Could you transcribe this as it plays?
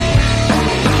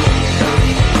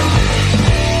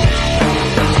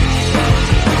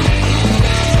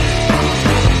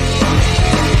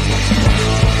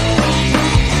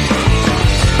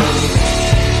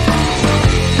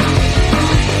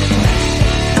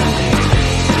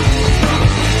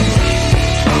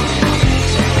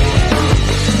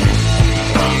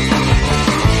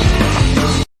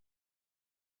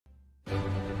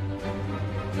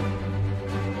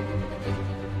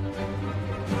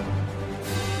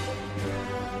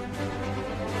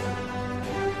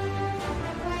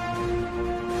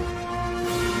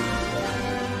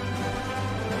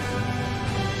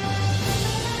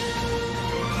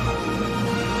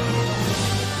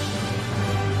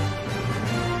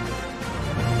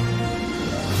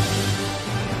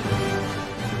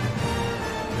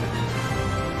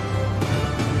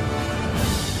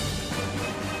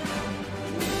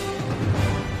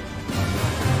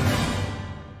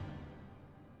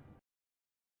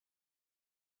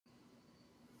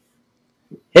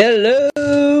Hello,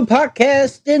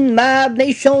 podcasting live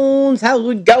nations. How's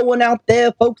it going out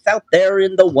there, folks out there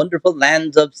in the wonderful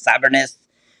lands of cyberness?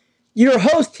 Your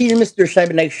host here, Mr.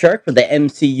 Cybernetic Shark for the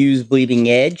MCU'S Bleeding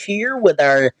Edge here with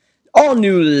our all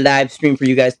new live stream for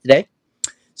you guys today.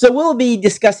 So we'll be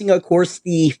discussing, of course,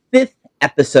 the fifth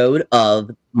episode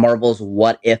of Marvel's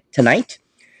What If tonight.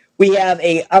 We have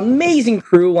a amazing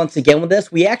crew once again with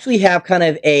us. We actually have kind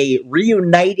of a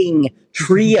reuniting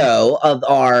trio of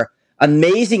our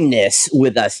amazingness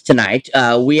with us tonight.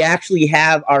 We actually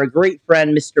have our great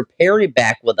friend Mr. Perry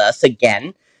back with us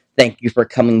again. Thank you for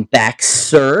coming back,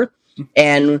 sir.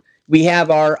 And we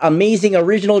have our amazing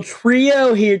original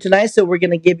trio here tonight, so we're going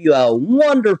to give you a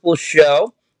wonderful show.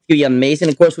 It's going to be amazing.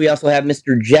 Of course, we also have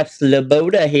Mr. Jeff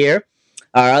Sloboda here,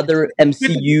 our other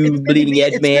MCU Bleeding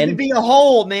Edge It's good to man. be a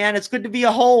whole, man. It's good to be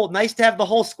a whole. Nice to have the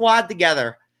whole squad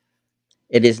together.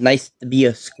 It is nice to be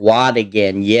a squad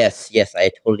again. Yes,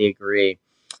 I totally agree.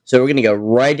 So we're going to go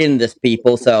right into this,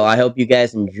 people. So I hope you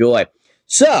guys enjoy.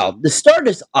 So to start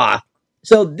us off,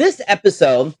 so this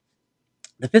episode,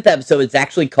 the fifth episode, is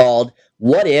actually called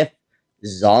What If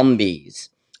Zombies?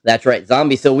 That's right,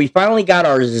 zombies. So we finally got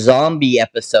our zombie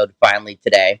episode finally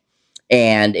today.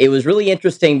 And it was really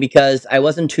interesting because I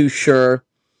wasn't too sure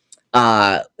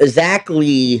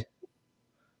exactly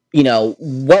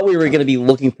what we were going to be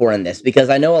looking for in this, because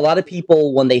I know a lot of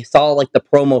people, when they saw like the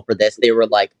promo for this, they were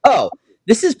like, oh,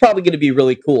 this is probably going to be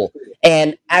really cool.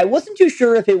 And I wasn't too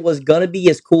sure if it was going to be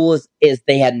as cool as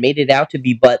they had made it out to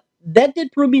be, but that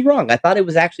did prove me wrong. I thought it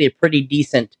was actually a pretty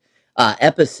decent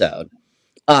episode.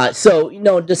 So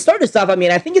to start us off, I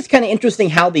mean, I think it's kind of interesting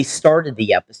how they started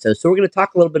the episode. So we're going to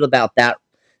talk a little bit about that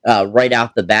right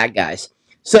off the bat, guys.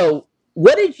 So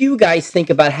what did you guys think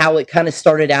about how it kind of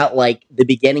started out, like the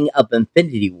beginning of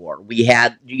Infinity War? We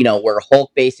had, where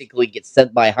Hulk basically gets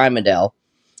sent by Heimdall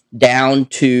down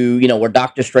to, where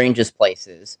Doctor Strange's place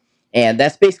is. And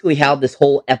that's basically how this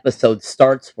whole episode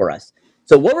starts for us.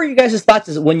 So what were you guys'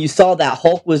 thoughts when you saw that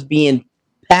Hulk was being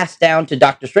passed down to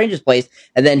Doctor Strange's place,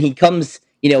 and then he comes,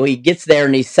 he gets there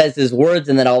and he says his words,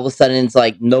 and then all of a sudden it's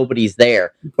like nobody's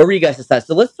there. What were you guys' thoughts?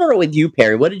 So let's start with you,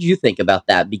 Perry. What did you think about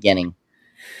that beginning?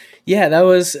 Yeah,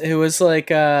 it was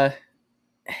like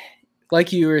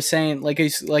you were saying, like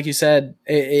you said,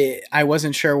 I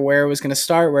wasn't sure where it was going to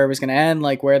start, where it was going to end,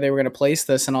 like where they were going to place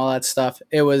this and all that stuff.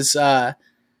 It was, I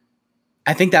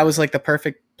think that was like the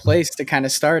perfect place to kind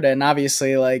of start it. And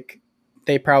obviously, like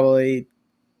they probably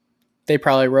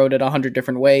wrote it 100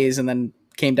 different ways and then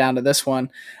came down to this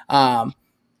one.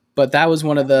 But that was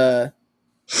one of that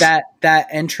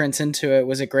entrance into it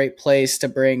was a great place to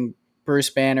bring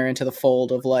Bruce Banner into the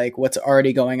fold of like what's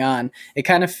already going on. It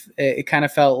kind of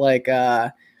felt like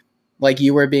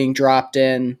you were being dropped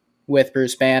in with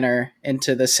Bruce Banner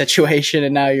into the situation,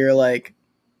 and now you're like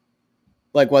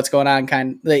what's going on,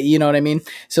 you know what I mean?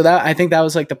 So that, I think that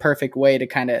was like the perfect way to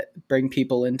kind of bring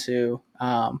people into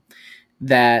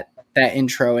that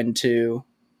intro into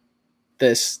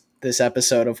this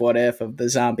episode of What If, of the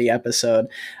zombie episode.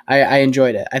 I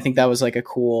enjoyed it. I think that was like a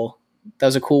cool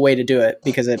way to do it,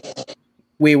 because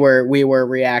we were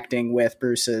reacting with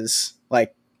Bruce's,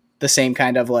 like the same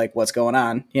kind of like what's going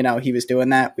on. He was doing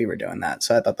that, we were doing that.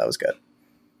 So I thought that was good.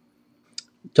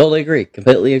 Totally agree.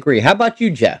 Completely agree. How about you,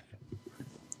 Jeff?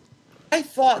 I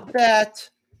thought that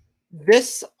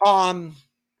this, overall,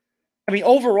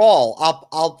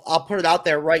 I'll put it out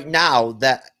there right now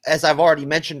that, as I've already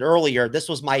mentioned earlier, this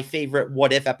was my favorite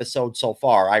What If episode so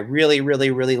far. I really, really,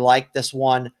 really liked this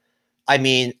one. I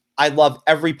mean, I loved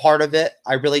every part of it.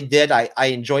 I really did. I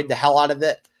enjoyed the hell out of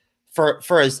it. For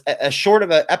as short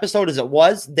of an episode as it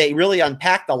was, they really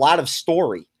unpacked a lot of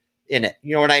story in it.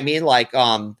 You know what I mean? Like,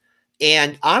 and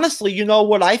honestly,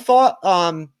 what I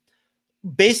thought,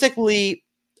 basically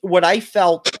what I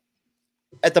felt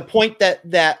at the point that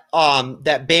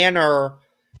Banner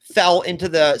fell into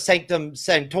the Sanctum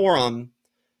Sanctorum,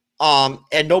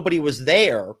 and nobody was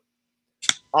there.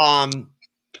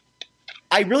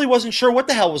 I really wasn't sure what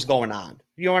the hell was going on.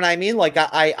 You know what I mean? Like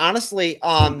I honestly,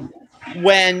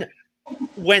 when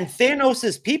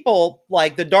Thanos's people,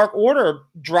 like the Dark Order,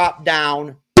 dropped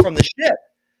down from the ship,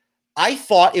 I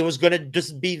thought it was going to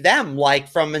just be them, like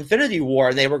from Infinity War,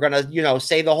 and they were going to,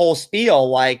 say the whole spiel,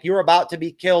 like you're about to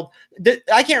be killed.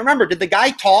 I can't remember. Did the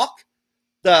guy talk?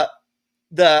 The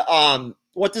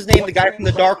what's his name? The guy from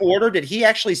the Dark Order. Did he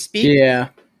actually speak? Yeah.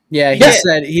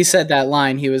 He said that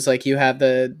line. He was like, "You have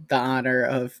the honor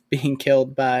of being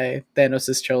killed by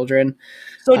Thanos' children."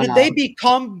 So did they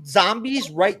become zombies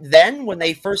right then when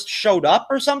they first showed up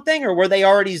or something, or were they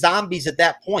already zombies at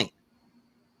that point?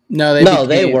 No,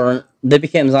 they weren't. They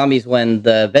became zombies when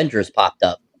the Avengers popped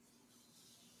up.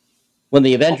 when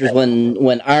the Avengers,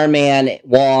 when Iron Man,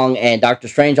 Wong, and Doctor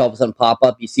Strange all of a sudden pop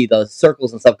up, you see those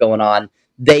circles and stuff going on.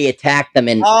 They attack them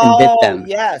and bit Oh, them.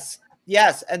 yes.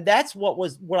 Yes, and that's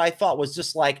what I thought was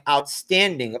just like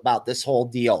outstanding about this whole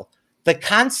deal. The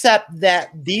concept that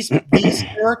these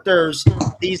characters,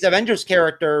 these Avengers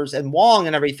characters and Wong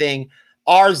and everything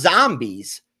are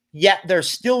zombies, yet they're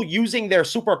still using their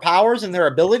superpowers and their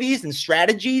abilities and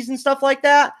strategies and stuff like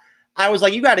that. I was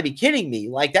like, you got to be kidding me.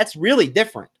 Like, that's really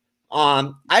different.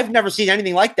 I've never seen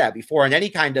anything like that before in any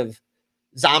kind of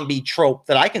zombie trope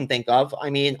that I can think of.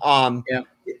 I mean, Yeah.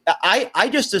 I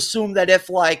just assume that if,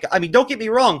 like, I mean, don't get me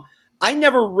wrong, I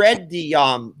never read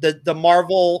the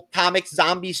Marvel Comics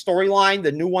zombie storyline,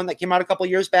 the new one that came out a couple of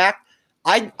years back.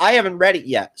 I haven't read it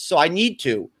yet, so I need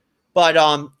to. But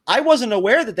I wasn't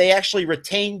aware that they actually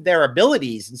retained their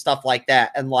abilities and stuff like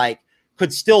that, and like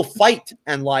could still fight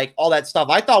and like all that stuff.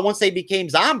 I thought once they became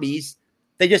zombies,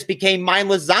 they just became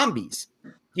mindless zombies,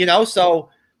 you know. So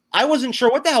I wasn't sure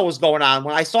what the hell was going on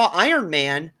when I saw Iron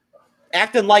Man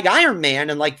acting like Iron Man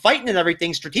and like fighting and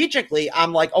everything strategically.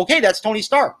 I'm like, okay, that's Tony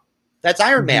Stark. That's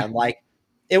Iron Man. Like,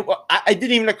 it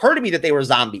didn't even occur to me that they were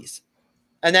zombies.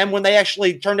 And then when they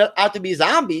actually turned out to be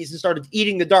zombies and started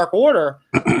eating the Dark Order,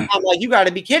 I'm like, you got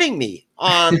to be kidding me.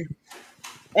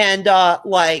 And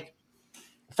like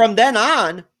from then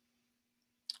on,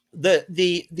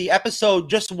 the episode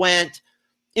just went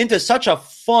into such a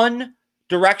fun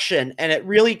direction, and it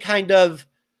really kind of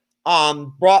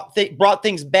brought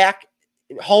things back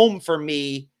home for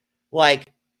me.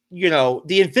 Like, you know,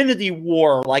 the Infinity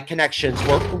War like connections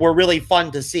were really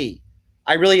fun to see.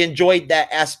 I really enjoyed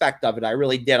that aspect of it. I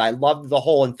really did. I loved the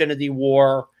whole Infinity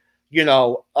War, you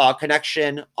know,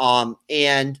 connection.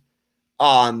 And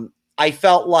I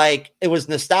felt like it was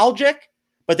nostalgic,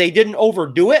 but they didn't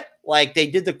overdo it. Like, they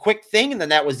did the quick thing and then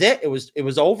that was it. It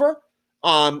was over.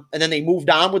 And then they moved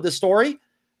on with the story.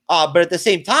 But at the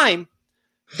same time,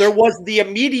 there was the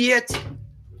immediate,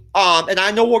 and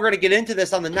I know we're going to get into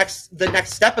this on the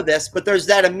next step of this, but there's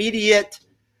that immediate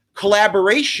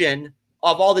collaboration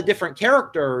of all the different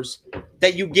characters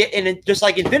that you get in, just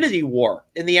like Infinity War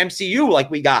in the MCU.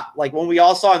 Like, we got, like, when we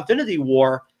all saw Infinity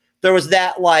War, there was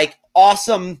that like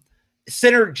awesome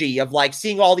synergy of like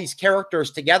seeing all these characters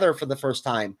together for the first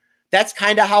time. That's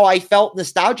kind of how I felt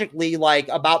nostalgically like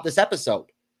about this episode.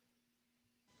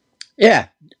 Yeah,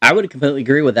 I would completely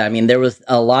agree with that. I mean, there was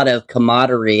a lot of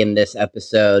camaraderie in this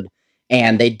episode,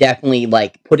 and they definitely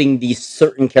like putting these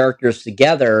certain characters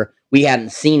together we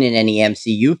hadn't seen in any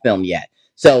MCU film yet.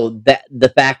 So that the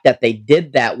fact that they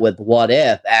did that with What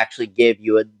If actually gave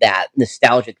you that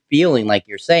nostalgic feeling, like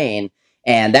you're saying,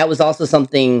 and that was also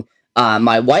something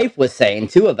my wife was saying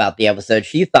too about the episode.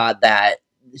 She thought that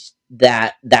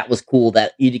was cool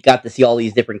that you got to see all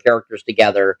these different characters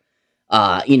together,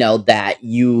 you know, that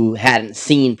you hadn't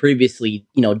seen previously,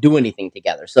 you know, do anything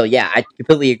together. So yeah, I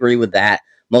completely agree with that,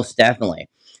 most definitely.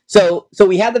 So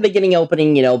we had the beginning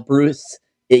opening, you know, Bruce,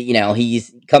 you know,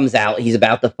 he's comes out, he's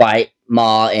about to fight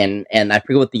Ma and I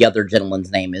forget what the other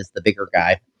gentleman's name is, the bigger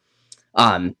guy.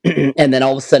 And then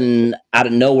all of a sudden, out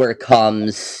of nowhere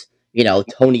comes, you know,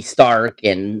 Tony Stark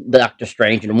and Doctor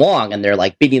Strange and Wong, and they're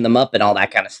like beating them up and all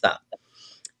that kind of stuff.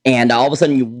 And all of a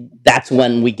sudden, that's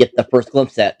when we get the first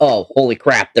glimpse at, oh, holy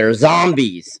crap, they're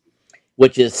zombies,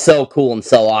 which is so cool and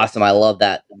so awesome. I love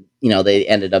that, you know, they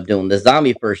ended up doing the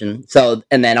zombie version. So,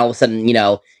 and then all of a sudden, you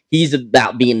know, he's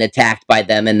about being attacked by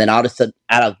them. And then all of a sudden,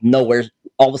 out of nowhere,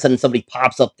 all of a sudden somebody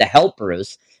pops up to help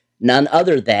Bruce, none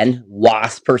other than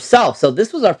Wasp herself. So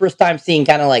this was our first time seeing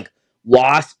kind of like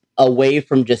Wasp away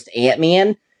from just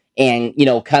Ant-Man and, you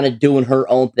know, kind of doing her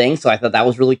own thing. So I thought that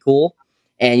was really cool.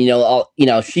 And you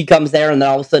know, she comes there, and then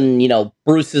all of a sudden, you know,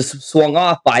 Bruce is swung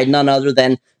off by none other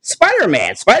than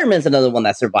Spider-Man. Spider-Man's another one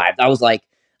that survived. I was like,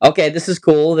 okay, this is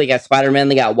cool. They got Spider-Man,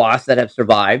 they got Wasp that have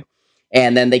survived,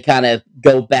 and then they kind of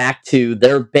go back to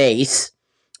their base,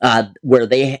 where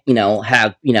they, you know,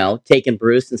 have, you know, taken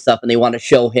Bruce and stuff, and they want to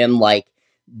show him like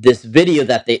this video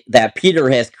that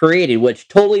Peter has created, which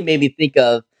totally made me think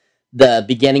of the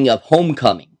beginning of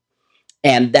Homecoming,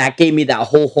 and that gave me that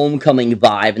whole Homecoming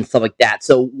vibe and stuff like that.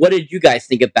 So what did you guys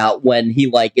think about when he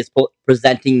like is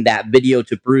presenting that video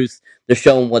to Bruce to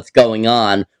show him what's going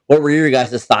on? What were your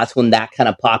guys' thoughts when that kind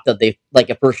of popped up? They like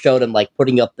it first showed him like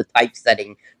putting up the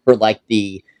typesetting for like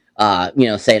the you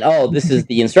know, saying, oh, this is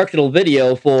the instructional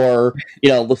video for, you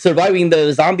know, surviving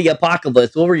the zombie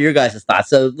apocalypse. What were your guys' thoughts?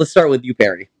 So let's start with you,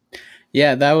 Perry.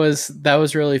 Yeah, that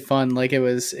was really fun. Like,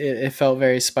 it felt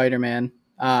very Spider-Man.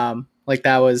 Like Like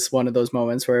that was one of those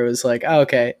moments where it was like, oh,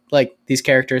 okay, like these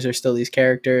characters are still these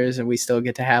characters, and we still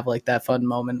get to have like that fun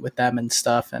moment with them and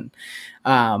stuff. And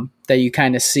that you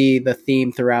kind of see the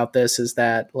theme throughout this is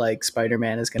that like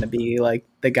Spider-Man is going to be like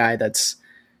the guy that's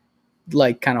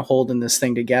like kind of holding this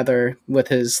thing together with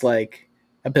his like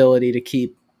ability to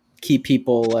keep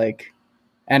people like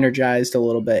energized a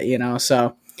little bit, you know.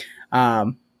 So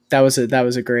that was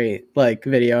a great like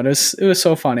video, and it was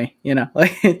so funny, you know.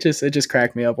 Like it just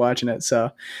cracked me up watching it.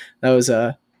 So that was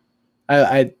I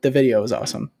the video was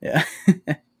awesome. Yeah.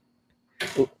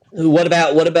 What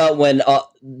about when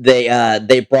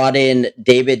they brought in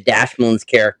David Dashman's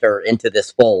character into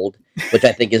this fold, which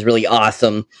I think is really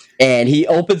awesome, and he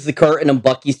opens the curtain and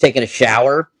Bucky's taking a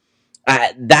shower.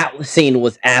 That scene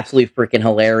was absolutely freaking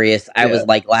hilarious. I Yeah. was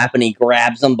like laughing. He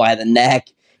grabs him by the neck,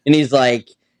 and he's like,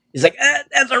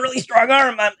 "That's a really strong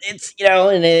arm." It's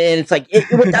and it's like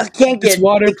can't It's get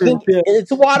waterproof. Yeah.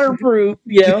 it's waterproof,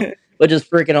 which is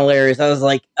freaking hilarious. I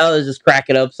was just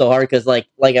cracking up so hard because like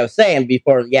I was saying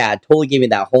before, yeah, it totally gave me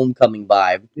that Homecoming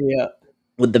vibe Yeah.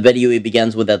 with the video he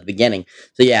begins with at the beginning.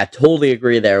 So yeah, totally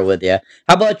agree there with you.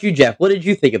 How about you, Jeff? What did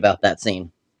you think about that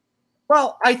scene?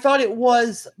 Well, I thought it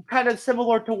was kind of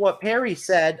similar to what Perry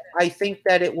said. I think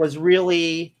that it was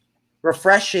really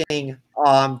refreshing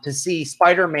to see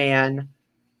Spider-Man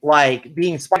like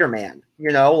being Spider-Man,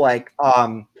 and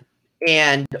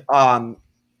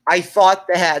I thought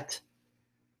that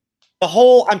the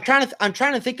whole I'm trying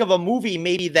to think of a movie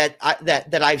maybe that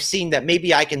I've seen that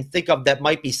maybe I can think of that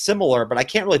might be similar, but I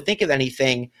can't really think of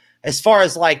anything as far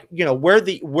as like where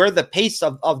the pace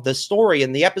of the story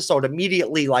and the episode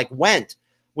immediately like went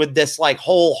with this like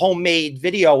whole homemade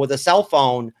video with a cell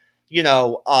phone,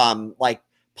 like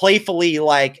playfully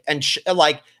like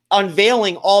like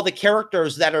unveiling all the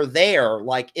characters that are there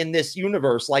like in this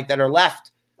universe, like that are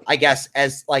left, I guess,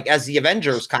 as the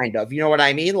Avengers kind of, you know what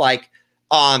I mean? Like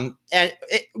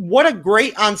what a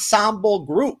great ensemble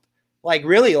group. Like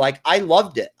really, like I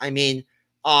loved it. I mean,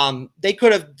 they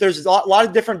could have, there's a lot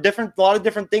of different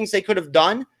things they could have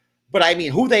done, but I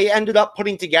mean, who they ended up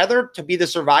putting together to be the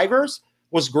survivors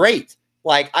was great.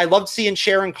 Like I loved seeing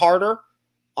Sharon Carter.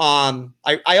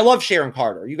 I love Sharon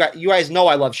Carter. You guys know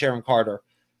I love Sharon Carter.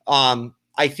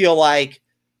 I feel like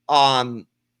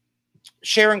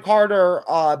Sharon Carter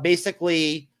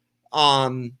basically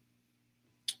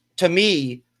to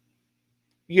me,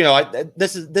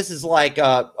 this is like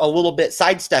a little bit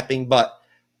sidestepping, but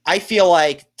I feel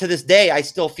like to this day, I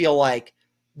still feel like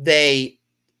they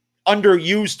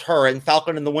underused her in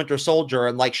Falcon and the Winter Soldier,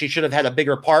 and like she should have had a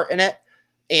bigger part in it.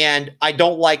 And I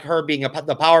don't like her being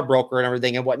the power broker and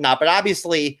everything and whatnot. But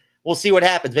obviously, we'll see what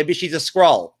happens. Maybe she's a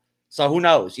Skrull, so who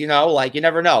knows? Like you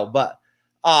never know. But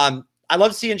I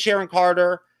love seeing Sharon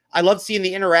Carter. I love seeing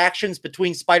the interactions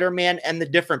between Spider-Man and the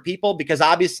different people, because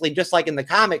obviously, just like in the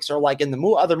comics or like in the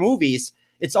other movies,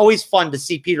 it's always fun to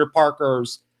see Peter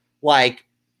Parker's like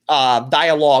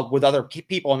dialogue with other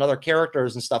people and other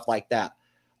characters and stuff like that.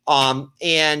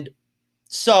 And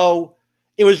so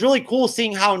it was really cool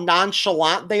seeing how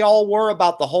nonchalant they all were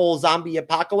about the whole zombie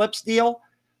apocalypse deal.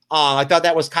 I thought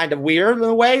that was kind of weird in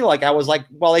a way. Like I was like,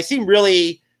 well, they seem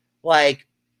really like,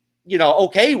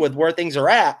 okay with where things are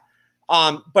at.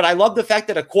 But I love the fact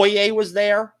that Okoye was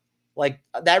there. Like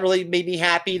that really made me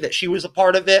happy that she was a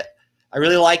part of it. I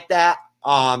really like that.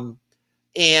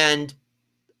 And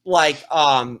like,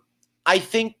 I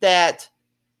think that,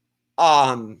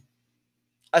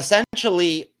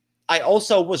 essentially, I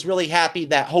also was really happy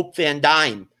that Hope Van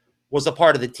Dyne was a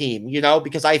part of the team,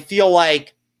 because I feel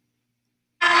like,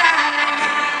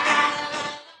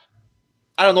 I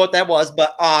don't know what that was,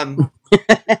 but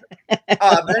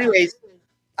but anyways,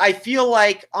 I feel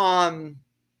like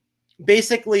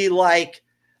basically like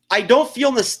I don't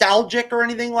feel nostalgic or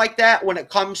anything like that when it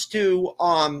comes to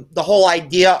the whole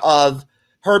idea of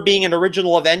her being an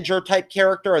original Avenger type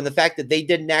character, and the fact that they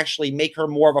didn't actually make her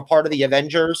more of a part of the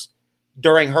Avengers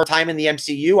during her time in the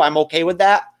MCU. I'm okay with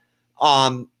that.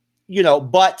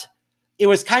 But it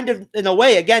was kind of, in a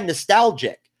way, again,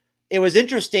 nostalgic. It was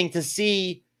interesting to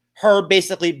see her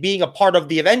basically being a part of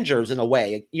the Avengers in a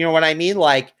way. You know what I mean?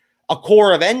 Like a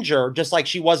core Avenger, just like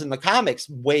she was in the comics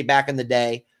way back in the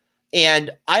day.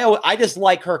 And I just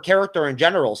like her character in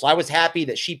general. So I was happy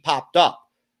that she popped up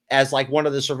as like one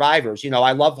of the survivors.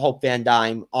 I love Hope Van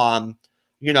Dyne. I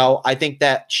think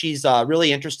that she's a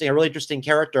really interesting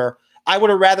character. I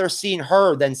would have rather seen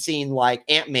her than seen like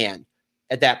Ant-Man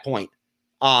at that point.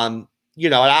 And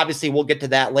obviously we'll get to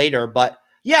that later, but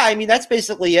yeah, I mean, that's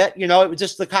basically it. It was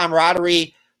just the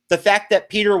camaraderie, the fact that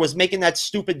Peter was making that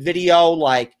stupid video,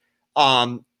 like,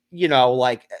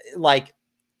 like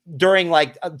during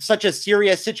like such a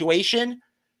serious situation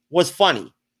was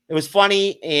funny. It was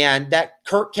funny, and that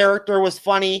Kurt character was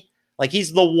funny. Like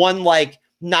he's the one like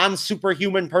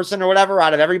non-superhuman person or whatever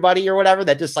out of everybody or whatever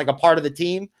that just like a part of the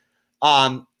team.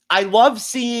 I love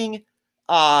seeing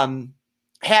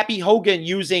Happy Hogan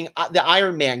using the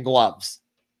Iron Man gloves,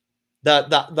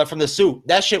 the from the suit.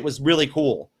 That shit was really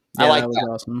cool. Yeah, I like that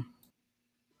was awesome.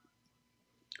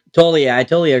 Totally, I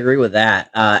totally agree with that.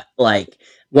 Like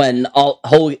when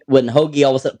when Hoagie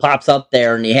all of a sudden pops up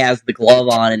there and he has the glove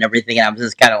on and everything, and I'm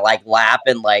just kind of like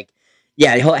laughing, like,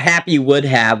 yeah, Happy would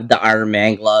have the Iron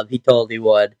Man glove. He totally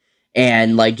would,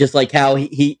 and like just like how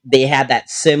they had that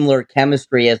similar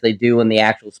chemistry as they do in the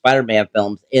actual Spider-Man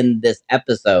films in this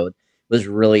episode was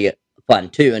really fun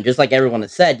too. And just like everyone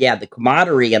has said, yeah, the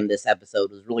camaraderie in this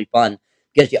episode was really fun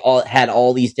because you all had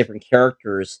all these different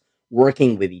characters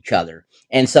working with each other.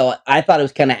 And so I thought it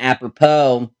was kind of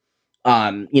apropos,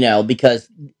 because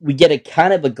we get a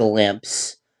kind of a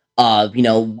glimpse of,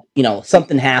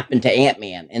 something happened to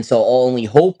Ant-Man, and so only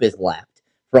hope is left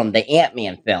from the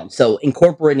Ant-Man film. So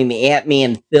incorporating the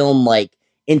Ant-Man film like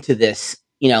into this,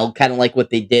 kind of like what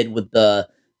they did with the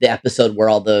episode where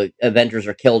all the Avengers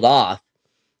are killed off.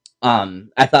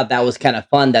 I thought that was kind of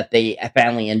fun that they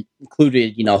finally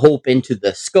included, hope into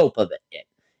the scope of it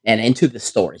and into the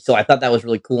story. So I thought that was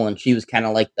really cool. And she was kind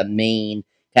of like the main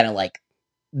kind of like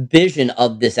vision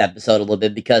of this episode a little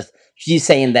bit because she's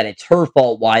saying that it's her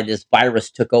fault why this virus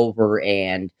took over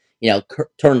and,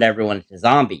 turned everyone into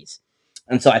zombies.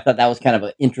 And so I thought that was kind of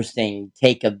an interesting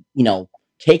take of,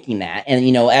 taking that.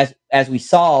 And, as we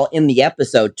saw in the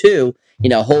episode too,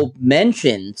 Hope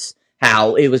mentions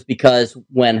how it was because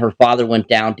when her father went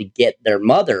down to get their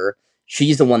mother,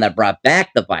 she's the one that brought back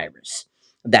the virus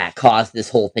that caused this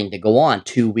whole thing to go on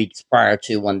 2 weeks prior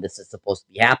to when this is supposed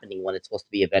to be happening, when it's supposed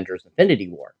to be Avengers Infinity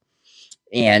War.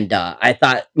 And I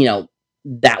thought,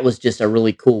 that was just a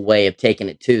really cool way of taking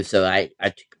it too. So I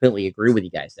completely agree with you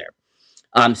guys there.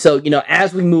 So,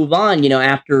 as we move on,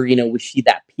 after, we see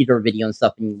that Peter video and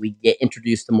stuff and we get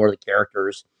introduced to more of the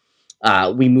characters,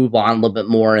 we move on a little bit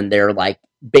more and they're like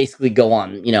basically go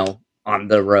on, on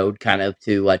the road kind of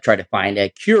to try to find a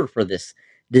cure for this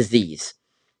disease.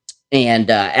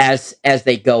 And as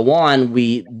they go on,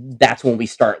 that's when we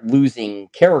start losing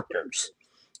characters.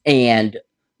 And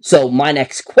so my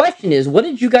next question is, what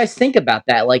did you guys think about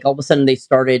that? Like all of a sudden they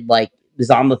started like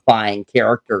zombifying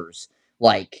characters,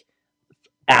 like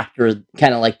after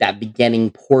kind of like that beginning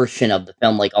portion of the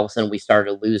film, like all of a sudden we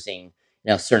started losing,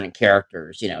 certain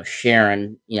characters.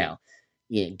 Sharon,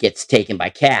 gets taken by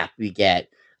Cap. We get,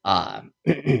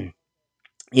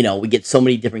 we get so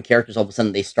many different characters. All of a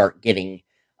sudden they start getting,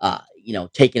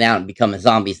 taken out and becoming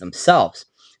zombies themselves.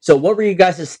 So what were you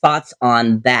guys' thoughts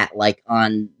on that? Like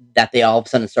on that they all of a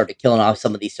sudden started killing off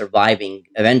some of these surviving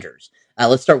Avengers.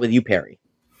 Let's start with you, Perry.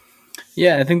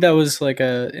 Yeah, I think that was like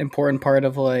a important part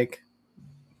of like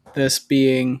this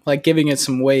being like giving it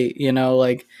some weight,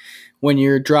 like when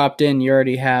you're dropped in, you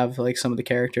already have like some of the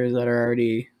characters that are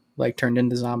already like turned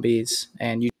into zombies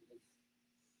and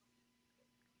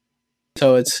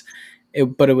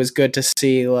but it was good to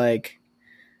see like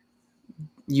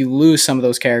you lose some of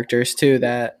those characters too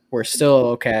that were still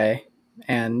okay,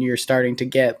 and you're starting to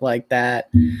get like that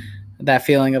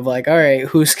feeling of like, all right,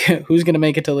 who's gonna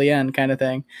make it till the end kind of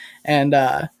thing. And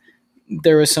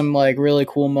there was some like really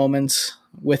cool moments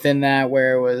within that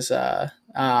where it was like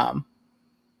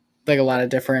a lot of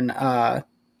different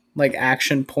like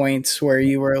action points where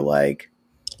you were like,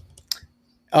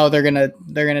 oh, they're gonna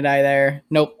die there,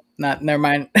 nope, not, never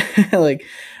mind. Like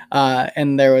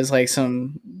and there was like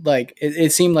some like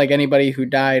it seemed like anybody who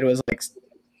died was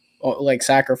like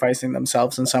sacrificing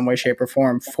themselves in some way, shape, or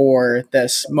form for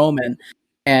this moment,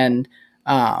 and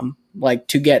like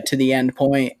to get to the end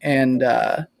point. And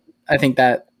I think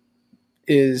that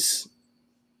is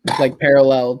like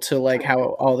parallel to like how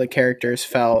all the characters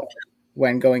felt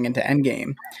when going into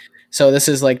Endgame. So this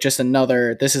is like this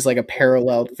is like a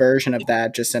parallel version of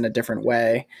that, just in a different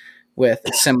way with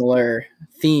similar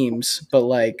themes, but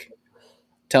like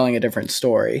telling a different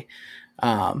story.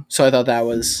 So I thought that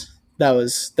was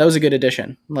a good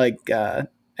addition, like and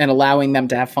allowing them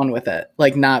to have fun with it,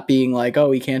 like not being like, oh,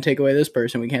 we can't take away this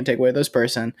person, we can't take away this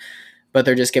person, but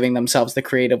they're just giving themselves the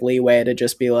creative leeway to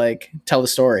just be like, tell the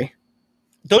story.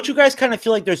 Don't you guys kind of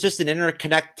feel like there's just an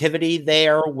interconnectivity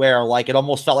there where like it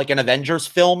almost felt like an Avengers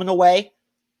film in a way?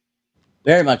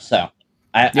 Very much so.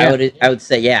 I would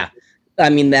say, yeah. I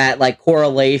mean that like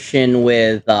correlation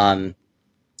with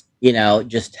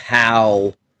just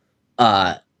how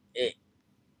uh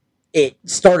it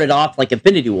started off like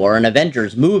Infinity War, an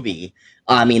Avengers movie.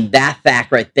 I mean, that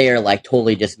fact right there, like,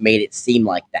 totally just made it seem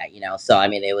like that, you know? So, I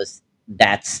mean,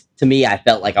 that's, to me, I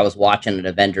felt like I was watching an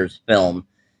Avengers film,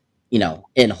 you know,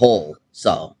 in whole.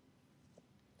 So,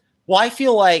 Well, I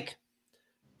feel like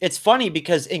it's funny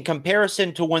because in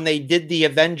comparison to when they did the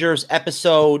Avengers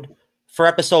episode for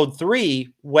episode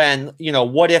 3, when, you know,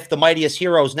 what if the mightiest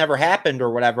heroes never happened or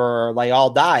whatever, or they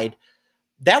all died,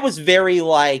 that was very,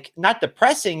 like, not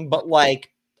depressing, but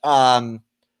like,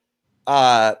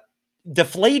 uh,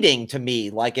 deflating to me.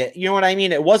 Like, it, you know what I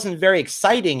mean? It wasn't very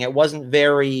exciting. It wasn't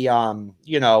very,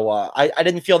 you know, I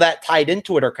didn't feel that tied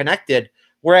into it or connected.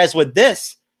 Whereas with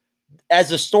this, as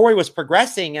the story was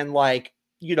progressing and, like,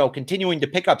 you know, continuing to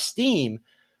pick up steam,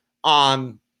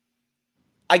 I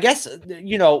guess,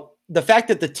 you know, the fact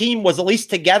that the team was at least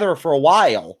together for a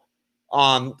while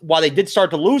they did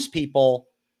start to lose people,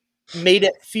 made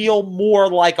it feel more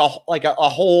like a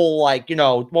whole, like, you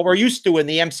know, what we're used to in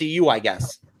the MCU, I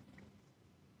guess.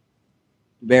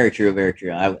 very true, very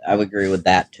true. I would agree with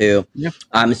that too. Yeah.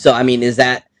 So I mean, is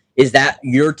that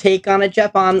your take on it,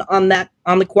 Jeff? On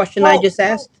the question I Well, just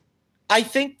asked? I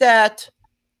think that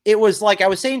it was like I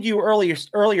was saying to you earlier,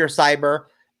 Cyber.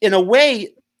 In a way,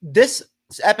 this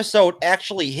episode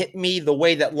actually hit me the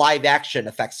way that live action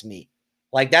affects me.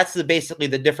 Like, that's basically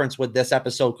the difference with this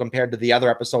episode compared to the other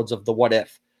episodes of the What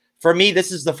If. For me,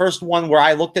 this is the first one where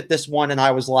I looked at this one and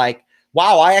I was like,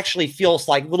 wow, I actually feel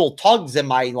like little tugs in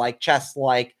my, like, chest,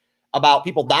 like, about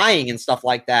people dying and stuff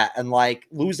like that, and like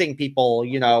losing people,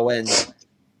 you know, and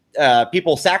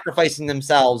people sacrificing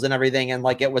themselves and everything, and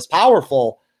like, it was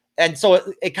powerful. And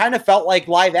so it kind of felt like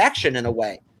live action in a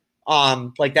way,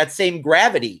 like that same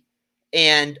gravity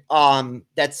and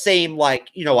that same, like,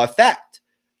 you know, effect,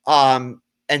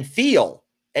 and feel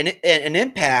and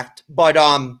impact. But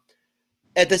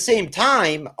at the same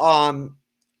time,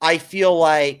 I feel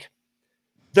like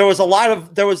there was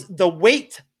the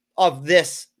weight of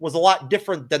this was a lot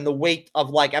different than the weight of,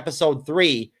 like, episode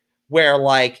 3, where,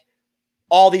 like,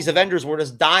 all these Avengers were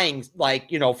just dying,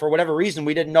 like, you know, for whatever reason,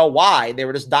 we didn't know why they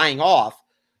were just dying off.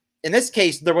 In this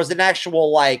case, there was an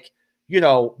actual, like, you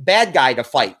know, bad guy to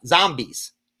fight,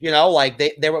 zombies, you know, like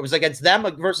it was against them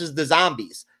versus the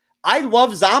zombies. I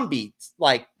love zombie,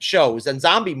 like, shows and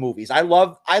zombie movies. I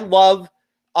love the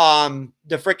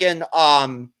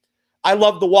freaking I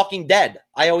love The Walking Dead.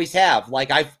 I always have.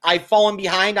 Like, I've fallen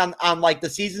behind on like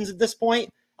the seasons at this point.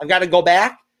 I've got to go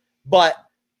back, but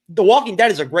The Walking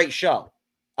Dead is a great show.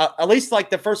 At least,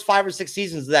 like, the first 5 or 6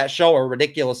 seasons of that show are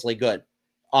ridiculously good.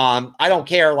 I don't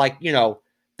care, like, you know,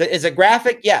 is it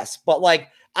graphic? Yes, but, like,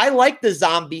 I like the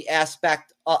zombie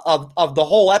aspect of the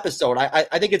whole episode.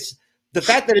 I think it's the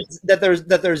fact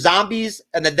that there's zombies,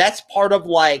 and that's part of,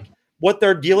 like, what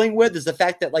they're dealing with, is the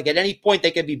fact that, like, at any point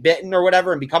they could be bitten or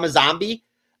whatever and become a zombie.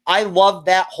 I love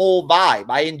that whole vibe.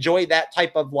 I enjoy that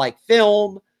type of, like,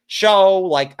 film show.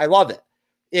 Like, I love it.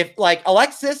 If, like,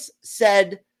 Alexis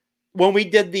said when we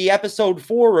did the episode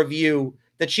 4 review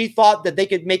that she thought that they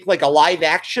could make, like, a live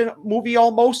action movie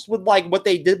almost with, like, what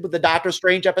they did with the Doctor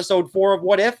Strange episode 4 of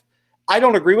What If, I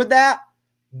don't agree with that.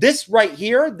 This right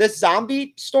here, this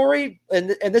zombie story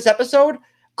in this episode,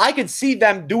 I could see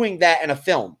them doing that in a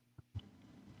film.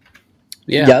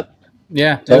 Yeah. Yep.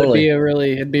 Yeah, Totally.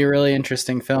 it'd be a really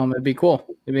interesting film. It'd be cool.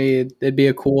 It'd be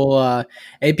a cool.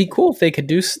 It'd be cool if they could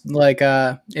do like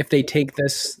if they take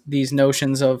these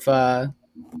notions of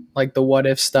like the what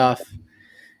if stuff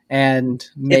and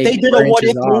If they did a what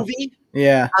if movie,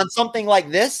 yeah, on something like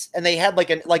this, and they had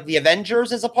like the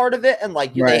Avengers as a part of it, and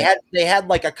like right. they had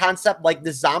like a concept like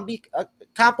this zombie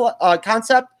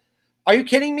concept. Are you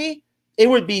kidding me? It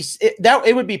would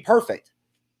be perfect.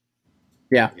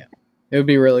 Yeah, it would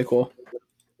be really cool.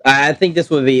 I think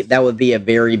that would be a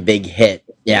very big hit.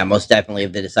 Yeah, most definitely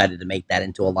if they decided to make that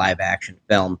into a live action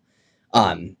film.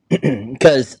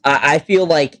 Because I feel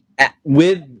like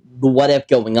with the What If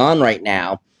going on right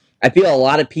now, I feel a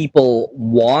lot of people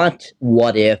want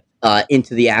What If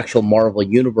into the actual Marvel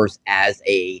universe as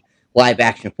a live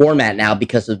action format now,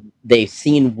 because they've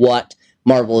seen what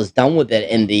Marvel has done with it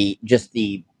and the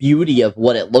beauty of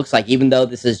what it looks like. Even though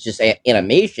this is just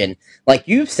animation, like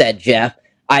you've said, Jeff,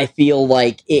 I feel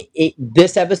like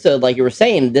this episode, like you were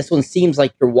saying, this one seems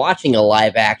like you're watching a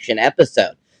live action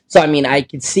episode. So, I mean, I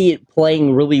could see it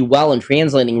playing really well and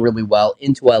translating really well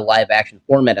into a live action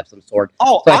format of some sort.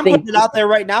 Oh, so I'm putting it out there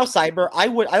right now, Cyber. I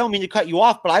don't mean to cut you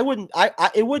off, but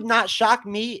it would not shock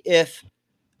me if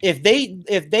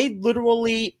they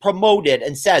literally promoted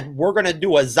and said, we're going to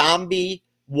do a zombie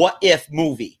what if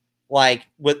movie. Like,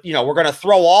 with, you know, we're going to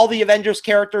throw all the Avengers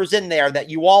characters in there that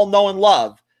you all know and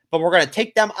love, but we're going to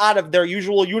take them out of their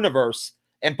usual universe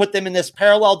and put them in this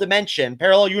parallel dimension,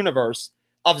 parallel universe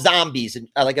of zombies and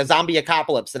like a zombie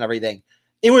apocalypse and everything,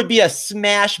 it would be a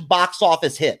smash box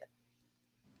office hit.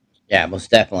 Yeah,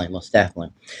 most definitely, most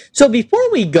definitely. So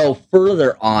before we go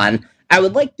further on, I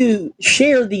would like to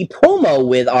share the promo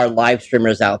with our live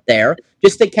streamers out there,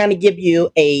 just to kind of give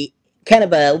you a kind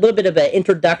of a little bit of an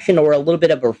introduction or a little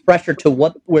bit of a refresher to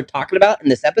what we're talking about in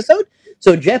this episode.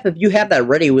 So, Jeff, if you have that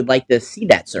ready, we'd like to see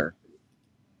that, sir.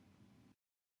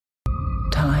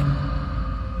 Time.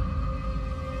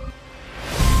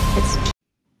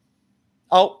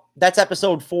 Oh, that's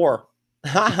episode 4.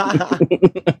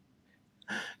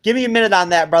 Give me a minute on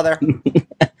that, brother.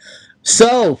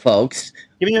 So, folks,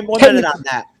 Give me 1 minute on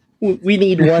that. we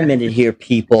need 1 minute here,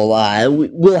 people.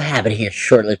 We'll have it here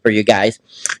shortly for you guys.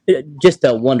 Just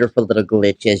a wonderful little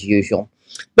glitch as usual.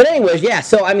 But anyways, yeah.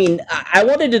 So I mean, I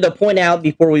wanted to point out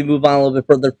before we move on a little bit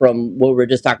further from what we were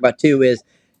just talking about too is,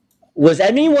 was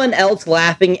anyone else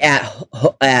laughing at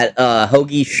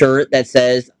Hoagie's shirt that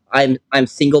says I'm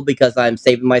single because I'm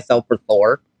saving myself for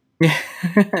Thor?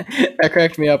 That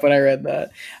cracked me up when I read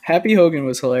that. Happy Hogan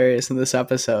was hilarious in this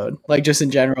episode. Like, just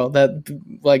in general, that,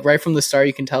 like, right from the start,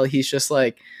 you can tell he's just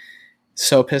like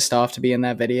so pissed off to be in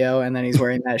that video, and then he's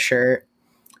wearing that shirt.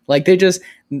 Like,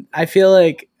 I feel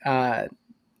like I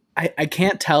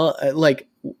can't tell, like,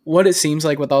 what it seems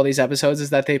like with all these episodes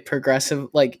is that they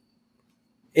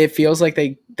it feels like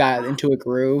they got into a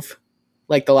groove,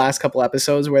 like the last couple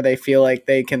episodes where they feel like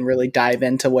they can really dive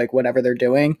into like whatever they're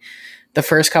doing. The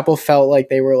first couple felt like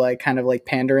they were like kind of like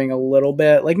pandering a little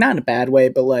bit, like not in a bad way,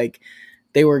 but like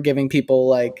they were giving people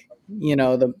like, you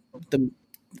know, the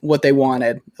what they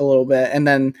wanted a little bit. And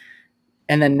then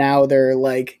now they're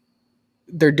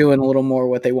doing a little more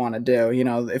what they want to do. You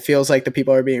know, it feels like the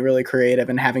people are being really creative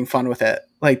and having fun with it.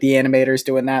 Like the animators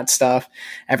doing that stuff.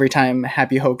 Every time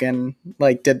Happy Hogan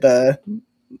like did the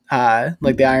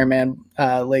like the Iron Man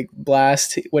like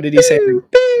blast, what did he say?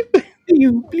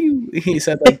 He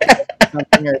said like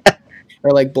something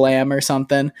or like blam or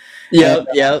something.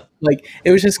 Yep. Like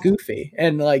it was just goofy,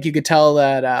 and like you could tell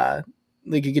that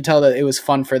it was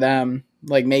fun for them,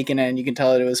 like making it, and you can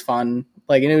tell that it was fun.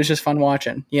 Like, and it was just fun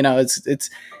watching. You know,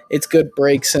 it's good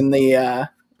breaks in the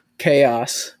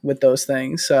chaos with those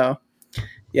things. So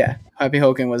yeah, Happy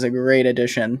Hogan was a great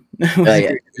addition.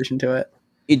 Great addition to it.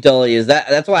 He totally is.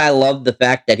 That's why I love the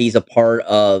fact that he's a part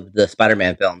of the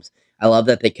Spider-Man films. I love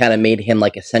that they kind of made him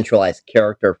like a centralized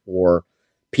character for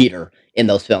Peter in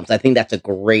those films. I think that's a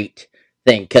great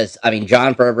thing because, I mean,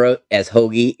 John Favreau as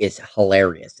Hoagie is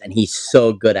hilarious, and he's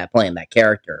so good at playing that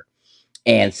character.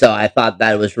 And so I thought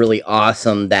that it was really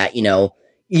awesome that, you know,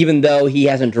 even though he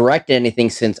hasn't directed anything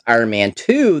since Iron Man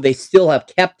 2, they still have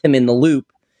kept him in the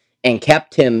loop and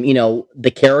kept him, you know,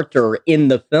 the character in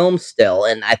the film still.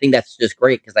 And I think that's just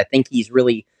great because I think he's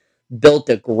really built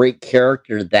a great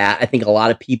character that I think a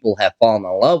lot of people have fallen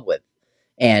in love with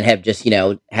and have just, you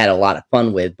know, had a lot of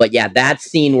fun with. But yeah, that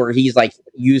scene where he's like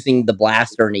using the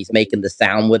blaster and he's making the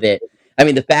sound with it. I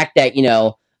mean, the fact that, you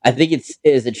know, I think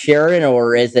is it Sharon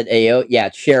or is it AO? Yeah,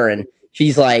 it's Sharon.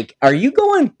 She's like, "Are you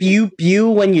going pew pew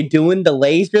when you're doing the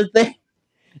laser thing?"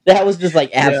 That was just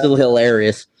like absolutely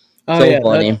hilarious. Oh so yeah,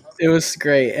 funny. It was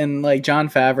great. And like John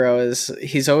Favreau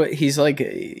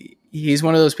he's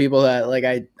one of those people that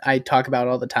like I talk about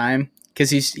all the time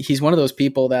because he's one of those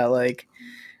people that like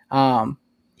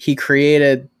he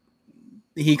created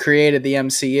the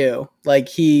MCU. Like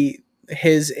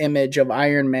his image of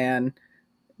Iron Man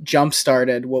jump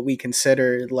started what we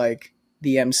considered like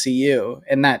the MCU,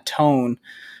 and that tone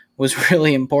was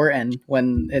really important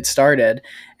when it started.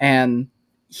 And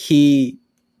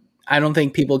I don't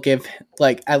think people give,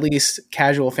 like, at least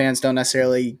casual fans don't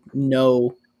necessarily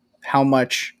know how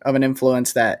much of an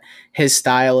influence that his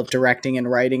style of directing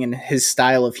and writing and his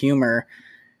style of humor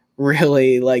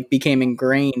really like became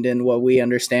ingrained in what we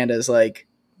understand as like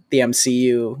the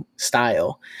MCU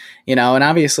style, you know. And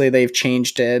obviously they've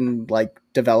changed it and like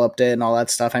developed it and all that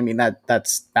stuff. I mean,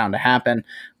 that's bound to happen.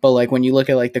 But like when you look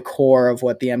at like the core of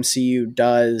what the MCU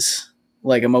does,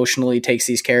 like emotionally takes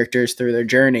these characters through their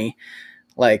journey,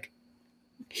 like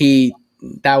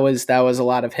that was a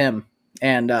lot of him.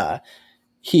 And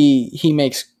he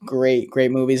makes great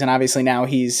movies, and obviously now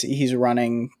he's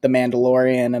running The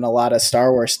Mandalorian and a lot of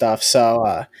Star Wars stuff.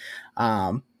 So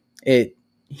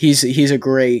he's a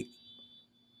great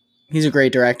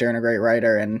director and a great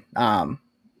writer, and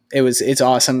it's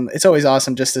awesome. It's always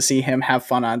awesome just to see him have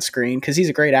fun on screen because he's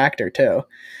a great actor too.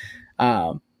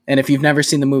 And if you've never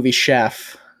seen the movie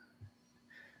Chef,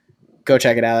 go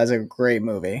check it out. It's a great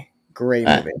movie. Great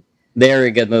movie.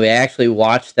 Very good movie. I actually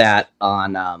watched that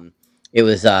on It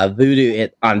was Voodoo.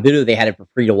 On Voodoo, they had it for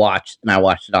free to watch, and I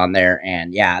watched it on there.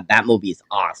 And yeah, that movie is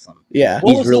awesome. Yeah.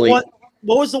 What He's was really the one?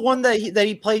 What was the one that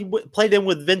he played in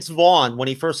with Vince Vaughn when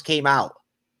he first came out?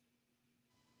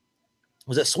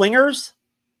 Was it Swingers?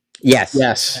 yes,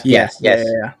 Yes. yes, yes,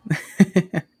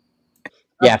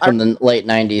 Yeah. from the late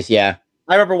 '90s. Yeah,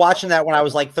 I remember watching that when I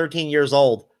was like 13 years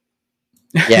old.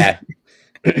 yeah.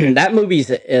 That movie's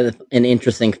an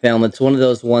interesting film. It's one of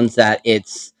those ones that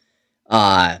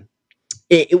uh,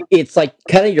 it's like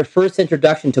kind of your first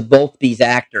introduction to both these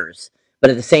actors,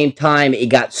 but at the same time, it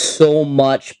got so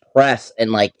much press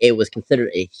and like it was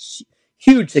considered a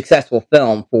huge successful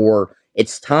film for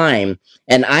its time.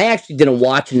 And I actually didn't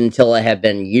watch it until it had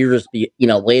been years,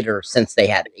 later since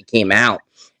it came out.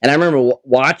 And I remember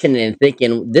watching it and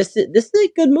thinking, this is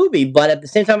a good movie, but at the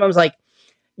same time, I was like,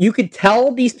 you could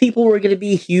tell these people were going to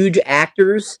be huge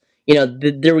actors. They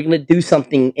were going to do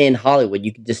something in Hollywood.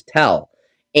 You could just tell.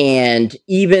 And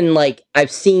even like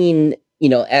I've seen,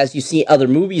 as you see other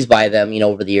movies by them,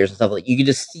 over the years and stuff like, you could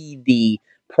just see the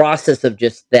process of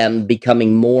just them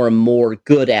becoming more and more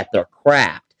good at their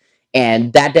craft.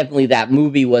 And that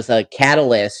movie was a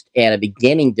catalyst and a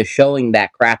beginning to showing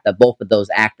that craft that both of those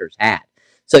actors had.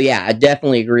 So yeah, I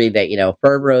definitely agree that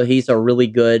Favreau, he's a really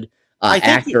good I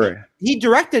think actor. he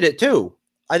directed it too.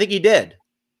 I think he did.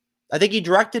 I think he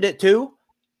directed it too.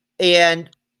 And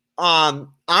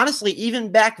honestly,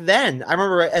 even back then, I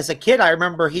remember as a kid, I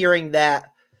remember hearing that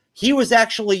he was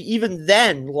actually, even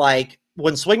then, like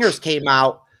when Swingers came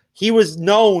out, he was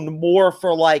known more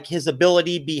for like his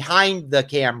ability behind the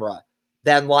camera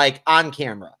than like on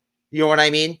camera. You know what I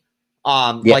mean?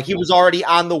 Yeah. Like he was already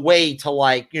on the way to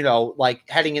like, like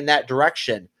heading in that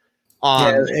direction.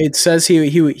 Yeah, it says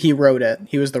he wrote it.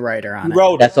 He was the writer on it.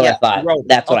 That's what I thought.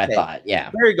 That's what I thought. Yeah.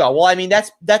 There you go. Well, I mean,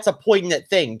 that's a poignant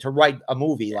thing to write a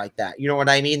movie like that. You know what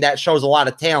I mean? That shows a lot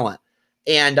of talent.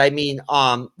 And I mean,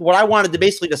 what I wanted to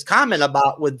basically just comment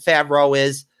about with Favreau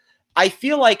is I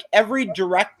feel like every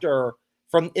director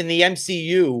in the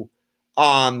MCU,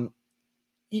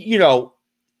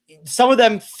 some of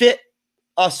them fit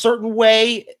a certain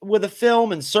way with a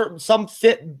film and some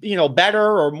fit,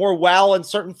 better or more well in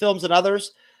certain films than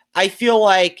others. I feel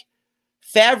like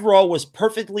Favreau was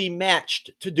perfectly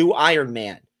matched to do Iron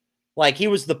Man. Like he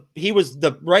was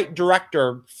the right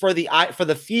director for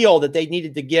the feel that they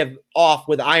needed to give off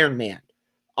with Iron Man.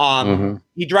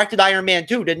 He directed Iron Man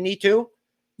 2, didn't he too?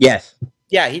 Yes.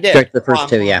 Yeah, he did. Directed the first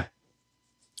two, yeah.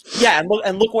 Yeah,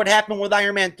 and look what happened with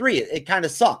Iron Man 3. It kind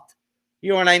of sucked.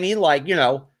 You know what I mean? Like,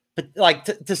 but like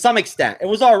to some extent, it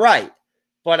was all right.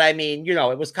 But I mean,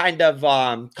 it was kind of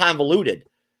convoluted.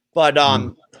 But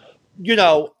I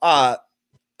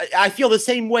feel the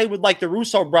same way with like the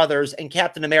Russo brothers and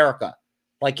Captain America.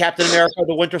 Like Captain America,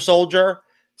 the Winter Soldier,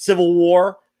 Civil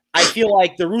War. I feel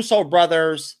like the Russo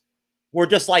brothers were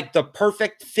just like the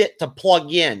perfect fit to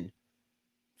plug in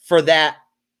for that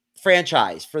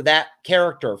franchise, for that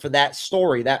character, for that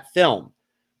story, that film.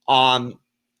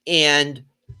 And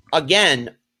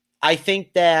again, I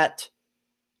think that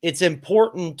it's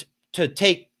important to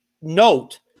take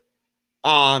note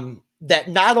that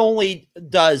not only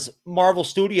does Marvel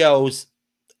Studios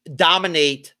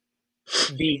dominate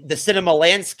the cinema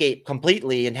landscape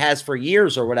completely and has for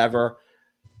years or whatever,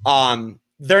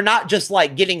 they're not just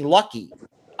like getting lucky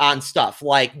on stuff.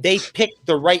 Like they pick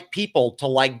the right people to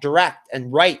like direct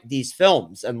and write these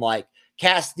films and like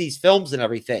cast these films and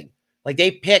everything. Like they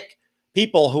pick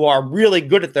people who are really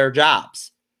good at their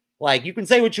jobs. Like you can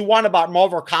say what you want about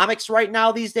Marvel Comics right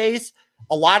now these days.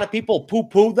 A lot of people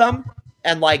poo-poo them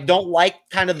and like don't like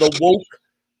kind of the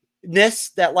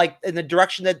wokeness that like in the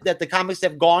direction that the comics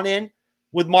have gone in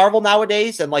with Marvel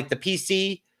nowadays and like the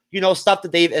PC, stuff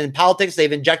that in politics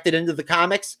they've injected into the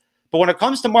comics. But when it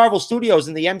comes to Marvel Studios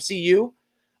and the MCU,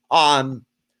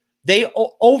 they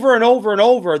over and over and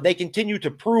over, they continue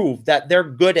to prove that they're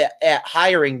good at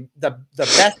hiring the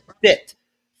best fit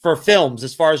for films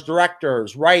as far as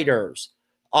directors, writers.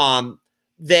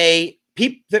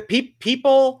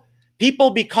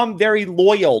 People become very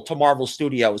loyal to Marvel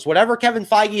Studios. Whatever Kevin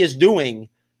Feige is doing,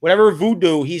 whatever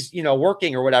voodoo he's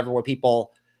working or whatever with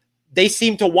people, they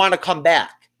seem to want to come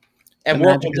back and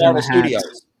work with Marvel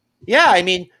Studios. Yeah, I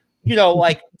mean,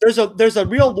 like there's a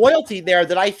real loyalty there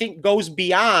that I think goes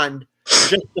beyond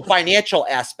just the financial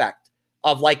aspect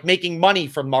of like making money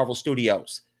from Marvel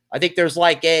Studios. I think there's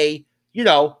like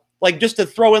like just to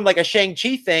throw in like a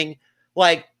Shang-Chi thing,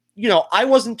 like, I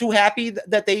wasn't too happy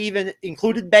that they even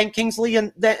included Ben Kingsley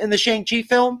in the Shang-Chi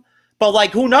film, but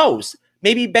like, who knows?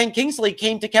 Maybe Ben Kingsley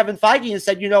came to Kevin Feige and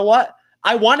said, you know what?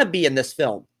 I want to be in this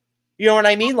film. You know what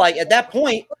I mean? Like at that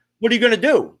point, what are you going to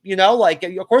do? You know, like,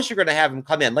 of course you're going to have him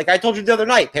come in. Like I told you the other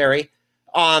night, Perry.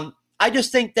 I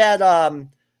just think that,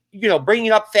 you know,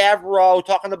 bringing up Favreau,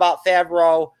 talking about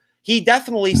Favreau, he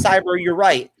definitely, Cyber, you're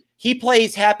right. He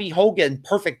plays Happy Hogan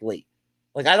perfectly.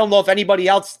 Like, I don't know if anybody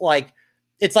else, like,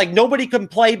 it's like nobody can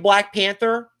play Black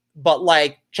Panther, but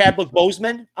like Chadwick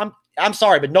Boseman, I'm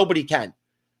sorry, but nobody can.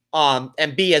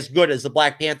 And be as good as the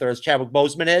Black Panther as Chadwick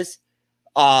Boseman is.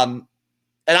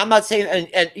 And I'm not saying,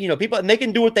 and you know, people, and they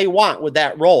can do what they want with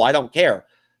that role. I don't care.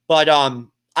 But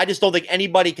I just don't think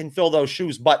anybody can fill those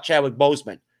shoes but Chadwick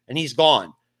Boseman, and he's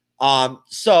gone.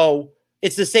 So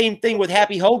it's the same thing with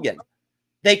Happy Hogan.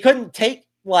 They couldn't take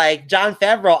like Jon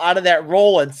Favreau out of that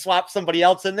role and swap somebody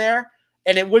else in there,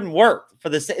 and it wouldn't work for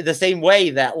the same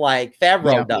way that like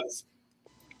Favreau does.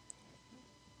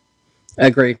 I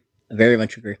agree. I very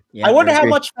much agree. Yeah, I wonder how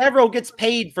much Favreau gets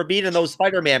paid for being in those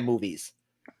Spider-Man movies.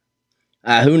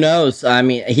 Who knows? I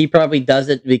mean, he probably does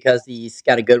it because he's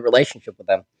got a good relationship with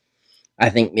them. I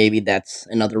think maybe that's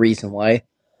another reason why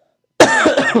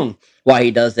why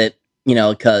he does it. You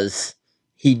know, because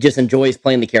he just enjoys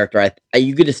playing the character.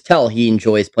 You could just tell he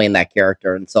enjoys playing that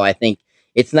character, and so I think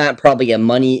it's not probably a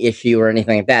money issue or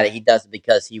anything like that. He does it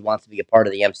because he wants to be a part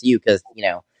of the MCU. Because you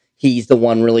know, he's the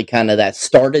one really kind of that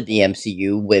started the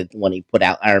MCU with when he put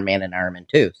out Iron Man and Iron Man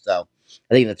 2. So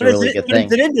I think that's a really good thing.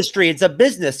 It's an industry, it's a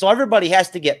business, so everybody has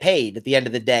to get paid at the end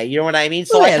of the day. You know what I mean?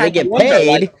 So yeah, they get paid.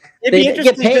 Like, it'd be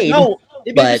interesting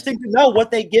to know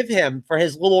what they give him for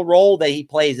his little role that he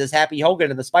plays as Happy Hogan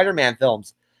in the Spider-Man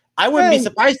films. I wouldn't be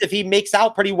surprised if he makes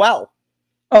out pretty well.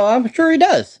 Oh, I'm sure he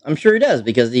does. I'm sure he does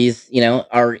because he's, you know,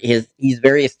 he's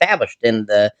very established in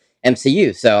the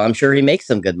MCU, so I'm sure he makes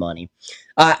some good money.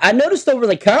 I noticed over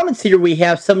the comments here we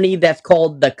have somebody that's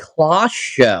called the Kloss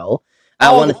Show.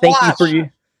 I want to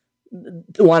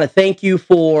thank you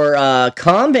for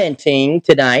commenting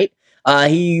tonight.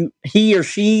 He or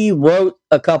she wrote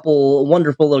a couple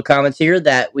wonderful little comments here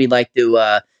that we'd like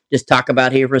to just talk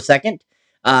about here for a second.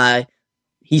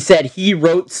 He said he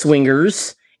wrote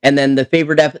Swingers, and then the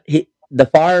favorite the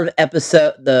favorite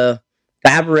episode,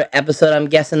 I'm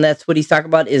guessing that's what he's talking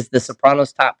about, is The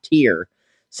Sopranos top tier.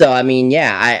 So I mean,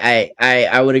 yeah,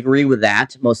 I would agree with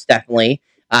that most definitely.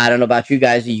 I don't know about you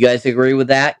guys. Do you guys agree with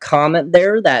that comment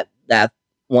there? That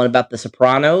one about The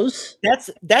Sopranos?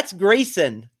 That's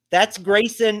Grayson. That's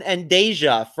Grayson and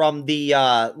Deja from the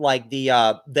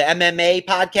MMA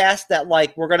podcast that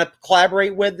like we're gonna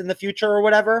collaborate with in the future or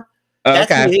whatever.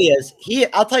 That's who he is.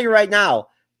 I'll tell you right now.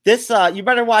 This you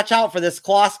better watch out for this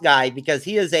Kloss guy because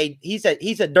he's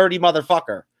a dirty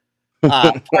motherfucker.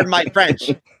 Pardon my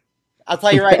French. I'll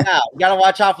tell you right now. You gotta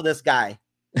watch out for this guy.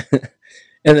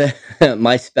 And then,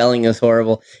 my spelling is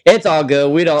horrible. It's all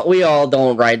good. We all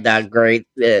don't write that great,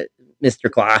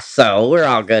 Mr. Kloss. So we're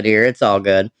all good here. It's all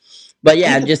good. But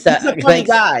yeah, he's a funny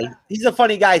guy. He's a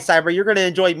funny guy, Cyber. You're gonna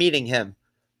enjoy meeting him.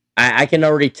 I can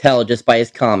already tell just by his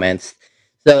comments.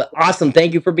 So awesome.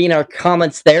 Thank you for being our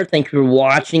comments there. Thank you for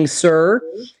watching, sir.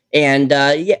 And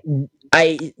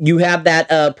you have that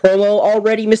promo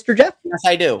already, Mr. Jeff? Yes,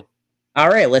 I do. All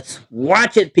right, let's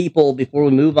watch it, people, before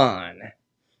we move on.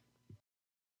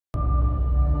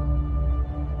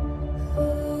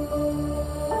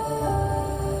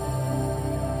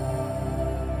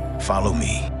 Follow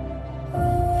me.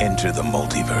 Enter the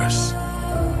multiverse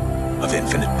of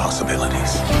infinite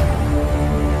possibilities.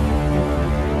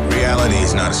 Reality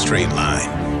is not a straight line.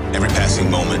 Every passing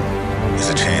moment is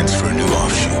a chance for a new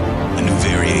offshoot, a new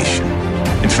variation.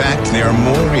 In fact, there are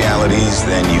more realities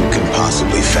than you can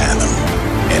possibly fathom.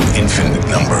 An infinite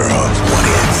number of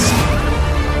what-ifs.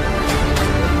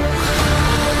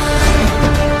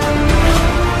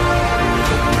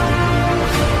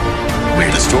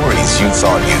 The stories you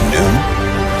thought you knew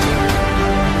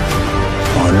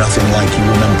are nothing like you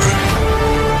remember.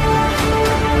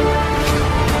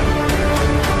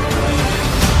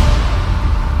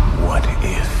 What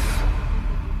if?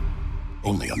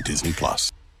 Only on Disney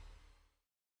Plus.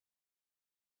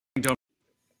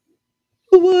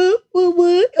 Oh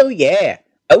yeah.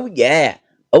 Oh yeah.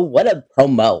 Oh, what a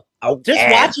promo. Oh, just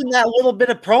watching that little bit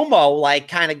of promo, like,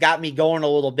 kind of got me going a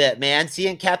little bit, man.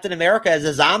 Seeing Captain America as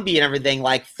a zombie and everything,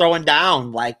 like throwing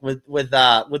down, like with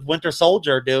Winter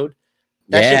Soldier, dude.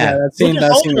 That scene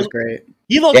was great.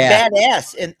 He looked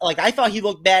badass, and like I thought he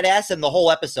looked badass in the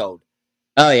whole episode.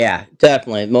 Oh yeah,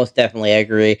 definitely, most definitely, I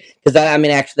agree. Because I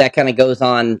mean, actually, that kind of goes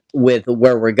on with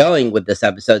where we're going with this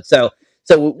episode. So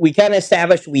we kind of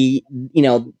established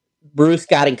Bruce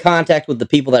got in contact with the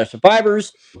people that are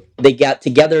survivors. They got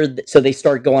together, so they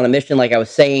start going on a mission, like I was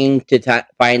saying, to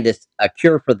find a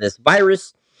cure for this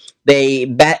virus. They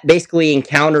basically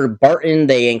encounter Barton.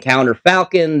 They encounter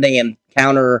Falcon. They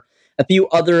encounter a few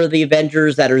other of the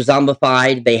Avengers that are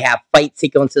zombified. They have fight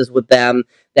sequences with them.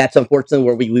 That's unfortunately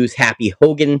where we lose Happy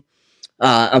Hogan.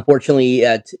 Unfortunately,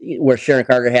 where Sharon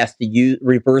Carter has to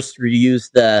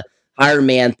reuse the Iron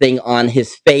Man thing on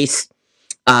his face.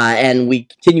 And we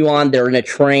continue on. They're in a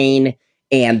train,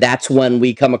 and that's when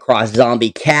we come across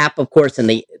Zombie Cap, of course,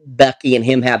 and Becky and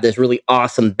him have this really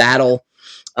awesome battle.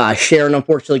 Sharon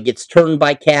unfortunately gets turned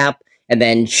by Cap, and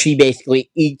then she basically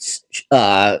eats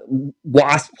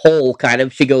Wasp whole, kind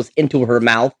of. She goes into her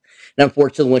mouth, and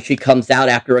unfortunately, when she comes out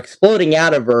after exploding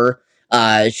out of her,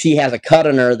 she has a cut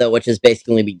on her, though, which is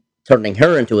basically turning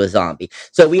her into a zombie.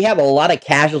 So we have a lot of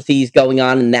casualties going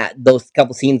on in those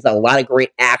couple scenes, a lot of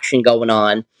great action going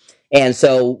on. And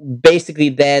so basically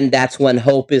then that's when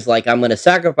Hope is like, I'm going to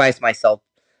sacrifice myself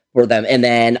for them. And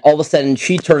then all of a sudden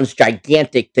she turns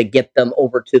gigantic to get them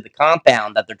over to the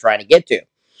compound that they're trying to get to.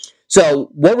 So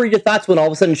what were your thoughts when all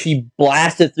of a sudden she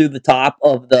blasted through the top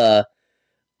of the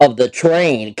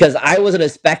train? Because I wasn't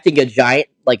expecting a giant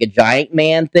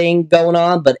man thing going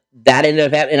on, but that ended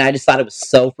up happening. And I just thought it was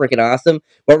so freaking awesome.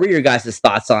 What were your guys'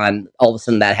 thoughts on all of a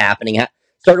sudden that happening?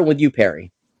 Starting with you,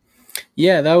 Perry.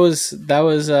 Yeah, that was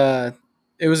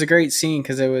it was a great scene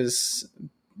because it was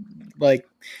like,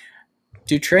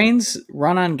 do trains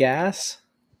run on gas?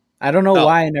 I don't know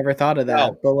why I never thought of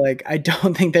that, but like I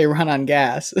don't think they run on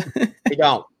gas. They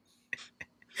don't.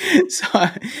 So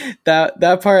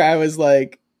that part I was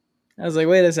like,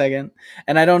 wait a second.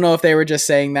 And I don't know if they were just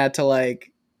saying that to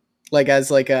like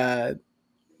as like a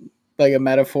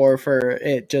metaphor for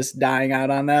it just dying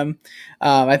out on them.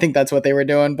 I think that's what they were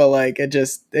doing, but like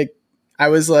I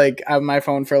was like on my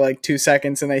phone for like 2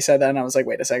 seconds and they said that and I was like,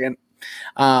 wait a second.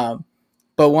 But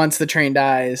once the train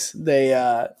dies,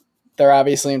 they're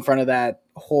obviously in front of that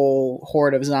whole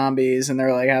horde of zombies and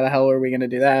they're like, how the hell are we going to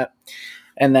do that?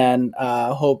 And then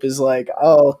Hope is like,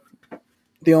 oh,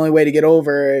 the only way to get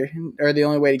over or the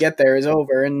only way to get there is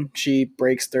over. And she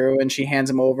breaks through and she hands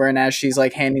them over. And as she's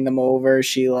like handing them over,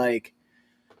 she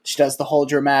does the whole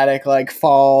dramatic, like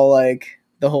fall, like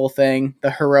the whole thing,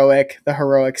 the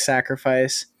heroic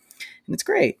sacrifice. And it's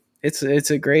great. It's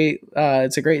a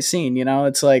great scene. You know,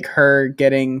 it's like her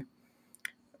getting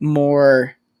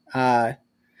more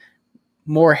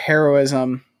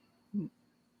heroism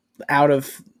out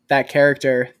of that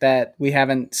character that we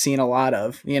haven't seen a lot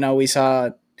of. You know, we saw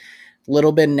a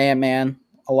little bit in Ant-Man,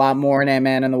 a lot more in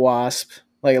Ant-Man and the Wasp,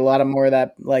 like a lot of more of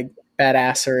that like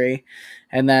badassery.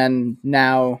 And then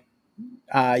now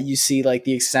you see like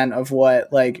the extent of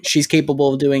what like she's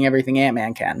capable of doing everything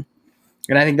Ant-Man can.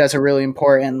 And I think that's a really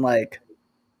important like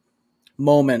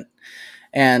moment.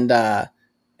 And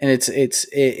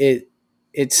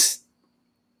it's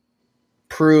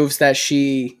proves that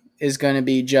she is going to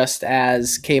be just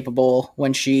as capable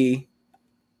when she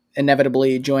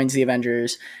inevitably joins the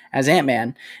Avengers as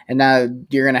Ant-Man. And now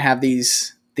you're going to have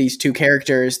these two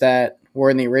characters that were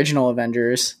in the original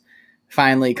Avengers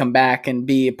finally come back and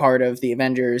be a part of the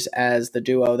Avengers as the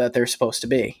duo that they're supposed to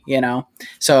be, you know?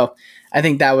 So I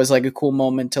think that was like a cool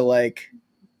moment to like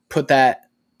put that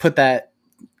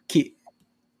key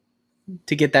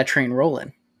to get that train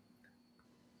rolling.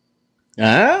 Good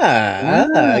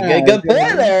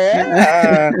point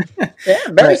there. Yeah,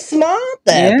 very smart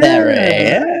there, Perry.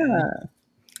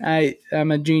 Yeah.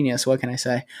 I'm a genius. What can I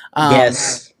say?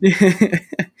 Yes.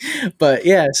 But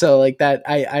yeah, so like that,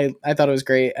 I thought it was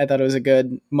great. I thought it was a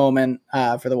good moment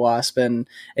for the Wasp, and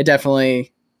it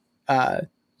definitely, it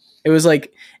was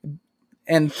like,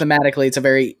 and thematically, it's a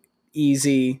very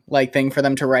easy like thing for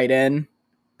them to write in,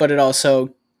 but it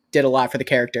also did a lot for the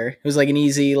character. It was like an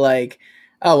easy like,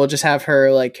 oh, we'll just have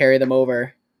her like carry them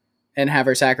over and have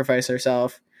her sacrifice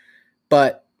herself.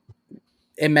 But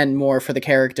it meant more for the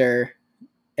character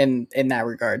in that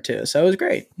regard too. So it was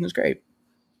great. It was great.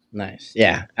 Nice.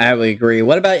 Yeah, I would agree.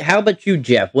 How about you,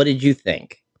 Jeff? What did you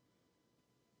think?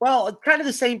 Well, it's kind of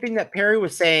the same thing that Perry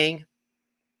was saying.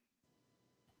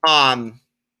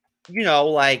 You know,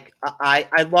 like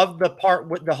I love the part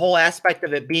with the whole aspect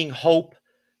of it being Hope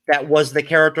that was the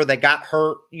character that got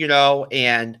hurt, you know,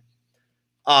 and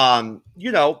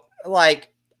you know, like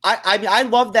I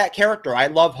love that character. I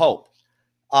love Hope.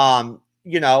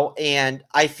 You know, and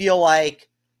I feel like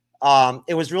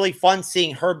it was really fun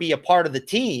seeing her be a part of the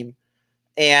team.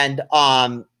 And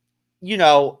you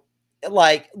know,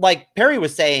 like Perry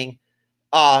was saying,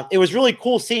 it was really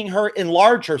cool seeing her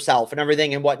enlarge herself and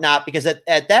everything and whatnot, because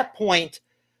at that point,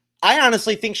 I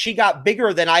honestly think she got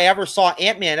bigger than I ever saw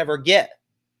Ant-Man ever get,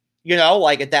 you know,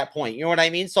 like at that point, you know what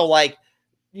I mean? So like,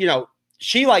 you know,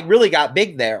 she like really got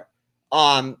big there.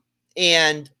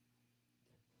 And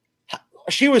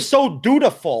she was so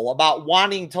dutiful about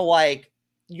wanting to like,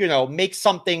 make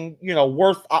something,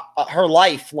 worth her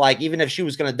life, like even if she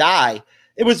was going to die.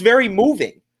 It was very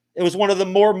moving. It was one of the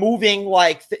more moving,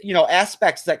 like,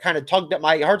 aspects that kind of tugged at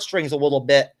my heartstrings a little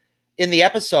bit in the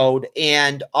episode.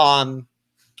 And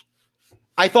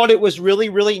I thought it was really,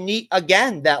 really neat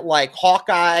again that like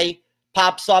Hawkeye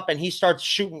pops up and he starts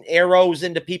shooting arrows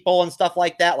into people and stuff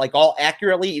like that, like all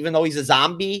accurately, even though he's a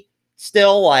zombie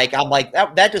still. Like, I'm like,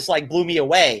 that just like blew me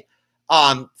away.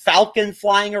 Falcon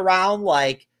flying around,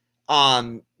 like,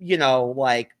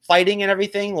 like fighting and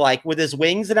everything, like with his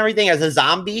wings and everything as a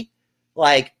zombie.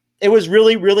 Like, it was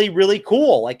really, really, really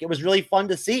cool. Like, it was really fun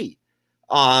to see.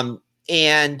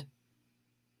 And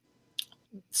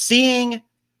seeing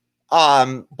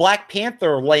Black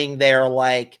Panther laying there,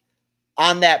 like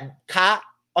on that cot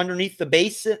underneath the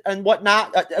base and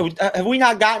whatnot. Have we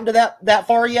not gotten to that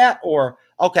far yet? Or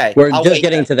okay, we're just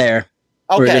getting to there.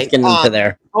 Okay, we're just getting to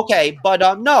there. Okay,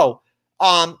 but no,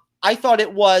 I thought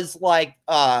it was like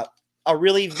a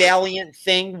really valiant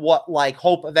thing what like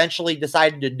Hope eventually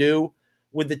decided to do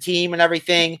with the team and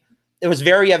everything. It was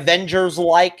very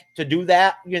Avengers-like to do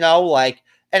that, like.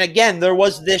 And again, there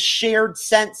was this shared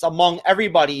sense among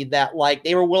everybody that like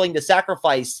they were willing to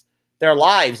sacrifice their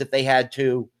lives if they had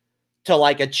to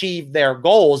like achieve their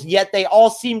goals. Yet they all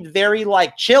seemed very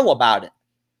like chill about it,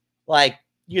 like,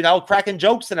 cracking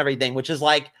jokes and everything, which is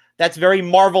like, that's very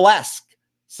Marvel-esque.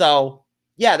 So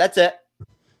yeah, that's it.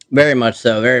 Very much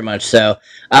so. Very much so.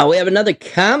 We have another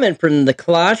comment from the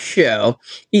Claw Show.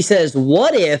 He says,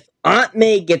 "What if Aunt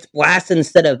May gets blasted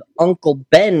instead of Uncle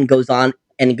Ben goes on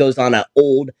an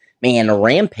old man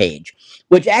rampage?"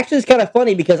 Which actually is kind of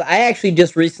funny because I actually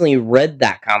just recently read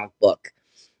that comic book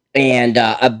and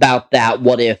about that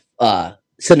what if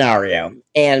scenario,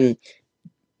 and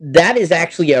that is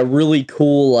actually a really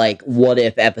cool like what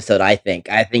if episode. I think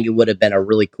it would have been a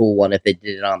really cool one if they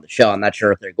did it on the show. I'm not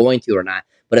sure if they're going to or not,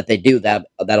 but if they do,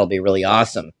 that'll be really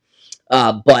awesome.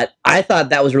 But I thought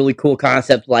that was a really cool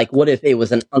concept. Like, what if it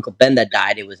was an Uncle Ben that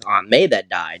died? It was Aunt May that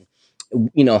died.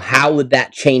 How would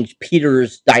that change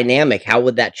Peter's dynamic? How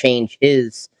would that change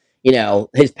his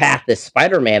path as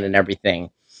Spider-Man and everything?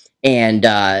 And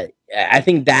I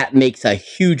think that makes a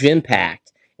huge impact.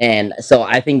 And so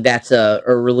I think that's a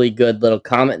really good little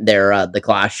comment there, the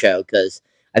Class Show, because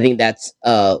I think that's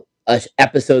a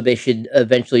episode they should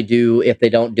eventually do if they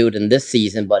don't do it in this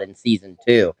season, but in season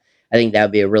 2. I think that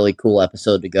would be a really cool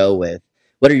episode to go with.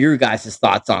 What are your guys'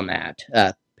 thoughts on that?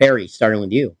 Perry, starting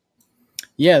with you.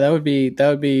 Yeah, that would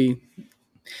be.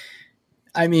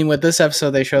 I mean, with this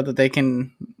episode, they showed that they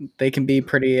can be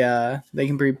pretty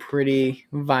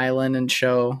violent and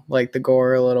show like the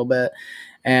gore a little bit,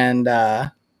 and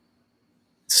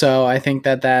so I think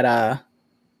that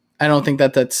I don't think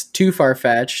that that's too far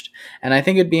fetched, and I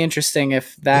think it'd be interesting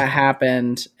if that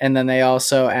happened, and then they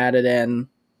also added in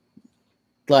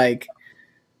like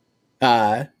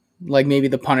maybe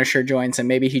the Punisher joins, and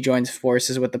maybe he joins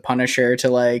forces with the Punisher to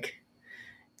like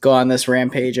go on this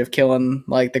rampage of killing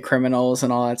like the criminals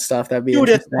and all that stuff. That'd be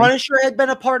if Punisher had been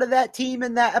a part of that team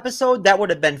in that episode, that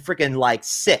would have been freaking like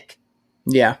sick.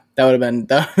 Yeah, that would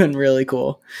have been really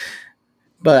cool.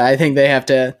 But I think they have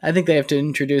to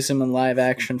introduce him in live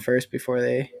action first before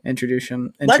they introduce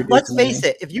him. Let's face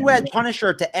it, if you add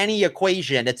Punisher to any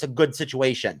equation, it's a good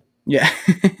situation. Yeah.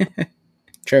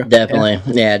 True. Definitely.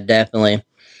 Yeah, definitely.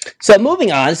 So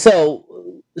moving on. So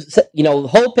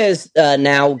Hope has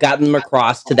now gotten them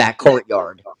across to that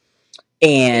courtyard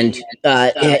and,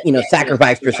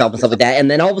 sacrificed herself and stuff like that. And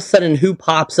then all of a sudden, who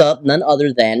pops up? None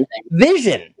other than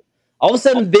Vision. All of a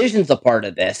sudden, Vision's a part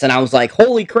of this. And I was like,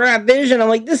 holy crap, Vision. I'm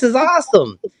like, this is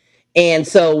awesome. And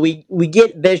so we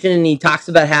get Vision, and he talks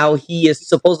about how he is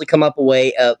supposed to come up a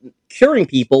way of curing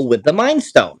people with the Mind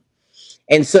Stone.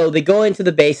 And so they go into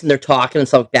the base, and they're talking and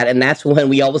stuff like that. And that's when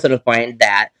we all of a sudden find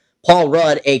that Paul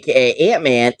Rudd, a.k.a.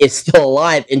 Ant-Man, is still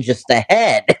alive in just a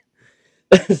head.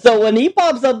 So when he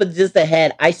pops up in just a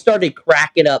head, I started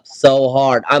cracking up so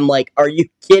hard. I'm like, are you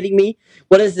kidding me?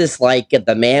 What is this, like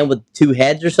the man with 2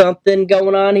 heads or something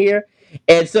going on here?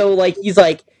 And so like he's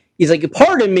like,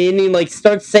 pardon me, and he like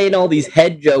starts saying all these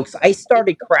head jokes. I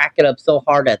started cracking up so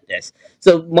hard at this.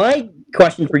 So my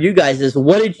question for you guys is,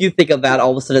 what did you think about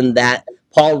all of a sudden that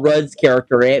Paul Rudd's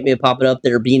character, Ant-Man, popping up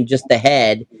there being just a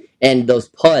head and those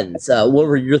puns? What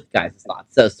were your guys'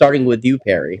 thoughts? So starting with you,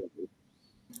 Perry.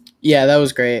 Yeah, that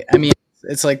was great. I mean,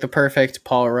 it's like the perfect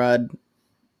Paul Rudd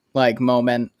like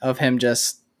moment of him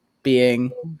just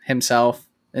being himself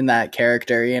in that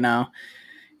character.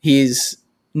 He's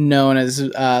known as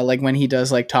like when he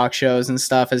does like talk shows and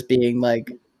stuff as being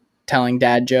like telling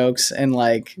dad jokes and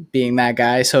like being that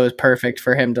guy. So it's perfect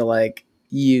for him to like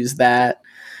use that.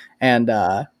 And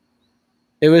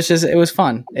it was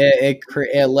fun.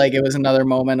 It was another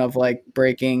moment of like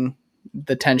breaking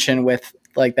the tension with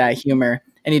like that humor,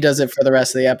 and he does it for the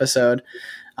rest of the episode.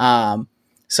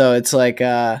 So it's like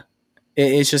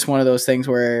it's just one of those things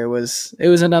where it was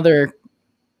another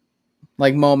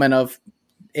like moment of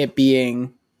it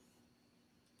being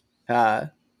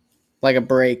like a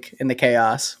break in the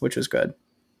chaos, which was good.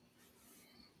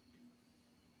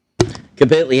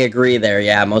 Completely agree there.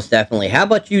 Yeah, most definitely. How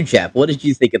about you, Jeff? What did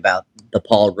you think about the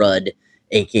Paul Rudd,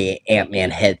 aka Ant-Man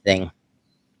head thing?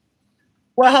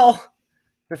 Well,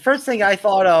 the first thing I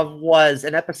thought of was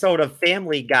an episode of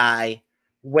Family Guy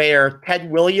where Ted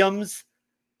Williams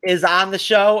is on the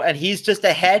show and he's just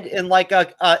a head in like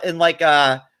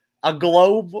a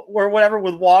globe or whatever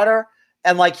with water,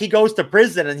 and like he goes to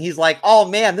prison and he's like, oh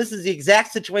man, this is the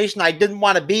exact situation I didn't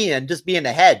want to be in, just being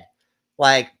a head,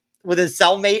 like with his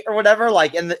cellmate or whatever,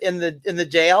 like in the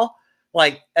jail,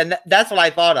 like, and that's what I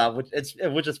thought of,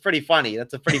 which is pretty funny.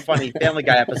 That's a pretty funny Family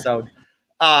Guy episode.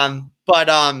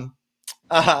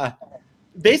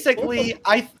 Basically,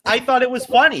 I thought it was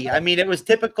funny. I mean, it was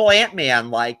typical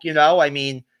Ant-Man, like, you know, I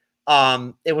mean,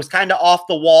 it was kind of off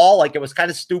the wall, like it was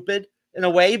kind of stupid in a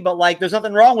way, but like there's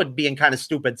nothing wrong with being kind of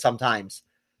stupid sometimes.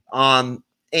 And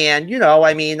you know,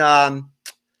 I mean,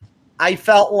 I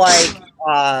felt like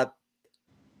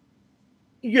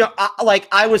you know,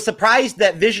 I was surprised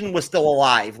that Vision was still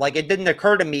alive. Like it didn't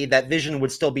occur to me that Vision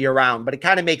would still be around, but it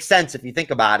kind of makes sense if you think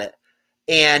about it.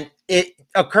 And it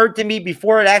occurred to me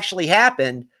before it actually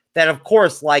happened that, of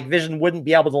course, like Vision wouldn't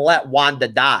be able to let Wanda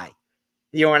die.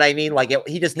 You know what I mean? Like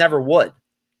he just never would.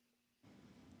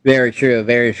 Very true.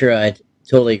 Very true. I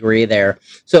totally agree there.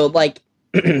 So, like,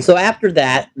 so after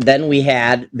that, then we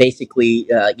had basically,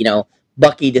 you know,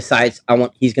 Bucky decides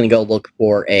he's going to go look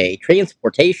for a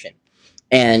transportation.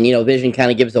 And, you know, Vision kind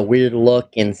of gives a weird look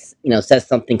and, you know, says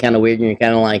something kind of weird. And you're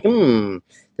kind of like,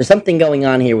 there's something going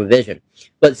on here with Vision.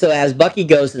 But so as Bucky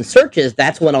goes and searches,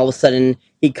 that's when all of a sudden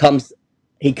he comes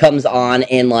on,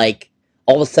 and like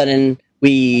all of a sudden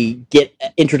we get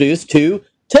introduced to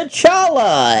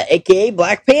T'Challa, aka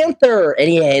Black Panther, and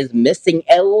he is missing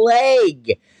a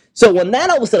leg. So when that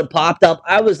all of a sudden popped up,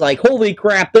 I was like, holy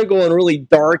crap, they're going really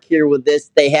dark here with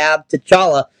this. They have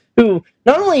T'Challa, who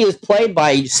not only is played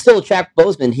by still Chadwick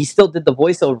Boseman, he still did the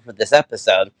voiceover for this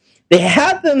episode. They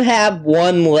have him have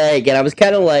one leg, and I was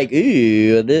kind of like,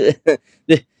 ooh,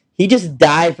 he just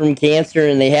died from cancer,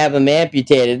 and they have him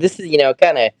amputated. This is, you know,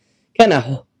 kind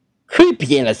of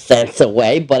creepy in a sense, a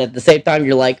way, but at the same time,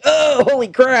 you're like, oh, holy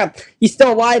crap, he's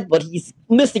still alive, but he's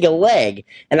missing a leg,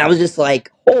 and I was just like,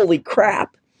 holy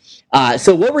crap.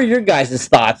 So what were your guys'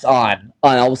 thoughts on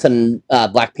all of a sudden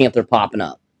Black Panther popping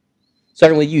up?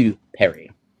 Starting with you,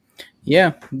 Perry.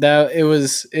 Yeah, it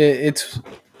was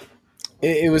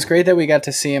great that we got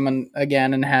to see him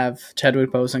again and have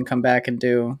Chadwick Boseman come back and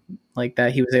do like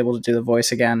that. He was able to do the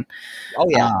voice again. Oh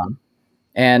yeah,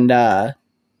 and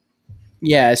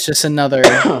yeah, it's just another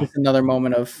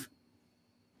moment of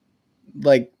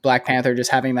like Black Panther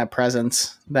just having that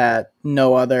presence that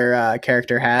no other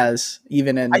character has,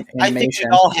 even in animation. I think we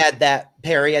all had that,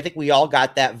 Perry. I think we all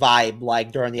got that vibe,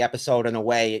 like during the episode in a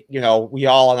way. You know, we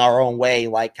all in our own way,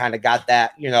 like kind of got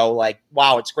that. You know, like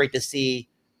wow, it's great to see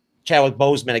Chadwick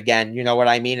Boseman again. You know what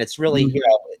I mean? It's really, you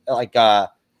know, like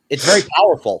it's very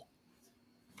powerful.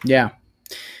 Yeah.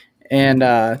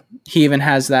 And he even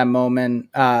has that moment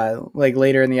like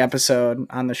later in the episode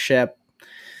on the ship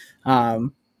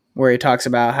where he talks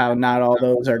about how not all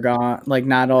those are gone, like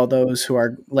not all those who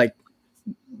are like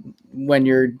when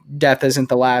your death isn't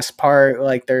the last part,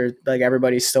 like they're like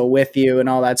everybody's still with you and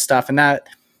all that stuff. And that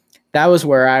was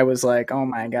where I was like, oh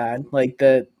my God, like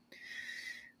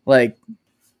like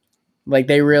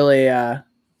they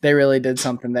really did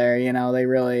something there, you know.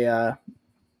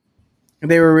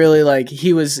 They were really like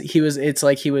he was it's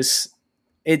like he was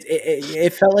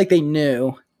it felt like they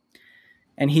knew,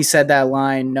 and he said that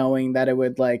line knowing that it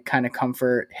would like kind of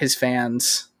comfort his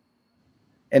fans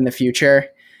in the future,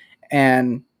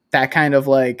 and that kind of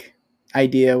like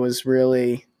idea was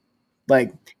really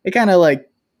like it kind of like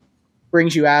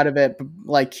brings you out of it,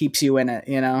 like keeps you in it,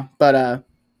 you know. But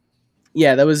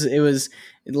yeah, it was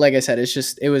like I said,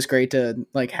 it was great to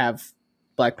like have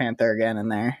Black Panther again in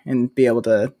there and be able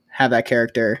to have that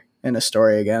character in a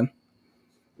story again.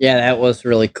 Yeah, that was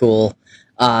really cool.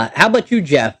 How about you,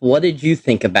 Jeff? What did you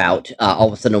think about all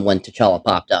of a sudden when T'Challa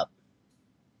popped up?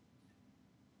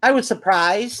 I was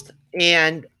surprised,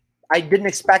 and I didn't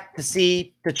expect to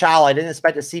see T'Challa. I didn't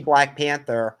expect to see Black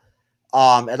Panther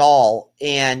at all.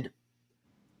 And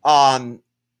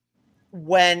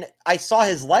when I saw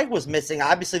his leg was missing,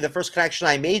 obviously the first connection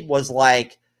I made was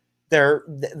like,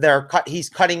 he's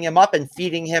cutting him up and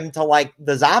feeding him to like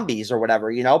the zombies or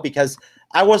whatever, you know, because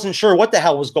I wasn't sure what the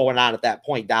hell was going on at that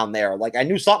point down there. Like I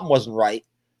knew something wasn't right,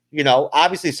 you know,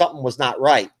 obviously something was not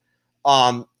right.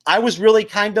 I was really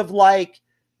kind of like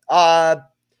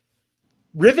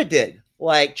riveted,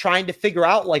 like trying to figure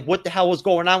out like what the hell was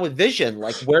going on with Vision,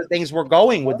 like where things were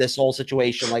going with this whole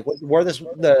situation, like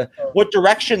what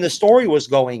direction the story was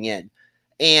going in.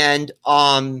 And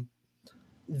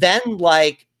then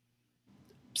like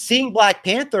seeing Black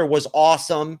Panther was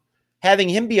awesome. Having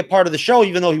him be a part of the show,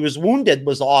 even though he was wounded,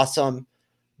 was awesome.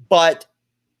 But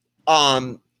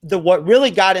what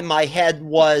really got in my head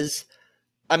was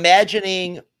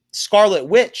imagining Scarlet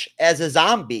Witch as a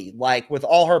zombie, like with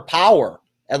all her power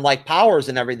and like powers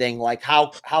and everything, like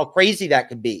how crazy that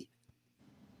could be.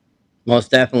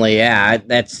 Most definitely, yeah.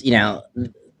 That's, you know,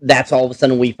 that's all of a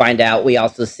sudden we find out. We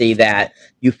also see that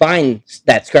you find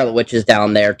that Scarlet Witch is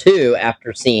down there too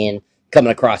after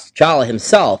coming across T'Challa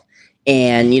himself.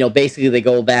 And, you know, basically they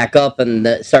go back up and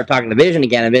start talking to Vision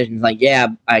again. And Vision's like, yeah,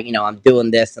 I'm doing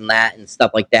this and that and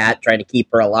stuff like that, trying to keep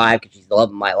her alive because she's the love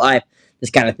of my life, this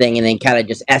kind of thing. And then kind of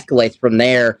just escalates from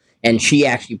there. And she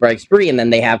actually breaks free. And then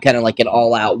they have kind of like an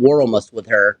all-out war almost with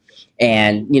her.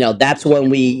 And, you know, that's when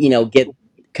we, you know, get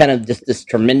kind of just this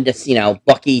tremendous, you know,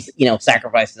 Bucky, you know,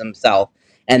 sacrifices himself.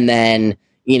 And then,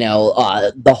 you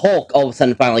know, the Hulk all of a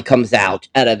sudden finally comes out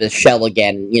of his shell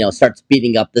again, you know, starts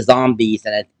beating up the zombies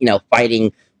and, you know,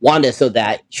 fighting Wanda so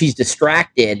that she's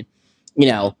distracted, you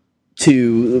know,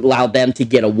 to allow them to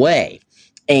get away.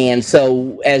 And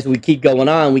so as we keep going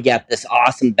on, we got this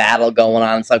awesome battle going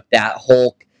on. It's like that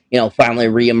Hulk, you know, finally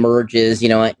reemerges, you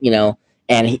know,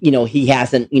 and, you know, he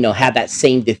hasn't, you know, had that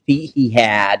same defeat he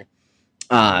had,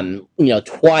 you know,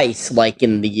 twice, like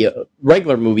in the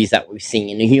regular movies that we've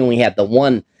seen. And he only had the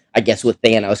one, I guess, with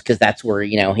Thanos, because that's where,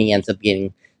 you know, he ends up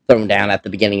getting thrown down at the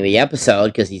beginning of the episode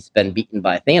because he's been beaten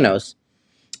by Thanos.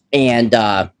 And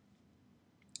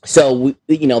so,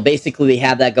 you know, basically they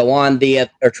have that go on. They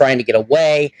are trying to get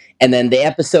away. And then the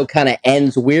episode kind of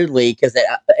ends weirdly because it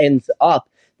ends up,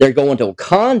 they're going to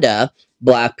Wakanda,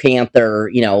 Black Panther,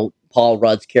 you know, Paul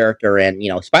Rudd's character, and, you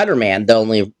know, Spider-Man, the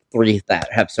only three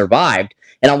that have survived.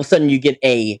 And all of a sudden you get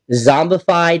a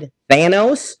zombified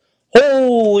Thanos.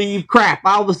 Holy crap.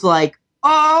 I was like,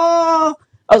 oh,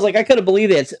 I couldn't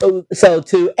believe it. So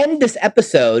to end this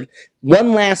episode,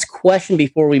 one last question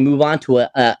before we move on to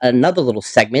another little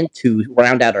segment to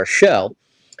round out our show.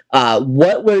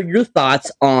 What were your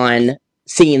thoughts on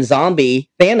seeing zombie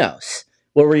Thanos?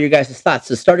 What were your guys' thoughts?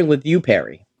 So starting with you,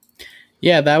 Perry.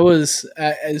 Yeah, that was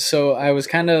so I was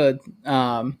kind of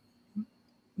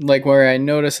like where I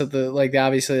noticed that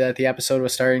obviously that the episode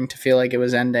was starting to feel like it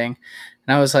was ending,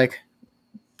 and I was like,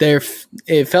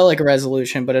 it felt like a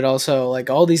resolution, but it also,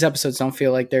 like, all these episodes don't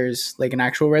feel like there's like an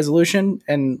actual resolution,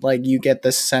 and like you get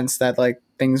the sense that like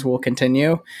things will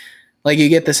continue. Like you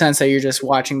get the sense that you're just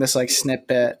watching this like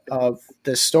snippet of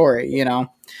this story, you know,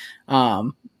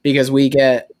 because we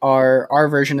get our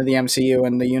version of the MCU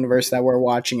and the universe that we're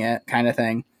watching it kind of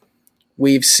thing.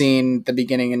 We've seen the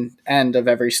beginning and end of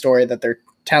every story that they're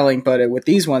telling, but with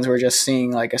these ones, we're just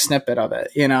seeing like a snippet of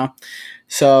it, you know?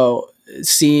 So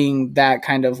seeing that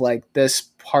kind of like this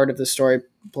part of the story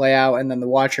play out, and then the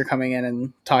Watcher coming in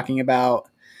and talking about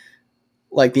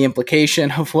like the implication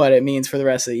of what it means for the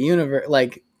rest of the universe,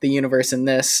 like the universe in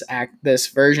this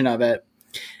version of it,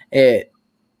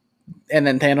 and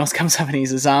then Thanos comes up and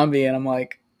he's a zombie, and I'm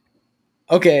like,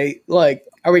 okay, like,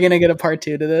 are we gonna get a part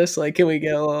 2 to this? Like, can we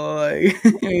get a little, like,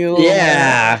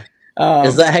 yeah,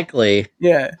 exactly.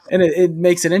 Yeah, and it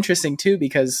makes it interesting too,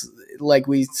 because like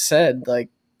we said, like,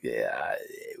 yeah,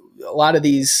 a lot of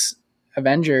these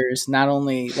Avengers, not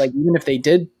only, like, even if they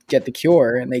did get the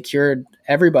cure and they cured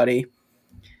everybody,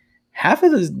 half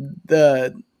of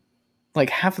the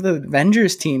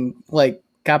Avengers team like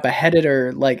got beheaded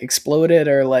or like exploded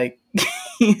or like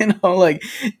you know, like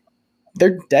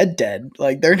they're dead.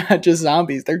 Like they're not just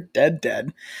zombies, they're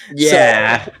dead.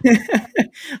 Yeah. So,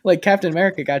 like Captain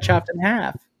America got chopped in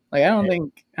half. Like I don't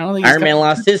think Iron Man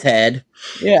lost his head.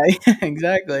 Yeah,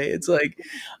 exactly. It's like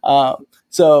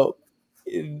so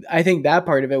I think that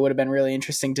part of it would have been really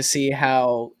interesting to see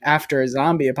how after a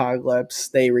zombie apocalypse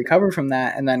they recover from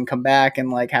that and then come back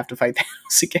and like have to fight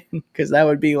Thanos again, because that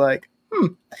would be like,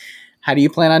 how do you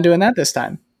plan on doing that this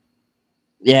time?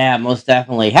 Yeah, most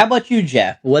definitely. How about you,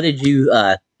 Jeff? What did you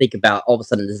think about all of a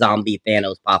sudden the zombie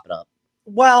Thanos popping up?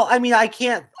 Well, I mean,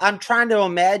 I'm trying to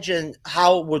imagine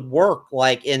how it would work,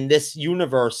 like, in this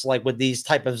universe, like, with these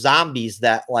type of zombies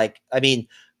that, like, I mean,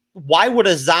 why would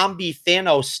a zombie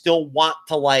Thanos still want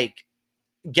to, like,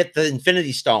 get the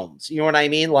Infinity Stones? You know what I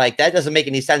mean? Like, that doesn't make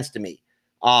any sense to me.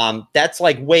 That's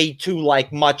like way too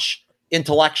like much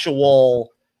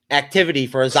intellectual activity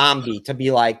for a zombie to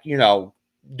be like,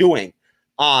 doing.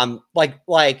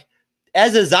 Like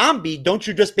as a zombie, don't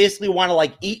you just basically want to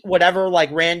like eat whatever like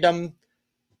random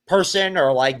person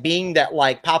or like being that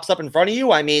like pops up in front of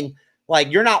you? I mean,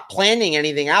 like you're not planning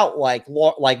anything out like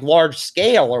large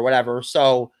scale or whatever.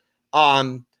 So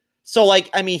like,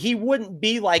 I mean, he wouldn't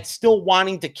be like still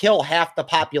wanting to kill half the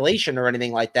population or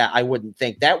anything like that. I wouldn't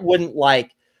think that wouldn't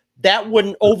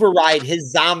override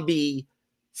his zombie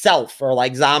self or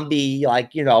like zombie,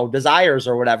 like, desires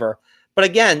or whatever. But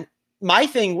again, my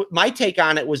take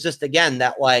on it was just, again,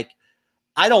 that like,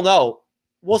 I don't know.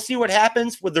 We'll see what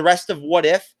happens with the rest of What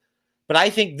If. But I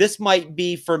think this might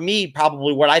be, for me,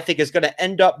 probably what I think is going to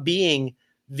end up being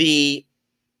the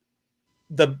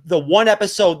one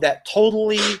episode that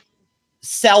totally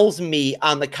sells me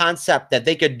on the concept that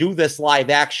they could do this live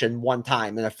action one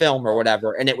time in a film or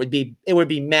whatever, and it would be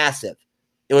massive.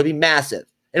 It would be massive,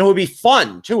 and it would be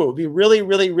fun too. It would be really,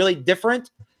 really, really different.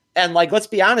 And like, let's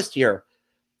be honest here.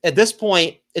 At this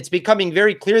point, it's becoming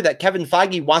very clear that Kevin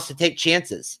Feige wants to take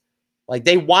chances. Like,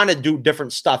 they want to do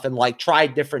different stuff and like try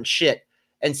different shit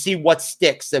and see what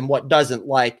sticks and what doesn't.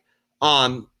 Like,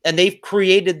 and they've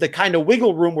created the kind of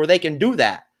wiggle room where they can do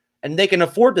that and they can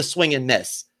afford to swing and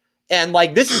miss. And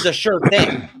like, this is a sure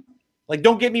thing. Like,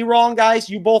 don't get me wrong, guys.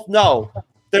 You both know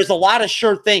there's a lot of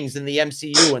sure things in the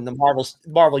MCU and the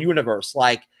Marvel universe.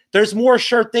 Like, there's more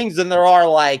sure things than there are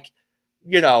like,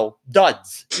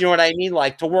 duds. You know what I mean?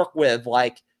 Like, to work with,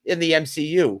 like, in the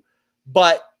MCU.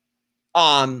 But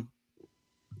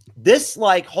this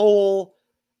like whole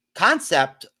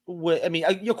concept, I mean,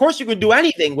 of course you can do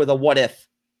anything with a What If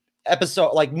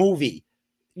episode, like movie.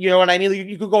 You know what I mean?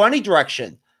 You could go any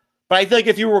direction. But I feel like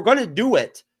if you were going to do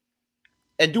it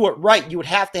and do it right, you would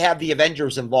have to have the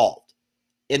Avengers involved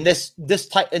in this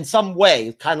type, in some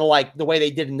way, kind of like the way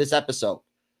they did in this episode.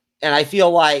 And I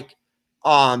feel like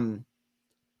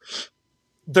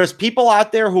there's people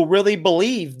out there who really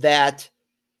believe that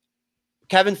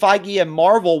Kevin Feige and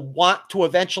Marvel want to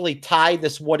eventually tie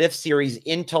this What If series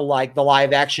into like the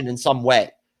live action in some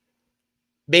way.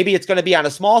 Maybe it's going to be on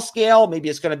a small scale. Maybe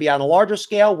it's going to be on a larger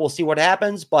scale. We'll see what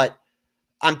happens. But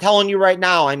I'm telling you right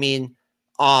now, I mean,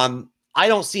 I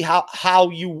don't see how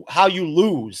you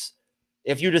lose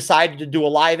if you decided to do a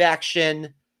live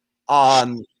action,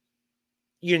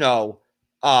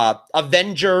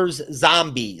 Avengers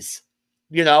Zombies,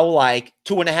 like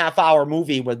 2.5 hour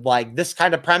movie with like this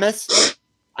kind of premise.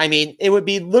 I mean, it would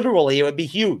be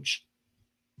huge.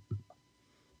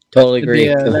 Totally agree.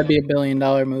 That'd be $1 billion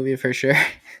movie for sure.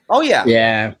 Oh yeah.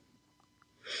 Yeah.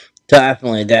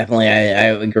 Definitely.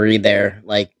 I agree there.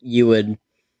 Like, you would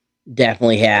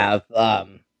definitely have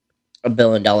 $1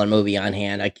 billion movie on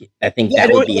hand. I think that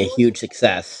would be a huge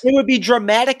success. It would be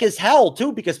dramatic as hell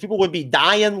too, because people would be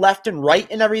dying left and right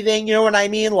and everything. You know what I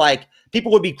mean? Like,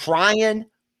 people would be crying.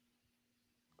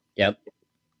 Yep.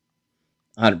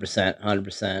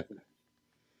 100%.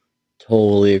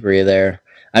 Totally agree there.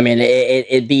 I mean,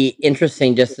 it'd be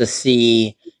interesting just to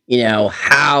see,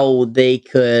 how they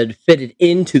could fit it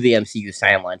into the MCU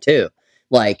timeline too.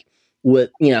 Like,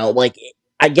 like,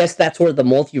 I guess that's where the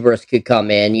multiverse could come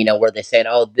in, where they said,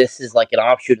 oh, this is like an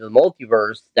offshoot of the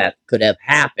multiverse that could have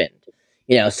happened.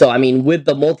 So I mean, with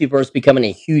the multiverse becoming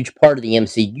a huge part of the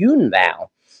MCU now,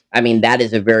 I mean, that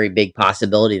is a very big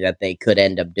possibility that they could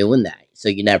end up doing that. So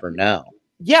you never know.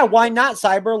 Yeah, why not,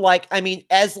 Cyber? Like, I mean,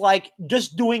 as like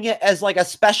just doing it as like a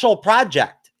special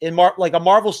project in like a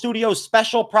Marvel Studios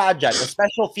special project, a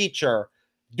special feature,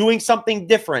 doing something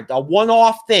different, a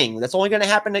one-off thing that's only going to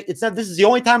happen. This is the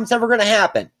only time it's ever going to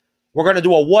happen. We're going to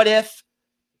do a What If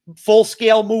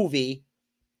full-scale movie,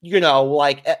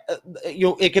 like,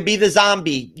 it could be the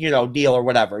zombie, deal or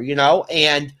whatever,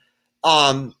 and,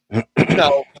 I'm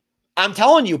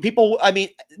telling you, people, I mean,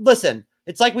 listen,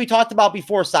 it's like we talked about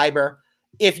before, Cyber.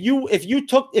 If you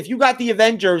got the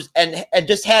Avengers and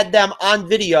just had them on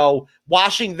video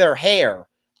washing their hair,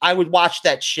 I would watch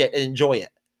that shit and enjoy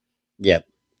it. Yep.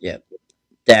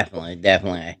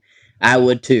 Definitely. I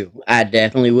would too. I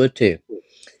definitely would too.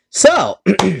 So,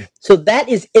 so that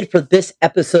is it for this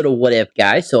episode of What If,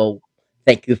 guys. So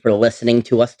thank you for listening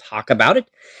to us talk about it.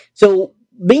 So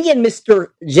me and Mr.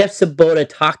 Jeff Sabota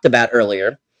talked about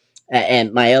earlier,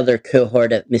 and my other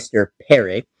cohort, Mr.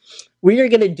 Perry, we are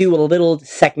going to do a little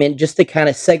segment just to kind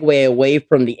of segue away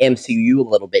from the MCU a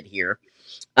little bit here,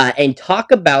 and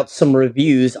talk about some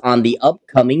reviews on the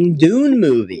upcoming Dune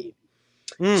movie.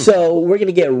 So we're going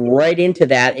to get right into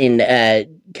that and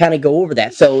kind of go over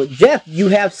that. So, Jeff, you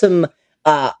have some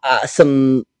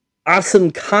awesome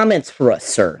comments for us,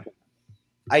 sir.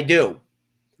 I do.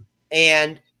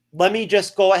 And let me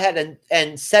just go ahead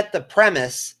and set the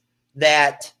premise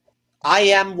that I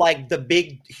am like the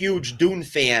big, huge Dune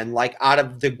fan, like out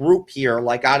of the group here,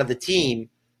 like out of the team.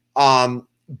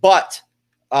 But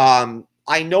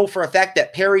I know for a fact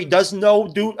that Perry does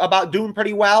know about Dune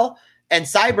pretty well. And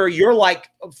Cyber, you're like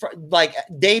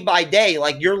day by day,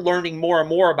 like you're learning more and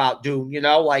more about Dune, you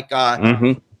know, like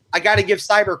I got to give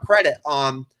Cyber credit.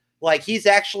 Like he's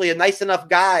actually a nice enough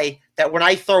guy that when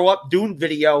I throw up Dune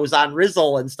videos on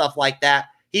Rizzle and stuff like that,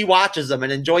 he watches them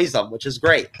and enjoys them, which is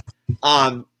great.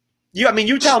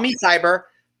 You tell me, Cyber,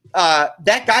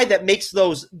 that guy that makes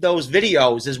those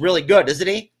videos is really good, isn't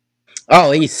he?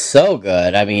 Oh, he's so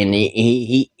good. I mean,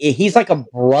 he's like a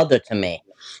brother to me.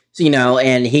 So,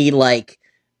 and he like,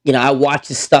 I watch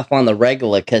his stuff on the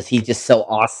regular because he's just so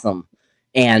awesome.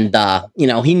 And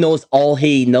he knows all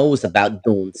he knows about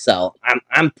Dune. So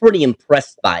I'm pretty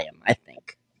impressed by him, I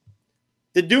think.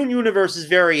 The Dune universe is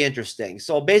very interesting.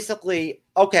 So basically,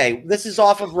 okay, this is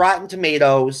off of Rotten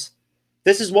Tomatoes.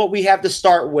 This is what we have to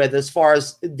start with as far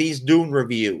as these Dune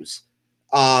reviews.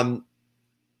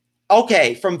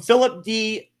 Okay, from Philip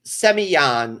D.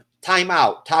 Semyon, Time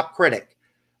Out, top critic.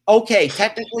 Okay,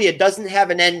 technically it doesn't have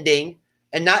an ending,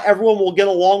 and not everyone will get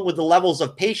along with the levels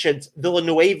of patience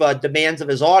Villanueva demands of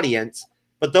his audience,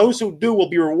 but those who do will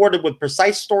be rewarded with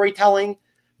precise storytelling,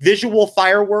 visual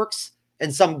fireworks,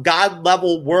 and some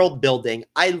god-level world building.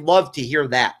 I love to hear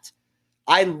that.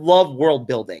 I love world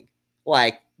building.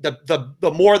 Like,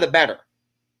 the more the better.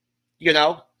 You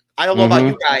know? I don't know about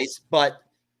you guys, but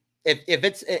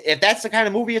if that's the kind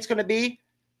of movie it's going to be,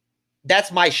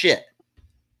 that's my shit.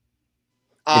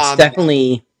 It's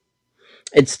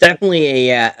definitely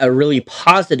a really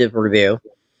positive review.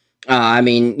 I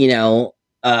mean,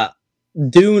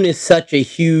 Dune is such a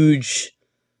huge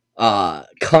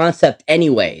concept,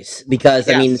 anyways, because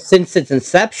I mean, since its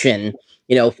inception,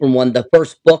 from when the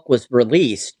first book was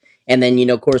released, and then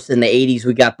of course, in the '80s,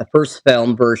 we got the first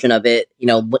film version of it.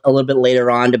 A little bit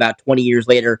later on, about 20 years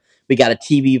later, we got a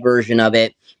TV version of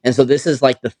it, and so this is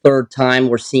like the third time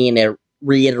we're seeing a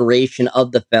reiteration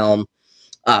of the film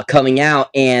coming out.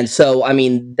 And so, I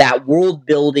mean, that world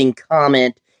building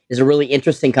comment is a really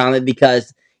interesting comment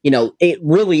because, it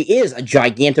really is a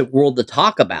gigantic world to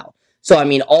talk about. So, I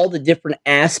mean, all the different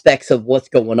aspects of what's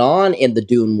going on in the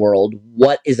Dune world,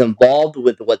 what is involved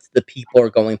with what the people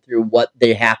are going through, what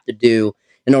they have to do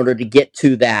in order to get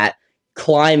to that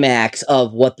climax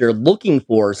of what they're looking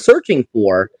for, searching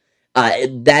for,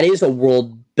 that is a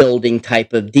world building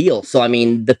type of deal. So, I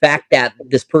mean, the fact that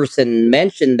this person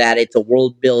mentioned that it's a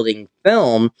world building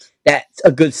film, that's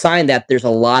a good sign that there's a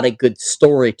lot of good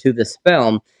story to this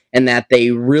film and that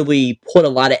they really put a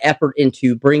lot of effort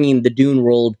into bringing the Dune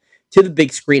world to the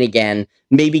big screen again.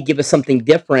 Maybe give us something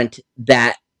different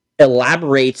that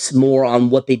elaborates more on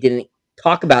what they didn't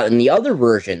talk about in the other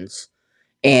versions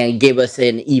and give us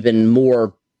an even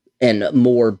more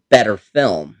better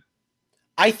film.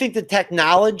 I think the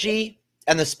technology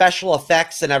and the special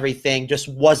effects and everything just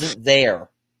wasn't there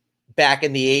back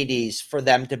in the 80s for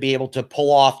them to be able to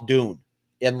pull off Dune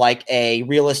in like a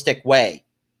realistic way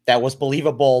that was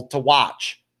believable to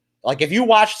watch. Like if you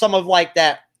watch some of like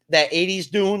that 80s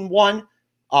Dune one,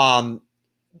 some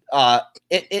of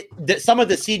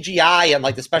the CGI and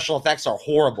like the special effects are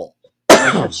horrible.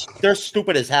 Like, they're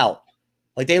stupid as hell.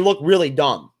 Like they look really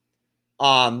dumb.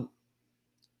 Now,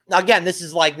 again, this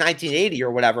is like 1980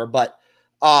 or whatever, but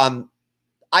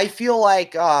I feel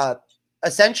like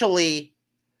essentially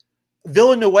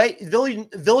Villeneuve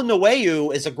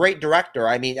is a great director.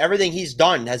 I mean, everything he's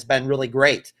done has been really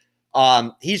great.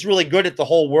 He's really good at the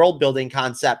whole world building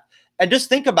concept. And just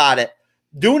think about it.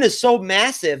 Dune is so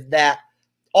massive that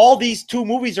all these two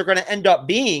movies are going to end up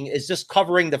being is just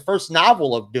covering the first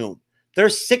novel of Dune.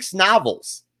 There's 6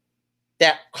 novels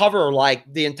that cover like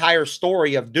the entire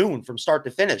story of Dune from start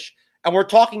to finish. And we're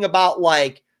talking about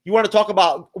like, you want to talk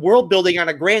about world building on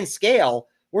a grand scale.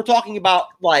 We're talking about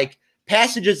like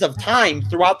passages of time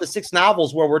throughout the 6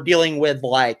 novels where we're dealing with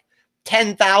like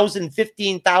 10,000,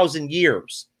 15,000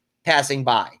 years passing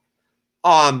by.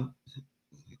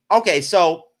 Okay.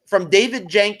 So from David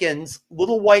Jenkins,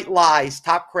 Little White Lies,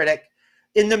 top critic.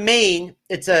 In the main,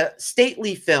 it's a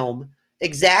stately film,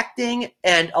 exacting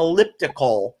and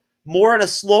elliptical, more in a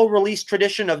slow release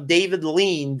tradition of David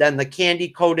Lean than the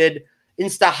candy-coated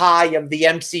insta-high of the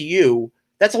MCU.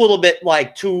 That's a little bit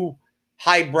like too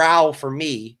highbrow for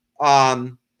me.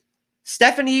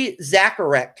 Stephanie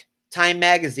Zacharek, Time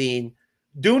Magazine.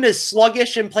 Dune is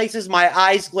sluggish in places my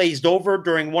eyes glazed over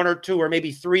during 1 or 2 or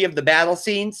maybe 3 of the battle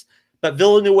scenes, but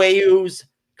Villeneuve's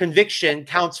conviction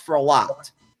counts for a lot.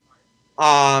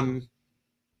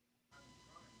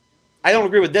 I don't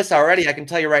agree with this already. I can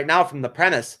tell you right now from the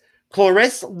premise.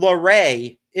 Clarisse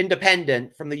Loray,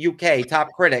 independent from the UK, top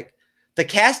critic. The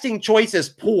casting choice is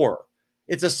poor.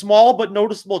 It's a small but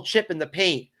noticeable chip in the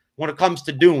paint when it comes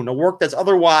to Dune, a work that's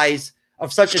otherwise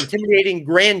of such intimidating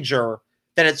grandeur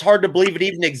that it's hard to believe it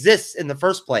even exists in the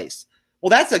first place. Well,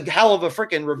 that's a hell of a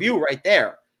freaking review right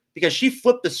there, because she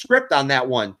flipped the script on that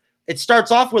one. It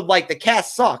starts off with like the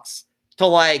cast sucks to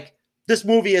like this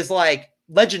movie is like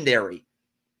legendary.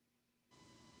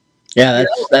 Yeah,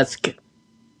 that's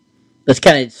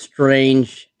kind of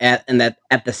strange and that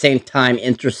at the same time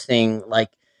interesting, like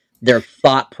their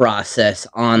thought process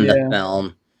on the Yeah.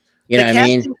 film. You The know what I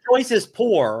mean? casting choice is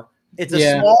poor. It's a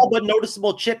Yeah. small but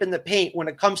noticeable chip in the paint when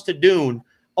it comes to Dune,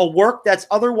 a work that's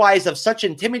otherwise of such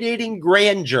intimidating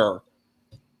grandeur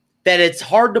that it's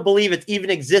hard to believe it even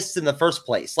exists in the first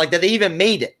place. Like that they even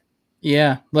made it.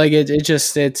 Yeah, like it's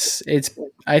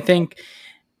I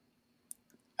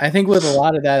think with a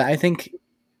lot of that, I think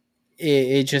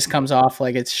it just comes off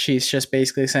like she's just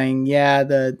basically saying,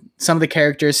 yeah, some of the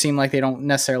characters seem like they don't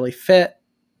necessarily fit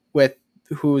with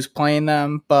who's playing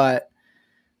them, but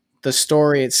the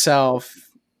story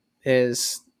itself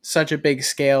is such a big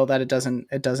scale that it doesn't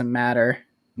matter.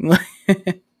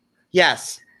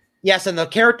 Yes. Yes, and the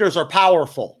characters are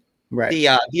powerful. Right.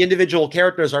 The individual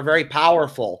characters are very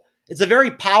powerful. It's a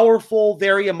very powerful,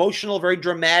 very emotional, very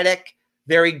dramatic,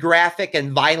 very graphic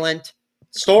and violent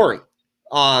story.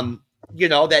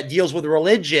 That deals with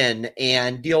religion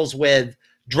and deals with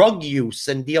drug use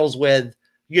and deals with,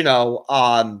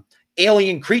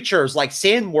 alien creatures like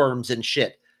sandworms and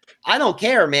shit. I don't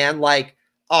care, man. Like,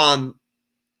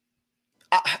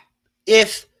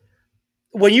 if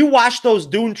when you watch those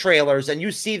Dune trailers and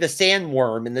you see the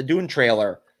sandworm in the Dune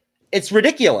trailer, it's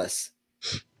ridiculous.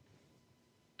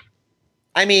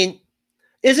 I mean,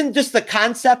 isn't just the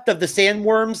concept of the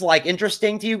sandworms like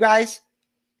interesting to you guys?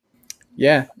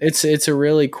 Yeah, it's a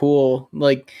really cool,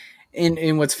 like,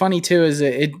 and what's funny too is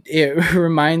it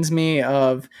reminds me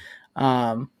of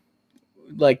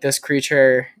like this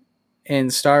creature in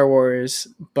Star Wars,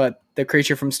 but the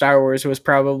creature from Star Wars was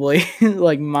probably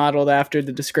like modeled after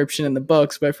the description in the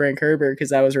books by Frank Herbert,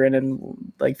 because that was written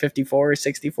in like 54 or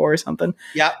 64 or something.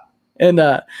 Yeah. And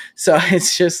so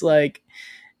it's just like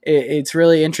it's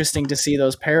really interesting to see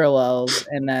those parallels,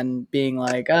 and then being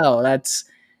like, oh, that's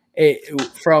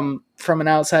it from an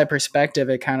outside perspective.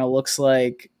 It kind of looks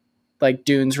like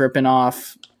Dune's ripping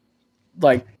off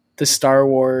like the Star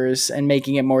Wars and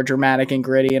making it more dramatic and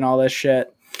gritty and all this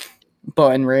shit.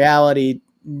 But in reality,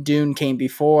 Dune came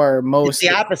before most.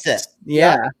 It's the opposite.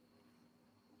 Yeah.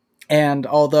 And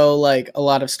although like a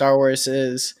lot of Star Wars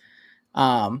is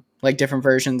like different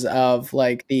versions of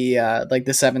like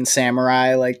the Seven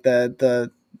Samurai, like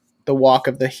the walk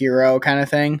of the hero kind of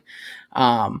thing,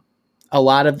 a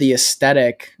lot of the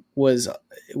aesthetic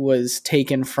was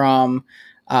taken from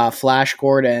Flash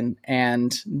Gordon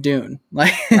and Dune.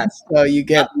 Like, so you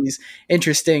get these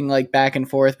interesting like back and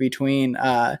forth between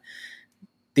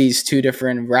these two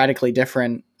radically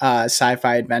different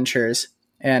sci-fi adventures,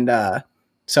 and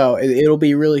so it'll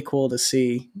be really cool to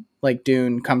see like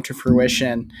Dune come to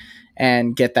fruition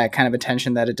and get that kind of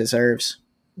attention that it deserves.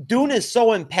 Dune is so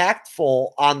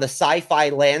impactful on the sci-fi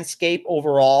landscape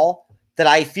overall that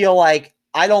I feel like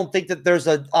I don't think that there's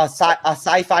a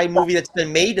sci-fi movie that's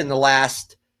been made in the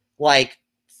last like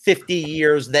 50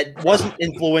 years that wasn't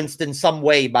influenced in some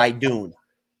way by Dune.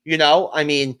 I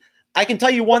mean, I can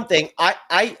tell you one thing.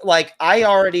 I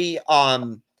already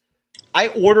I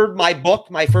ordered my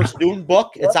book, my first Dune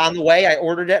book. It's on the way. I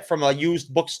ordered it from a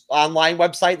used books online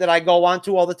website that I go on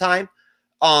to all the time.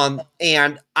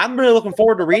 And I'm really looking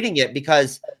forward to reading it,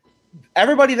 because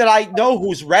everybody that I know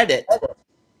who's read it,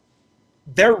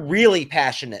 they're really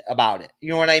passionate about it. You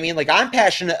know what I mean? Like, I'm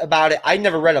passionate about it. I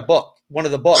never read one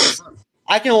of the books.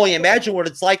 I can only imagine what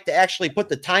it's like to actually put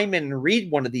the time in and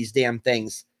read one of these damn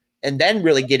things and then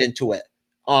really get into it.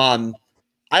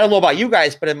 I don't know about you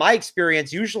guys, but in my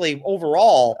experience, usually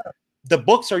overall, the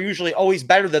books are usually always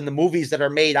better than the movies that are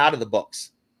made out of the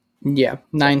books. Yeah,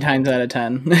 9 times out of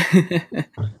 10.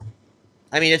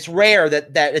 I mean, it's rare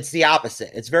that it's the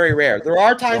opposite. It's very rare. There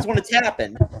are times when it's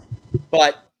happened,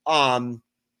 but I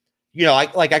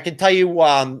can tell you,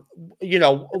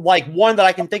 like one that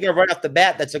I can think of right off the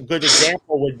bat that's a good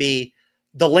example would be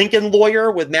The Lincoln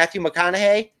Lawyer with Matthew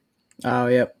McConaughey. Oh,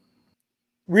 yep.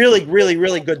 Really, really,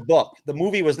 really good book. The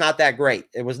movie was not that great.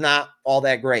 It was not all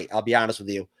that great, I'll be honest with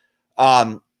you.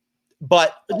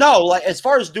 But no, like as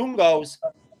far as Doom goes,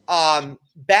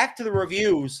 back to the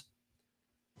reviews.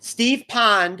 Steve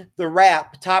Pond, the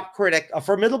Rap top critic, a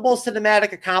formidable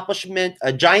cinematic accomplishment,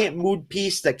 a giant mood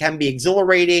piece that can be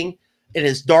exhilarating, in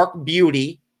his dark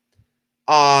beauty.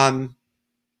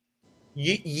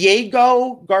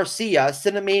 Diego Garcia,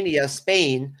 Cinemania,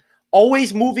 Spain,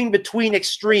 always moving between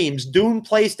extremes. Dune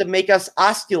plays to make us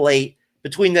oscillate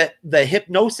between the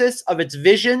hypnosis of its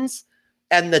visions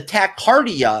and the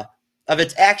tachycardia of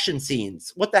its action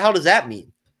scenes. What the hell does that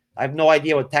mean? I have no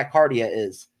idea what tachycardia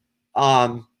is.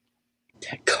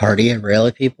 Tachycardia,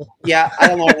 really, people? Yeah, I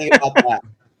don't know anything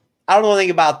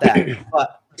about that.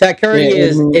 But tachycardia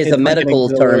is it's a medical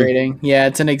term. Yeah,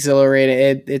 it's an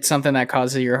exhilarating. It's something that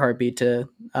causes your heartbeat to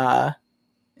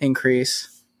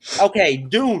increase. Okay,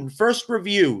 Dune, first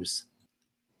reviews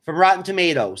from Rotten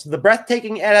Tomatoes. The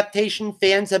breathtaking adaptation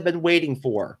fans have been waiting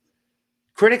for.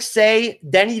 Critics say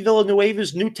Denis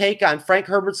Villeneuve's new take on Frank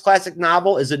Herbert's classic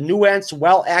novel is a nuanced,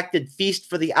 well-acted feast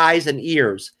for the eyes and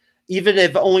ears, even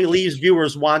if it only leaves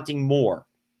viewers wanting more.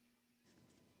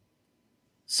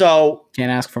 So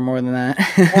can't ask for more than that.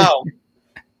 No.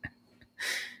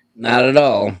 Not at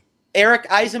all. Eric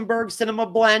Eisenberg, Cinema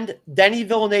Blend. Denis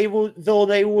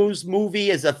Villeneuve's movie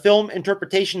is a film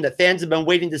interpretation that fans have been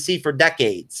waiting to see for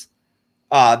decades.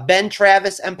 Ben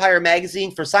Travis, Empire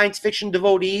Magazine. For science fiction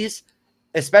devotees,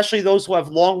 especially those who have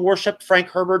long worshipped Frank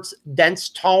Herbert's dense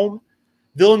tome,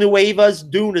 Villeneuve's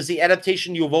Dune is the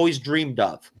adaptation you have always dreamed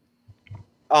of.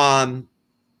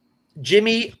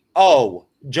 Jimmy O,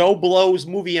 Joe Blow's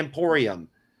Movie Emporium.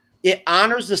 It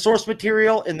honors the source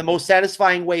material in the most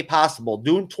satisfying way possible.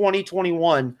 Dune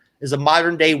 2021 is a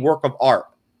modern-day work of art.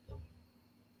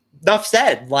 Enough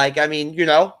said. I don't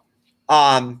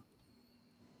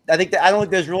think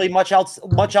there's really much else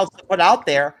to put out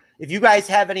there. If you guys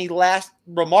have any last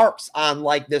remarks on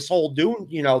this whole Dune,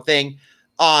 thing,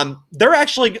 they're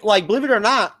actually believe it or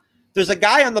not, there's a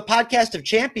guy on the Podcast of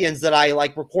Champions that I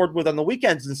record with on the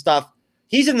weekends and stuff.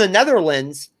 He's in the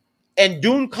Netherlands, and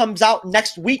Dune comes out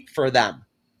next week for them.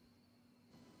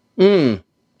 Oh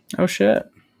shit!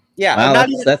 Yeah, wow,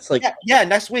 that's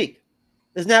next week.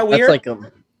 Isn't that weird?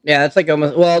 That's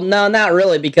almost. Well, no, not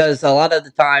really, because a lot of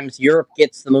the times Europe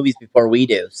gets the movies before we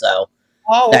do, so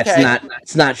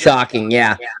it's not shocking.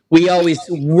 Yeah,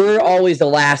 we're always the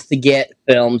last to get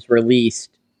films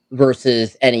released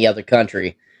versus any other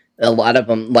country. A lot of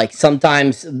them,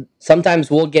 sometimes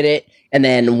we'll get it, and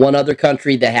then one other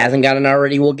country that hasn't gotten it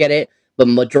already will get it. But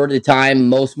majority of the time,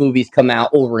 most movies come out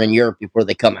over in Europe before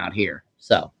they come out here.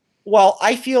 So, well,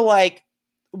 I feel like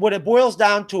what it boils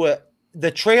down to, the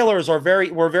trailers were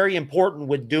very important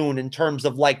with Dune in terms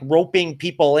of roping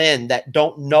people in that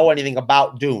don't know anything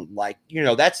about Dune.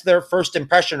 That's their first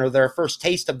impression or their first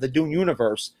taste of the Dune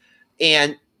universe.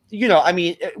 And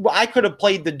I could have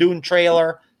played the Dune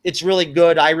trailer. It's really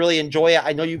good. I really enjoy it.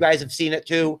 I know you guys have seen it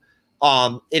too.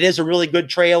 It is a really good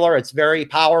trailer. It's very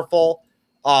powerful.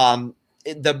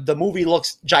 The movie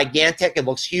looks gigantic. It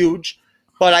looks huge.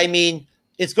 But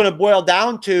it's going to boil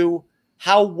down to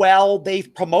how well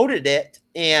they've promoted it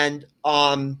and,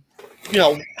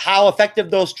 how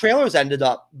effective those trailers ended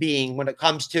up being when it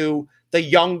comes to the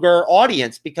younger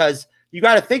audience, because you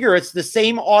got to figure it's the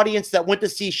same audience that went to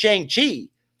see Shang-Chi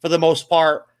for the most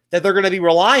part that they're going to be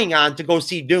relying on to go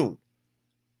see Dune.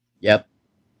 Yep.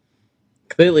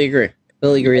 Completely agree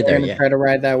there. Yeah. Try to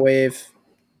ride that wave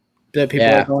that people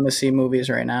are going to see movies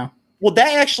right now. Well,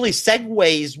 that actually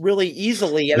segues really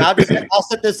easily, and I'll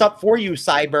set this up for you,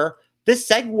 Cyber. This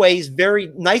segues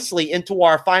very nicely into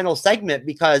our final segment,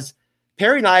 because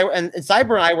Perry and I and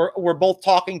Cyber and I were both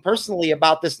talking personally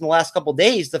about this in the last couple of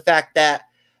days. The fact that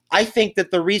I think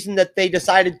that the reason that they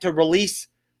decided to release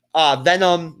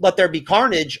Venom Let There Be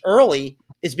Carnage early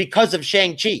is because of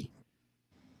Shang-Chi.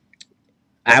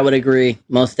 I would agree.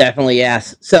 Most definitely,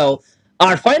 yes. So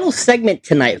our final segment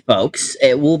tonight, folks,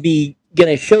 it will be going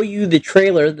to show you the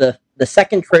trailer, the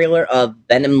second trailer of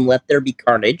Venom Let There Be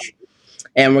Carnage.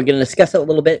 And we're going to discuss it a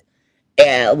little bit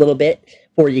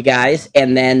for you guys.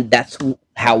 And then that's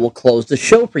how we'll close the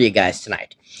show for you guys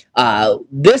tonight.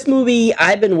 This movie,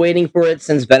 I've been waiting for it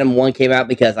since Venom 1 came out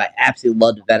because I absolutely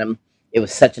loved Venom. It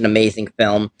was such an amazing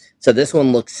film. So this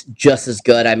one looks just as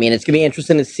good. It's going to be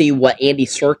interesting to see what Andy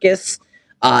Serkis,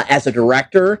 as a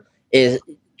director,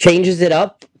 changes it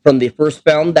up from the first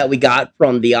film that we got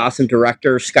from the awesome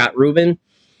director, Scott Rubin.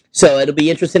 So it'll be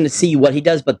interesting to see what he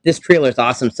does. But this trailer is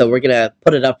awesome, so we're going to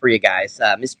put it up for you guys.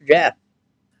 Mr. Jeff.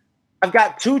 I've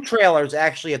got two trailers,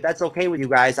 actually, if that's okay with you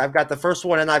guys. I've got the first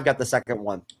one and I've got the second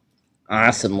one.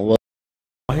 Awesome. Well,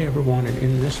 all I ever wanted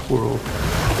in this world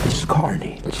is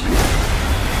carnage.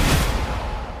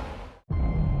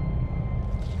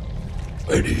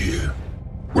 Lady,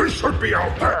 we should be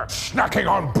out there snacking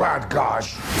on bad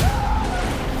guys.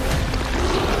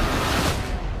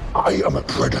 I am a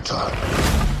predator.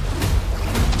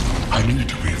 I I need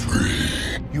to be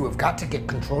free. You have got to get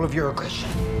control of your aggression.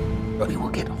 We will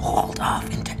get hauled off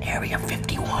into Area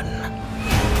 51.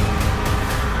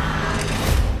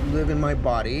 You live in my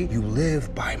body. You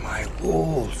live by my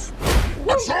rules.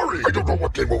 I'm sorry. I don't know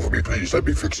what came over me. Please let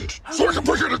me fix it so I can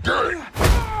play it again.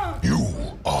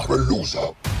 You are a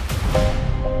loser.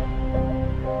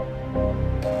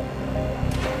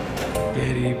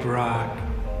 Eddie Brock,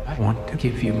 I want to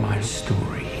give you my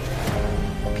story.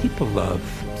 People love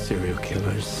serial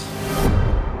killers.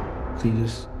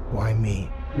 Cletus, why me?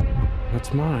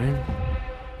 What's mine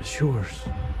is yours,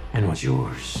 and what's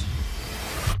yours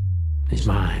is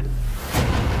mine.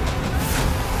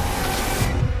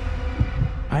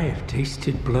 I have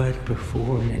tasted blood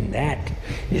before, and that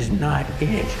is not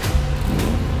it.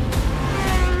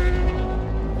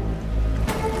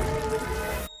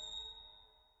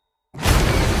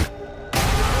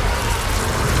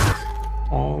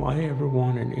 All I ever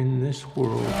wanted in this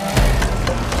world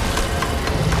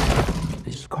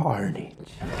is carnage.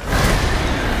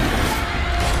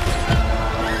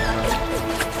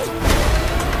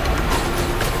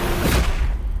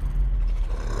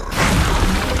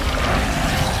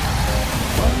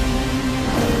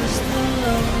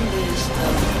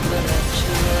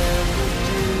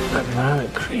 I'm not a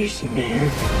crazy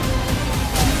man.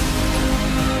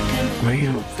 I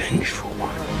am a vengeful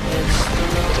one.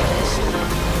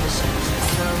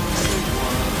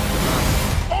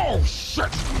 Oh,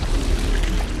 shit!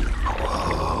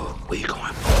 Whoa, where you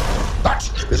going? That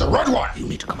is a red one! You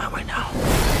need to come out right now.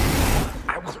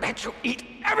 I will let you eat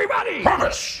everybody!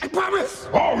 Promise! I promise!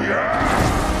 Oh, yeah!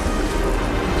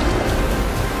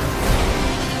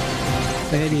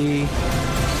 Eddie,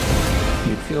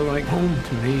 you feel like home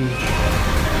to me.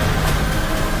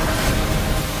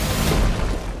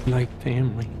 Like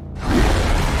family.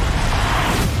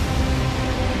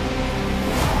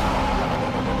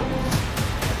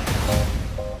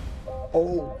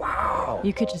 Oh, wow.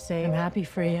 You could just say I'm happy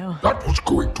for you. That was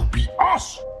going to be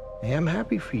us! I am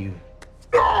happy for you.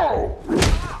 No!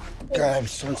 God, I'm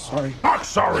so sorry. Not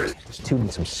sorry! This two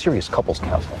needs some serious couples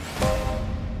counseling.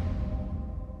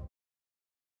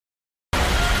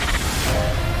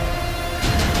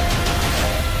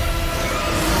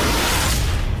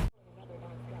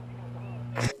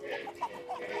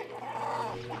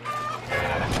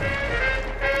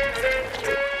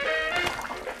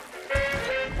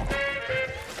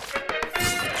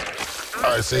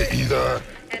 I say either,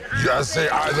 you say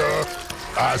either,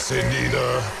 I say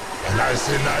neither, and I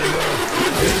say neither,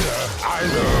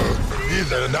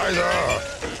 neither, neither.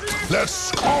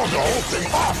 Let's call the whole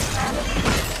thing off.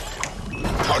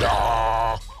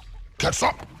 Ta-da! Catch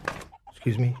up.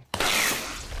 Excuse me?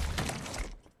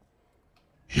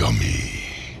 Yummy.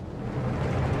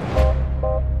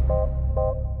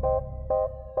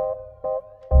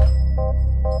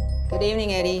 Good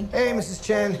evening, Eddie. Hey, Mrs.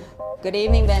 Chen. Good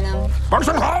evening, Venom.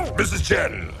 Function Hall, Mrs.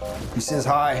 Chen. He says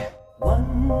hi.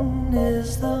 One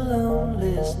is the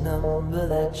loneliest number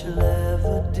that you'll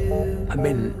ever do. I've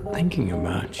been thinking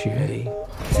about you, Eddie.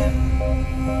 Two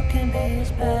can be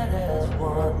as bad as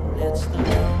one. It's the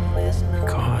loneliest number.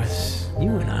 Because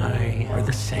you and I are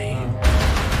the same.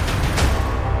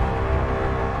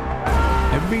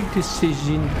 Every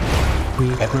decision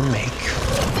we ever make.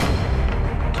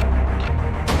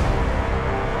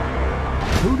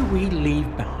 Who do we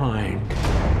leave behind?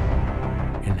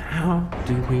 And how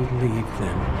do we leave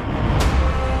them?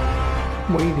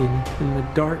 Waiting in the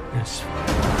darkness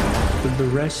for the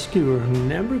rescuer who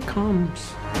never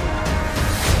comes.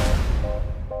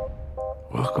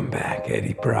 Welcome back,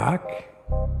 Eddie Brock.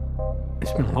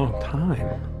 It's been a long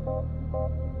time.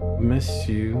 Miss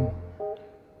you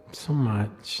so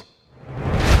much.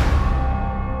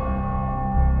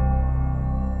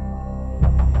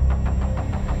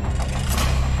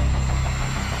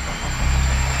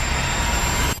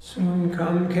 Soon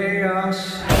come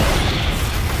chaos.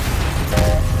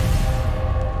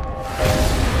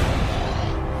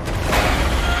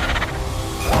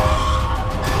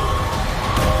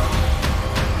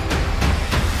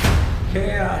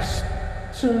 Chaos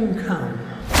soon come.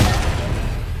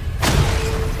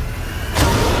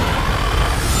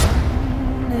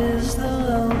 Is the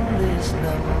loneliest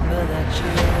number that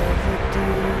you'll ever do.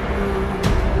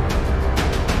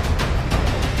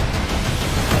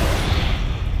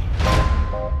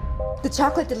 The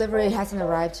chocolate delivery hasn't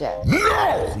arrived yet.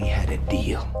 No! We had a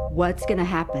deal. What's gonna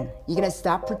happen? You gonna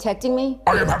stop protecting me?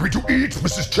 I am happy to eat,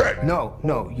 Mrs. Chen. No,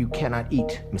 you cannot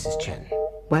eat, Mrs. Chen.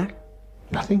 What?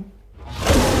 Nothing?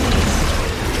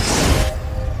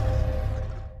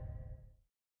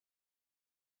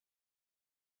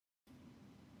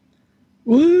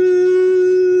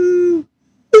 Woo!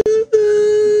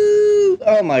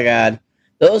 Oh my god.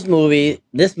 This movie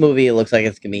looks like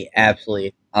it's gonna be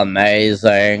absolutely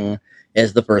amazing,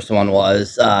 as the first one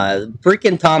was.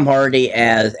 Freaking Tom Hardy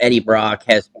as Eddie Brock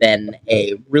has been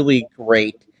a really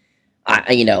great,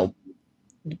 you know,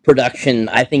 production.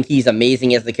 I think he's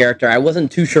amazing as the character. I wasn't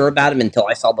too sure about him until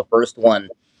I saw the first one,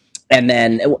 and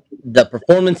then the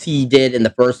performance he did in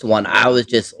the first one, I was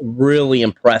just really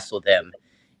impressed with him.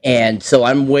 And so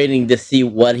I'm waiting to see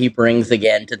what he brings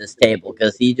again to this table,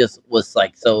 because he just was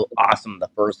like so awesome in the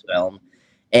first film.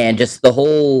 And just the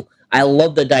whole, I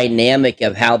love the dynamic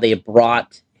of how they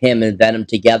brought him and Venom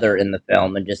together in the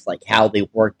film, and just like how they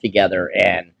worked together.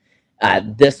 And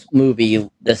this movie,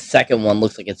 the second one,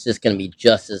 looks like it's just going to be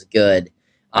just as good,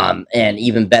 and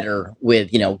even better, with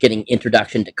getting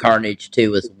introduction to Carnage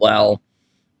too as well.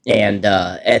 And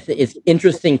it's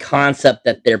interesting concept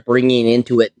that they're bringing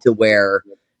into it, to where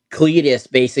Cletus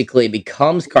basically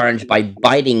becomes Carnage by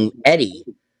biting Eddie,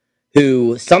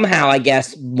 who somehow, I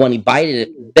guess, when he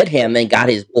bit him and got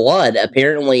his blood,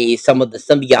 apparently some of the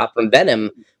symbiote from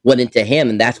Venom went into him,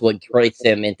 and that's what creates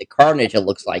him into Carnage. It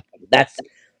looks like that's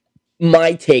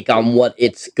my take on what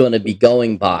it's going to be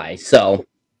going by. So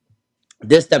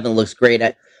this definitely looks great.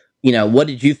 What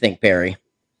did you think, Perry?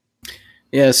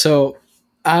 Yeah, so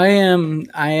I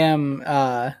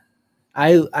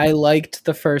liked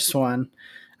the first one.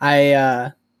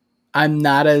 I'm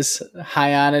not as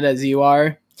high on it as you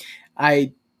are.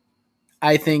 I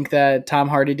I think that Tom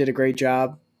Hardy did a great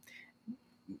job,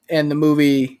 and the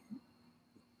movie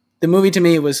to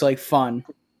me was like fun,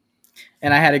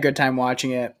 and I had a good time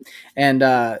watching it. And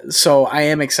so I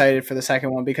am excited for the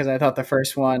second one, because I thought the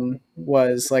first one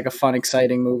was like a fun,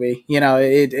 exciting movie.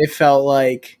 It felt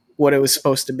like what it was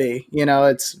supposed to be.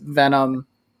 It's Venom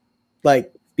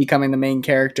like becoming the main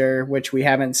character, which we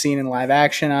haven't seen in live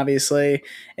action, obviously,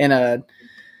 in a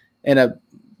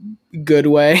good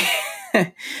way.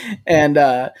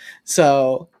 And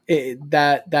so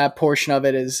that portion of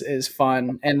it is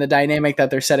fun, and the dynamic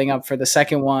that they're setting up for the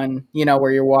second one,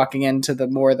 where you're walking into the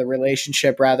more of the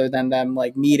relationship rather than them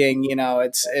like meeting,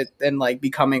 and like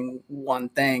becoming one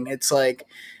thing. It's like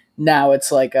now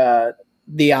it's like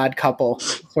the Odd Couple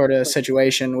sort of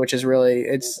situation, which is really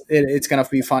it's gonna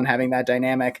be fun having that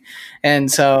dynamic.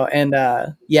 And so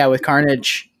yeah, with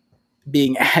Carnage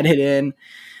being added in,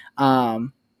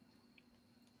 um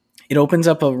it opens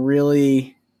up a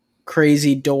really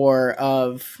crazy door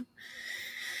of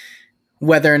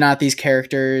whether or not these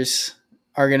characters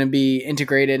are going to be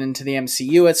integrated into the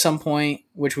MCU at some point,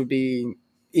 which would be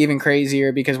even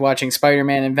crazier, because watching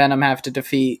Spider-Man and Venom have to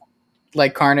defeat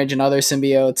like Carnage and other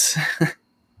symbiotes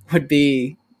would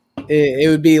be it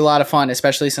would be a lot of fun,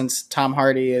 especially since Tom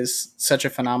Hardy is such a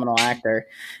phenomenal actor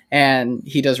and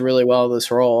he does really well in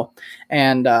this role.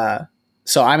 And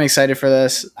so I'm excited for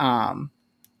this.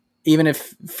 Even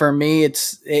if for me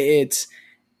it's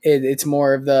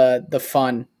more of the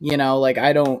fun, like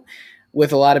I don't,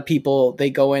 with a lot of people,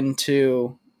 they went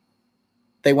into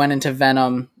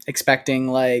Venom expecting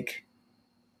like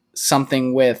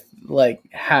something with like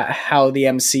how the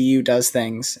MCU does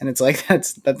things, and it's like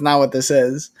that's not what this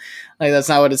is. Like that's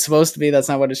not what it's supposed to be. That's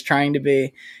not what it's trying to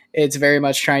be. It's very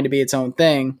much trying to be its own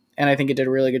thing, and I think it did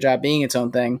a really good job being its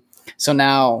own thing. So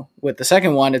now with the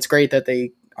second one, it's great that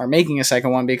they are making a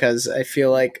second one, because I feel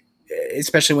like,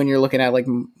 especially when you're looking at like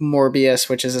Morbius,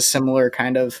 which is a similar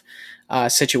kind of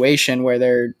situation, where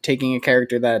they're taking a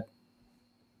character that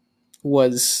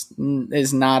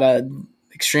is not a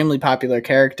extremely popular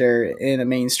character in a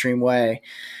mainstream way.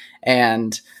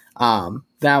 And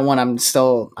that one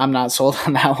I'm not sold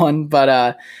on that one,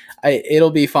 but it'll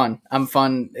be fun. I'm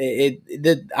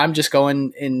just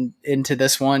going into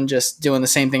this one just doing the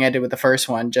same thing I did with the first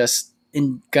one, just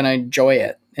gonna enjoy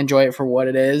it for what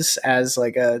it is, as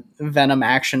like a Venom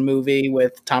action movie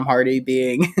with Tom Hardy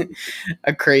being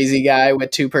a crazy guy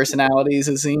with two personalities,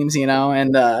 it seems,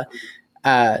 and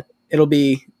it'll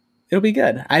be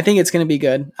good. I think it's going to be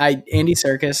good. Andy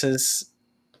Serkis is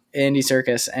Andy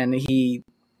Serkis, and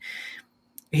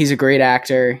he's a great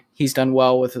actor. He's done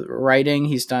well with writing.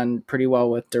 He's done pretty well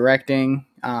with directing.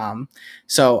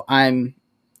 So I'm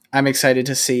excited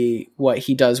to see what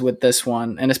he does with this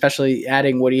one, and especially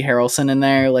adding Woody Harrelson in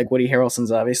there. Like Woody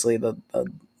Harrelson's obviously the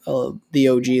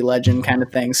OG legend kind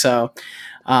of thing. So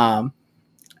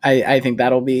I think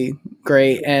that'll be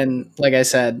great. And like I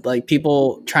said, like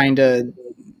people trying to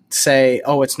say,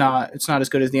 oh, it's not as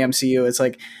good as the MCU. It's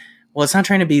like, well, it's not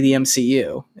trying to be the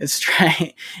MCU. It's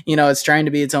trying to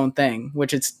be its own thing,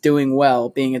 which it's doing well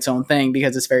being its own thing,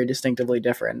 because it's very distinctively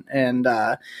different. And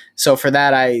so for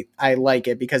that, I like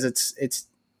it, because it's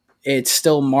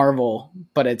still Marvel,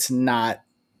 but it's not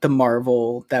the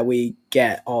Marvel that we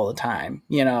get all the time.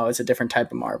 You know, it's a different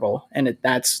type of Marvel, and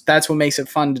that's what makes it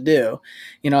fun to do.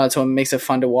 You know, that's what makes it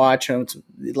fun to watch, and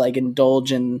it's like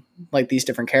indulge in like these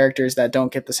different characters that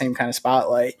don't get the same kind of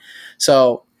spotlight.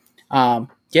 So,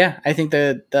 yeah, I think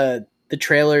the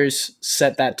trailers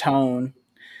set that tone,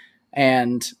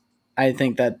 and I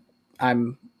think that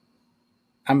I'm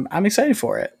excited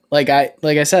for it. Like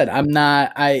I said,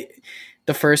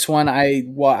 the first one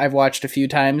I've watched a few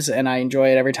times and I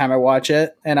enjoy it every time I watch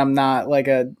it, and I'm not like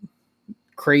a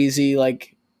crazy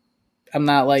I'm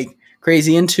not like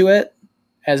crazy into it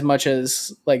as much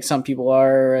as like some people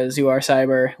are, or as you are,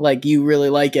 Cyber. Like you really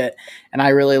like it and I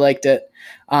really liked it.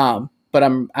 But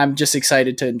I'm just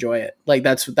excited to enjoy it. Like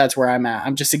that's where I'm at.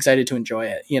 I'm just excited to enjoy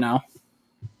it, you know?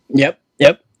 Yep.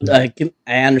 I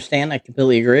understand. I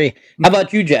completely agree. How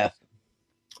about you, Jeff?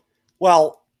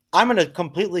 Well, I'm going to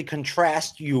completely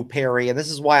contrast you, Perry, and this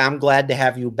is why I'm glad to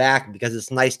have you back, because it's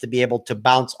nice to be able to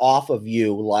bounce off of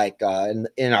you, like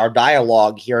in our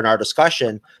dialogue here in our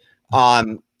discussion.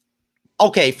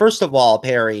 Okay, first of all,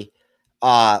 Perry,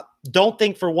 don't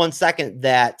think for 1 second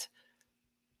that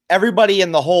everybody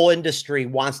in the whole industry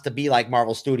wants to be like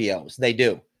Marvel Studios. They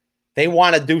do. They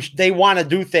want to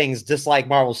do things just like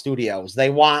Marvel Studios. They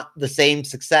want the same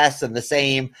success and the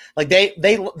same, like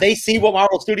they see what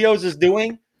Marvel Studios is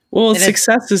doing. Well,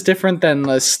 success is different than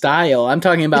the style. I'm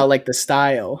talking about like the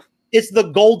style. It's the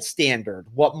gold standard.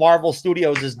 What Marvel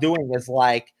Studios is doing is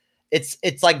like it's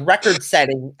like record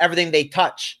setting everything they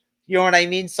touch. You know what I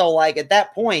mean? So like at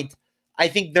that point, I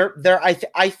think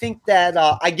I think that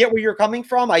I get where you're coming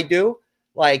from. I do.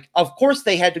 Like, of course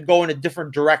they had to go in a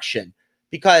different direction,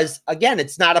 because again,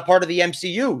 it's not a part of the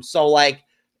MCU. So like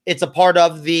it's a part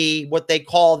of what they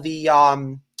call the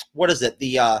what is it?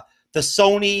 The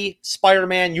Sony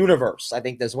Spider-Man universe. I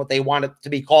think that's what they want it to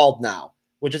be called now,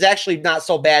 which is actually not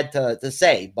so bad to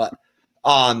say, but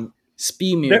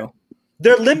SPMU.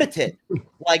 They're limited.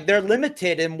 Like they're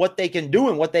limited in what they can do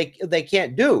and what they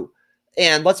can't do.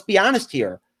 And let's be honest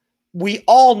here. We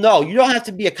all know, you don't have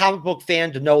to be a comic book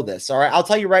fan to know this. All right. I'll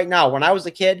tell you right now, when I was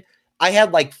a kid, I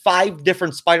had like 5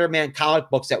 different Spider-Man comic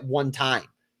books at one time.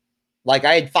 Like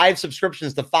I had 5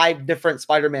 subscriptions to 5 different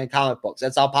Spider-Man comic books.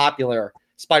 That's how popular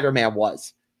Spider-Man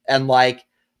was. And like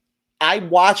I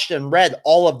watched and read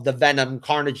all of the Venom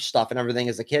Carnage stuff and everything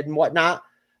as a kid and whatnot.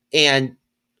 And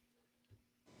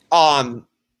I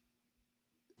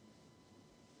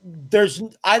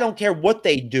don't care what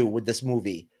they do with this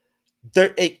movie.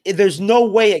 There's no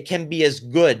way it can be as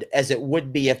good as it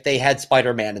would be if they had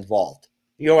Spider-Man involved.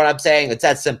 You know what I'm saying? It's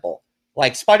that simple.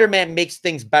 Like Spider-Man makes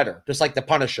things better, just like the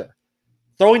Punisher.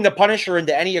 Throwing the Punisher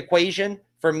into any equation,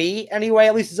 for me anyway,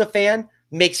 at least as a fan,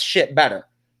 makes shit better.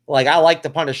 Like I like the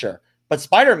Punisher, but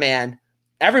Spider-Man,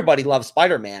 everybody loves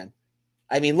Spider-Man.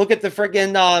 I mean, look at the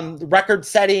friggin'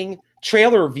 record-setting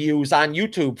trailer views on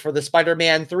YouTube for the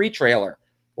Spider-Man 3 trailer.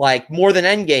 Like more than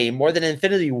Endgame, more than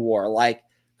Infinity War. Like,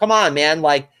 come on, man.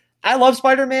 Like, I love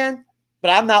Spider-Man, but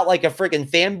I'm not like a friggin'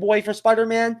 fanboy for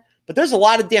Spider-Man. But there's a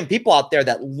lot of damn people out there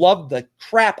that love the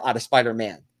crap out of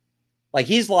Spider-Man. Like,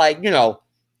 he's like, you know,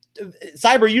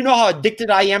 Cyber, you know how addicted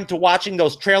I am to watching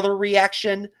those trailer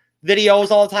reaction videos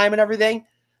all the time and everything?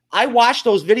 I watch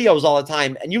those videos all the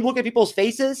time, and you look at people's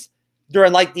faces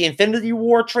during like the Infinity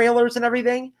War trailers and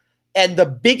everything, and the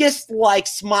biggest like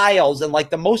smiles and like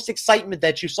the most excitement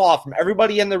that you saw from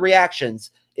everybody in the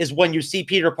reactions is when you see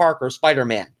Peter Parker,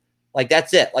 Spider-Man. Like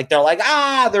that's it. Like they're like,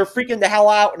 they're freaking the hell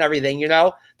out and everything, you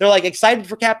know? They're like excited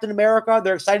for Captain America,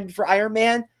 they're excited for Iron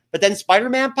Man, but then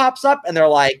Spider-Man pops up and they're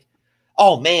like,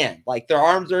 oh man, like their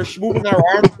arms are moving their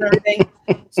arms and everything.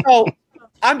 So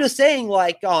I'm just saying,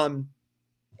 like,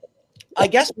 I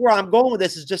guess where I'm going with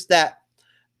this is just that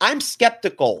I'm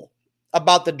skeptical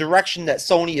about the direction that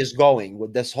Sony is going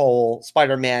with this whole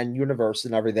Spider-Man universe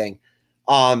and everything.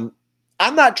 I'm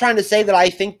not trying to say that I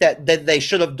think that they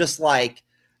should have just like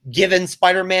given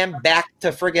Spider-Man back to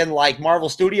friggin' like Marvel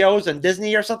Studios and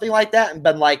Disney or something like that and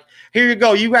been like, here you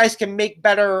go, you guys can make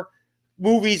better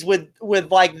movies with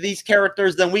like these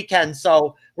characters than we can,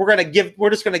 so we're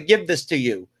just gonna give this to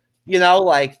you. You know,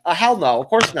 like hell no, of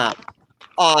course not.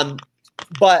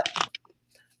 But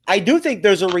I do think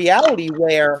there's a reality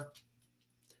where,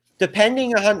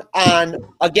 depending on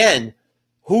again,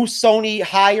 who Sony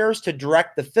hires to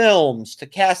direct the films, to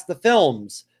cast the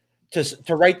films,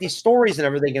 to write these stories and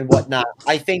everything and whatnot,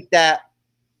 I think that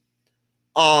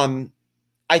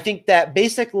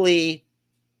basically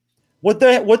what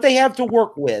they have to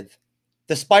work with,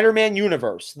 the Spider-Man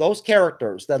universe, those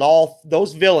characters,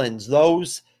 those villains,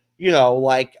 those, you know,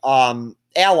 like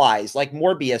allies like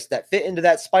Morbius that fit into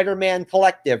that Spider-Man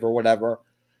collective or whatever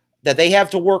that they have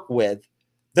to work with,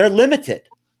 they're limited.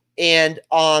 And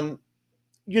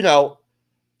you know,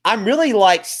 I'm really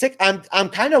like sick. I'm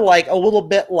kind of like a little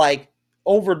bit like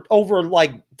over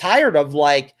like tired of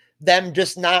like them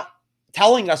just not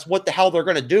telling us what the hell they're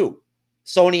gonna do.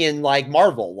 Sony and like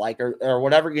Marvel, like or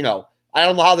whatever, you know. I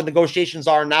don't know how the negotiations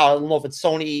are now. I don't know if it's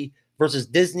Sony versus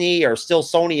Disney or still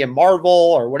Sony and Marvel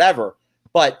or whatever.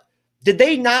 But did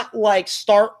they not like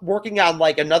start working on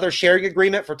like another sharing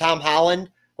agreement for Tom Holland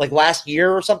like last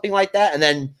year or something like that? And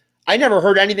then I never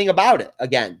heard anything about it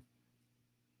again.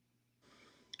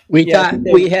 We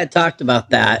had talked about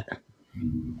that.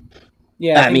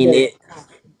 Yeah, I mean,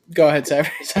 go ahead, Cyber.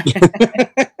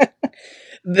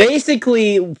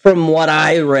 Basically, from what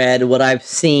I read, what I've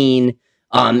seen,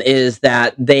 is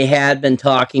that they had been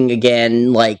talking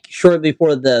again, like shortly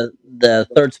before the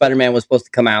third Spider-Man was supposed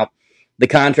to come out. The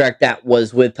contract that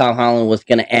was with Tom Holland was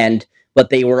going to end, but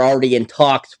they were already in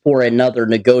talks for another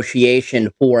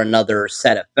negotiation for another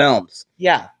set of films.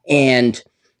 Yeah, and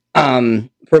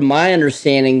from my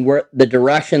understanding, where the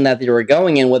direction that they were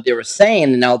going and what they were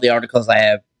saying in all the articles I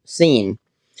have seen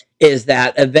is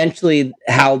that eventually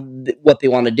what they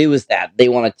want to do is that they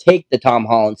want to take the Tom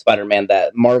Holland Spider-Man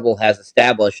that Marvel has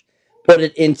established, put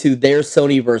it into their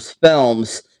Sonyverse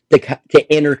films to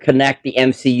interconnect the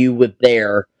MCU with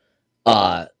their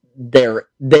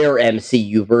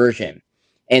MCU version.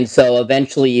 And so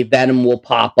eventually Venom will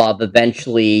pop up,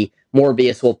 eventually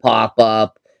Morbius will pop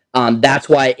up. That's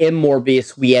why in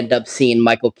Morbius we end up seeing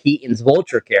Michael Keaton's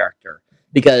Vulture character,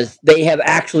 because they have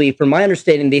actually, from my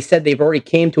understanding, they said they've already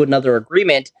came to another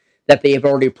agreement, that they have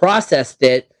already processed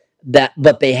it,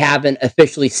 but they haven't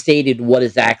officially stated what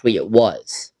exactly it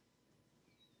was.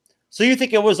 So you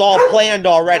think it was all planned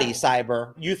already,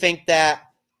 Cyber? You think that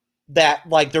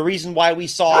like the reason why we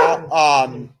saw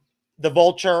the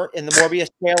Vulture in the Morbius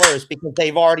trailer is because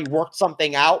they've already worked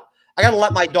something out? I gotta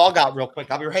let my dog out real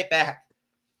quick. I'll be right back.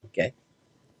 Okay.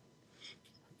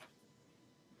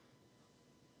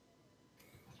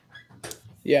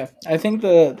 Yeah, I think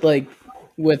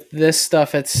with this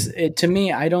stuff, it to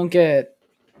me, I don't get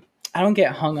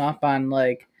hung up on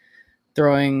like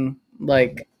throwing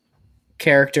like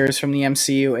characters from the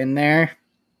MCU in there.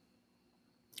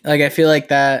 Like I feel like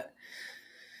that,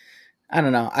 I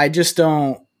don't know. I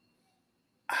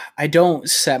don't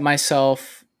set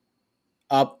myself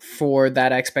up for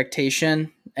that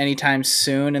expectation anytime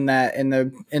soon in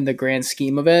the grand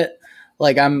scheme of it.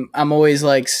 Like I'm always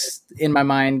like in my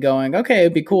mind going, okay,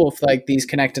 it'd be cool if like these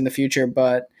connect in the future,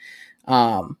 but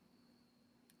the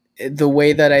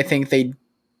way that I think they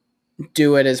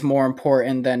do it is more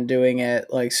important than doing it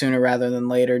like sooner rather than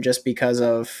later, just because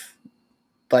of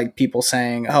like people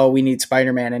saying, oh, we need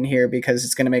Spider-Man in here because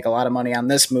it's going to make a lot of money on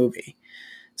this movie.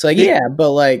 It's like, yeah,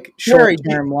 but like short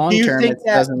term, long term, it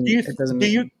doesn't.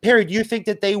 Perry, do you think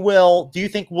that they will? Do you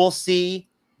think we'll see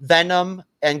Venom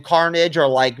and Carnage, or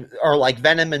like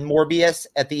Venom and Morbius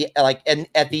at the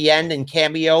end in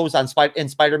cameos on in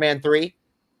Spider-Man 3?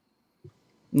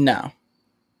 No,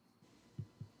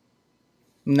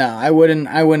 I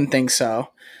wouldn't think so.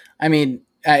 I mean,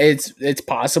 it's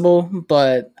possible,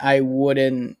 but I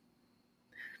wouldn't.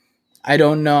 I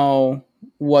don't know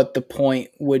what the point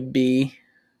would be.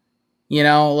 You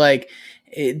know, like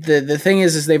the thing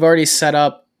is they've already set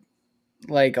up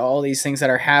like all these things that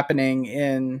are happening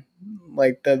in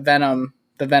like the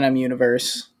Venom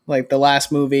universe. Like the last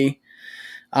movie,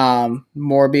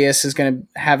 Morbius is going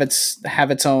to have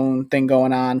its own thing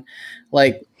going on.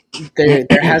 Like there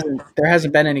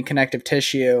hasn't been any connective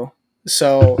tissue,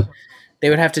 so they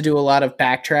would have to do a lot of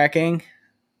backtracking,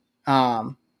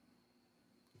 and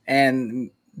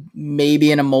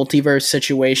maybe in a multiverse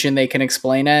situation they can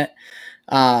explain it.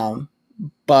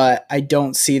 But I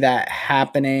don't see that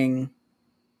happening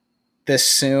this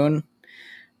soon.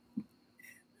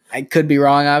 I could be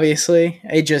wrong, obviously.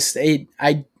 I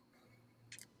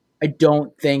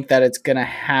don't think that it's gonna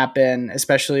happen,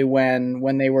 especially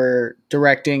when they were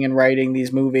directing and writing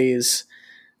these movies.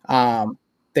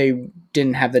 They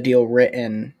didn't have the deal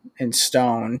written in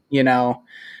stone. You know,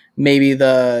 maybe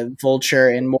the Vulture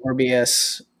and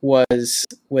Morbius was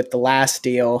with the last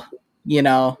deal. You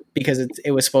know, because it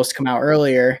was supposed to come out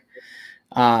earlier.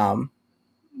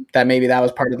 That maybe that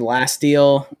was part of the last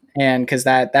deal, and because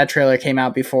that trailer came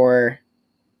out before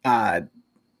the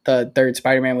third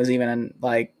Spider-Man was even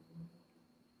like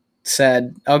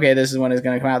said, okay, this is when it's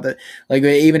going to come out. That like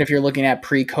even if you're looking at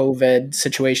pre-COVID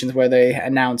situations where they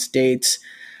announced dates,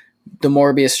 the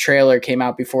Morbius trailer came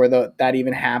out before that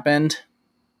even happened.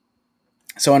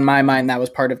 So in my mind, that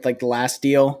was part of like the last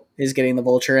deal, is getting the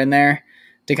Vulture in there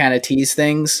to kind of tease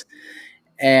things.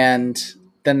 And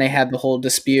then they had the whole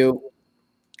dispute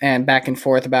and back and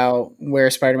forth about where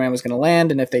Spider-Man was going to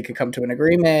land and if they could come to an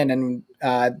agreement, and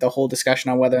the whole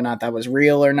discussion on whether or not that was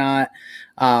real or not,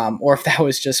 or if that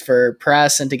was just for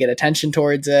press and to get attention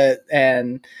towards it,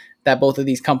 and that both of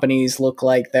these companies look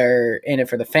like they're in it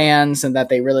for the fans and that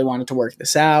they really wanted to work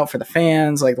this out for the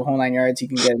fans, like the whole 9 yards. You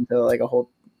can get into like a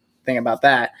whole thing about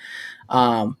that.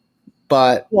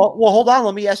 But well, hold on.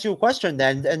 Let me ask you a question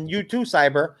then, and you too,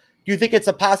 Cyber. Do you think it's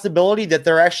a possibility that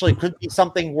there actually could be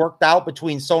something worked out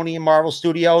between Sony and Marvel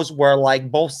Studios where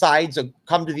like both sides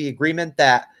come to the agreement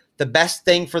that the best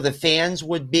thing for the fans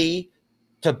would be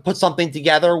to put something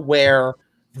together where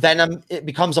Venom, it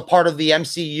becomes a part of the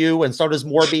MCU, and so does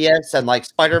Morbius, and like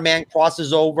Spider-Man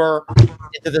crosses over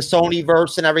into the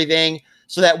Sonyverse and everything,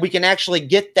 so that we can actually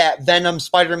get that Venom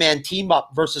Spider-Man team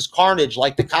up versus Carnage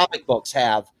like the comic books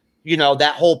have, you know,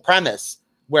 that whole premise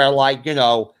where like, you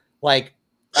know, like,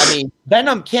 I mean,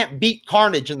 Venom can't beat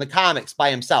Carnage in the comics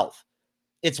by himself.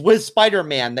 It's with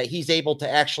Spider-Man that he's able to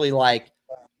actually like,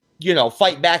 you know,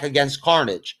 fight back against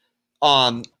Carnage.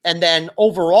 And then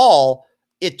overall,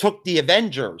 it took the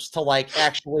Avengers to like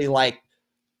actually like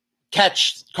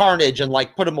catch Carnage and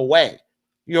like put him away.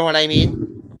 You know what I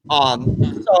mean?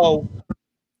 So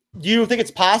do you think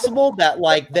it's possible that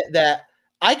like that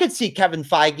I could see Kevin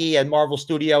Feige and Marvel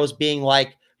Studios being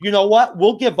like, you know what,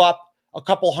 we'll give up a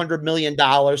couple $100 million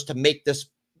to make this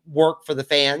work for the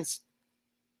fans?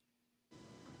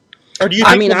 Or do you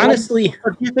think honestly,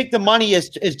 or do you think the money is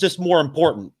just more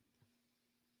important?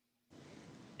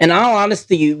 in all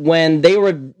honesty, when they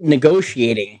were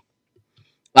negotiating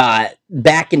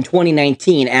back in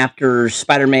 2019 after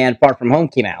Spider-Man Far From Home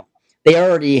came out, they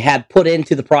already had put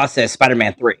into the process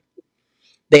Spider-Man 3.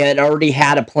 They had already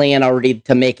had a plan already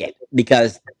to make it,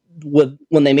 because when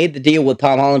they made the deal with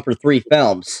Tom Holland for 3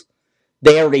 films,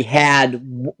 they already had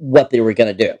what they were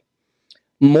going to do.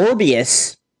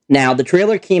 Morbius, now the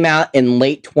trailer came out in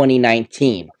late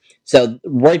 2019, so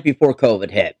right before COVID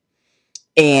hit.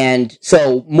 And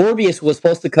so Morbius was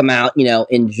supposed to come out, you know,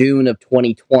 in June of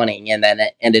 2020, and then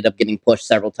it ended up getting pushed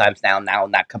several times now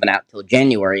not coming out till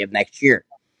January of next year.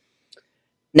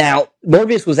 Now,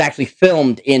 Morbius was actually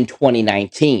filmed in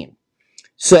 2019.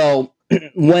 So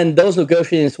when those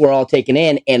negotiations were all taken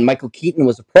in and Michael Keaton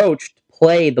was approached to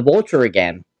play the Vulture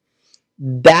again,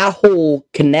 that whole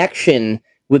connection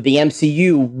with the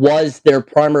MCU was their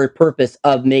primary purpose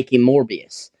of making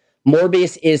Morbius.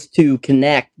 Morbius is to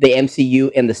connect the MCU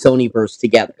and the Sonyverse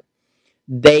together.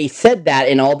 They said that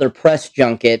in all their press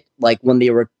junket, like when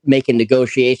they were making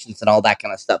negotiations and all that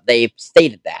kind of stuff. They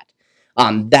stated that.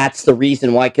 That's the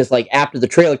reason why, because like after the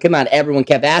trailer came out, everyone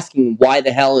kept asking why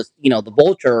the hell is, you know, the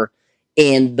Vulture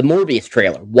in the Morbius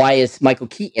trailer? Why is Michael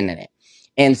Keaton in it?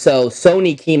 And so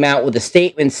Sony came out with a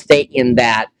statement stating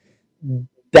that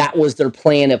that was their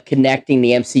plan of connecting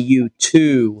the MCU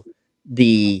to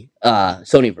the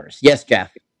Sonyverse. Yes,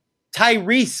 Jeff.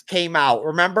 Tyrese came out,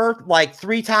 remember? Like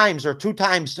 3 times or 2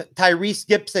 times, Tyrese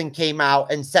Gibson came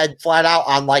out and said flat out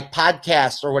on like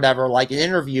podcasts or whatever, like in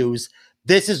interviews,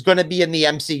 this is going to be in the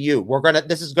MCU.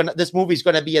 This movie's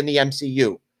going to be in the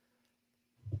MCU.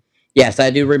 Yes, I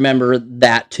do remember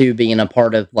that too, being a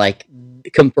part of like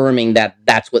confirming that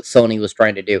that's what Sony was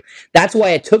trying to do. That's why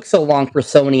it took so long for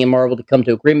Sony and Marvel to come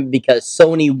to agreement, because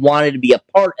Sony wanted to be a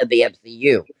part of the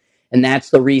MCU. And that's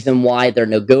the reason why their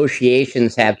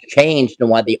negotiations have changed and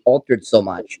why they altered so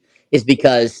much, is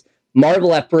because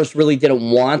Marvel at first really didn't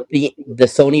want the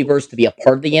Sonyverse to be a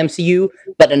part of the MCU,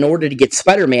 but in order to get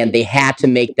Spider-Man, they had to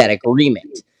make that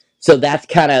agreement. So that's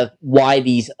kind of why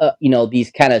these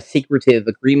these kind of secretive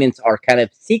agreements are kind of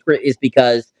secret, is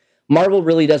because Marvel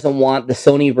really doesn't want the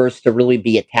Sonyverse to really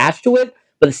be attached to it,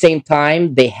 but at the same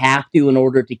time, they have to in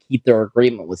order to keep their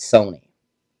agreement with Sony.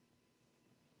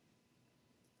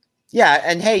 Yeah,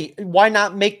 and hey, why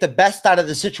not make the best out of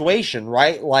the situation,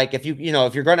 right? Like if if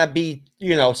you're going to be,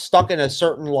 stuck in a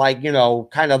certain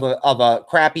kind of a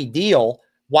crappy deal,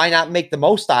 why not make the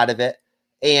most out of it?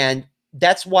 And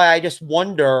that's why I just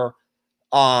wonder,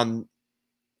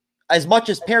 as much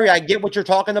as Perry, I get what you're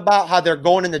talking about, how they're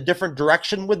going in a different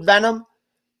direction with Venom.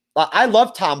 I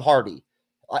love Tom Hardy.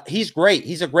 He's great.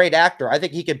 He's a great actor. I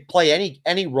think he could play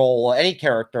any role, any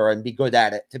character, and be good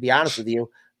at it, to be honest with you.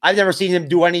 I've never seen him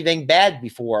do anything bad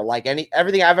before. Like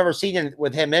everything I've ever seen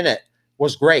with him in it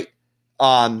was great.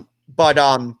 But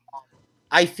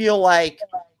I feel like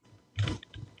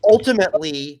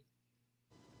ultimately,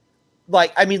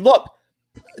 look,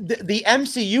 the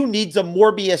MCU needs a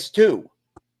Morbius too.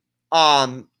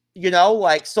 So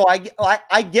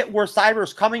I get where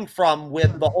Cyber's coming from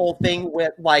with the whole thing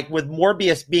with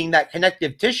Morbius being that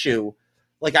connective tissue.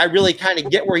 Like I really kind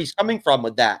of get where he's coming from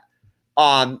with that.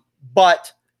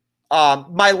 But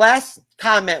My last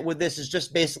comment with this is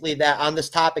just basically that on this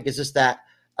topic is just that,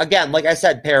 again, like I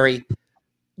said, Perry,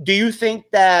 do you think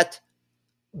that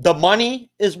the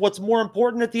money is what's more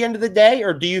important at the end of the day,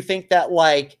 or do you think that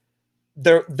like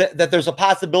that there's a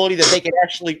possibility that they can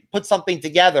actually put something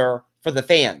together for the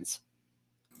fans?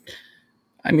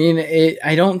 I mean,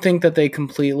 I don't think that they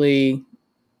completely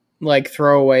like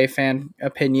throw away fan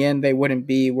opinion. They wouldn't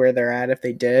be where they're at if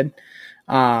they did.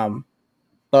 But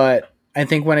I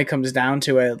think when it comes down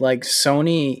to it, like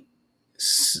Sony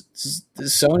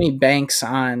banks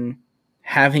on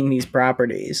having these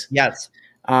properties. Yes.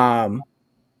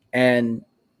 And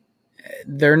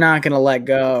they're not going to let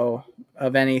go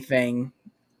of anything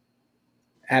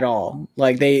at all.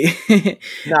 Like they're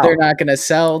not going to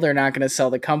sell. They're not going to sell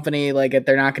the company. Like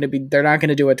they're not going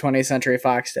to do what 20th Century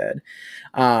Fox did.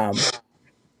 Because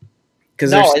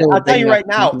I'll tell you right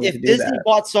now, if Disney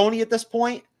bought Sony at this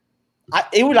point,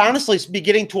 it would honestly be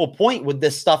getting to a point with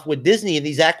this stuff with Disney and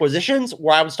these acquisitions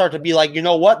where I would start to be like, you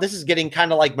know what, this is getting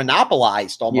kind of like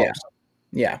monopolized almost.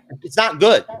 Yeah. It's not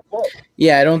good.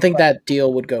 Yeah, I don't think that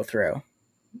deal would go through.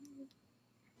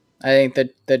 I think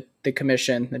that the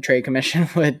commission, the trade commission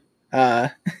would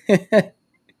I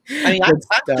mean, I'm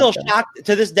still shocked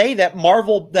to this day that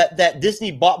that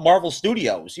Disney bought Marvel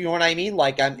Studios. You know what I mean?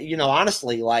 Like,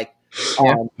 honestly, like,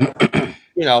 I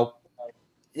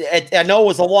know it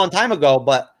was a long time ago,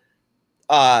 but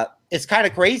it's kind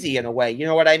of crazy in a way. You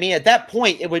know what I mean? At that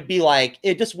point, it would be like,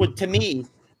 it just would, to me,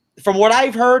 from what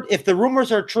I've heard, if the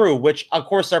rumors are true, which of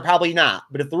course they're probably not,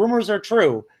 but if the rumors are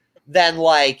true, then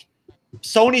like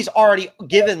Sony's already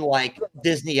given like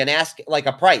Disney and ask like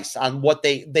a price on what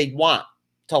they want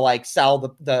to like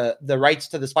sell the rights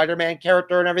to the Spider-Man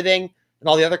character and everything and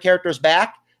all the other characters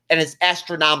back, and it's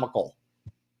astronomical.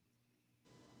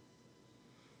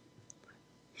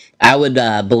 I would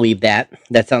believe that.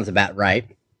 That sounds about right.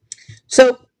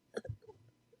 So,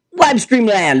 Livestream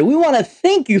Land, we want to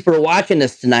thank you for watching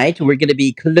us tonight. We're going to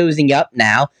be closing up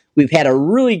now. We've had a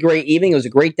really great evening. It was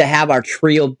great to have our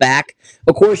trio back.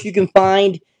 Of course, you can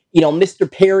find, Mr.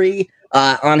 Perry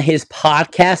on his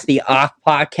podcast, the Off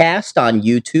Podcast on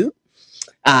YouTube.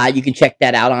 You can check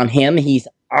that out on him. He's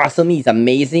awesome. He's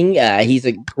amazing. He's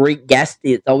a great guest.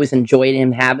 It's always enjoyed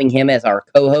having him as our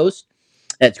co-host.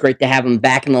 It's great to have him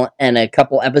back in a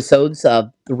couple episodes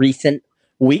of the recent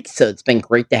weeks. So it's been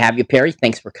great to have you, Perry.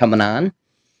 Thanks for coming on.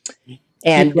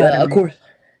 And of course,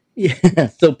 yeah,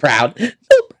 so proud.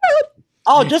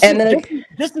 Oh, just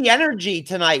the energy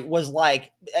tonight was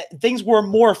like things were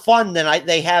more fun than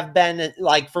they have been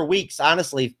like for weeks.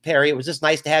 Honestly, Perry, it was just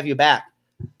nice to have you back.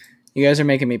 You guys are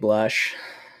making me blush.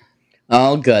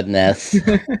 Oh goodness.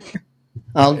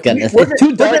 Oh goodness! It's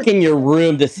too dark in your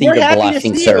room to see your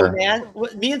blushing, sir. Man.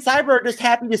 Me and Cyber are just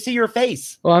happy to see your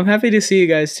face. Well, I'm happy to see you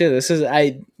guys too.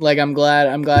 I'm glad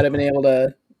I've been able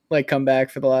to like come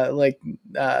back for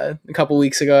a couple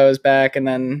weeks ago I was back, and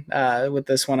then with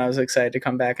this one I was excited to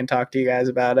come back and talk to you guys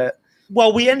about it.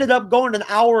 Well, we ended up going an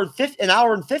hour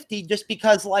and 50 just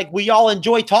because like we all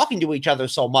enjoy talking to each other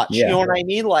so much. Yeah. You know what I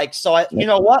mean? Like, so you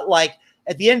know what? Like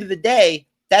at the end of the day,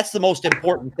 that's the most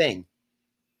important thing.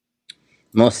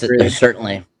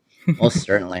 Certainly. Most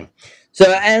certainly. So,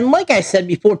 and like I said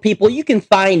before, people, you can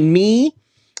find me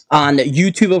on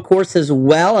YouTube, of course, as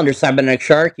well, under Cybernetic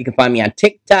Shark. You can find me on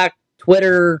TikTok,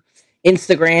 Twitter,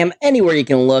 Instagram, anywhere you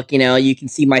can look. You can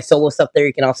see my solo stuff there.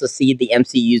 You can also see the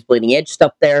MCU's Bleeding Edge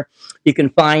stuff there. You can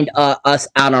find us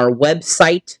on our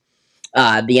website,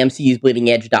 the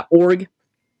MCU'sBleedingEdge.org.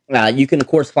 You can, of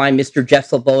course, find Mr. Jeff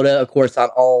Sloboda, of course, on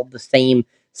all the same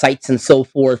sites and so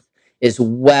forth as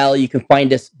well. You can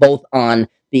find us both on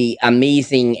the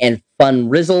amazing and fun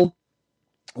Rizzle,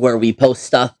 where we post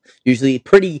stuff usually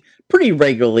pretty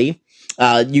regularly.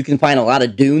 You can find a lot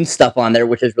of Dune stuff on there,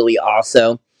 which is really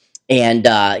awesome. And,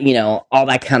 all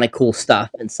that kind of cool stuff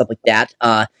and stuff like that.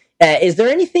 Is there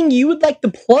anything you would like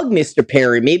to plug, Mr.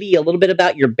 Perry? Maybe a little bit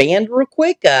about your band real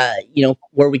quick,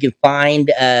 where we can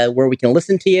find, where we can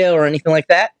listen to you or anything like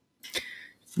that?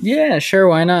 Yeah, sure.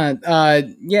 Why not?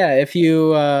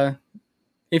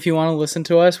 If you want to listen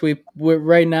to us, we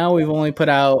right now we've only put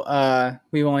out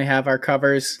we only have our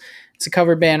covers. It's a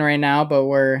cover band right now, but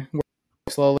we're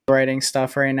slowly writing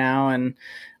stuff right now. And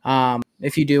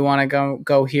if you do want to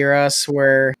go hear us,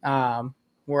 we're on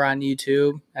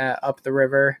YouTube at Up the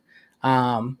River.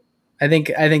 I think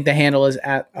the handle is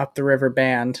at Up the River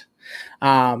Band.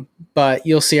 But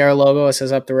you'll see our logo. It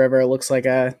says Up the River. It looks like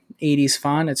a 80s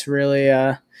font. It's really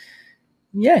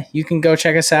you can go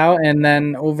check us out, and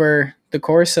then over the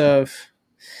course of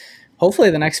hopefully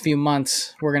the next few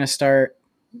months, we're going to start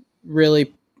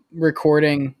really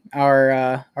recording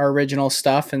our original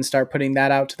stuff and start putting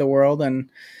that out to the world and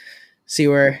see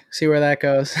where that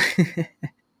goes.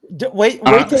 Wait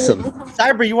Awesome. till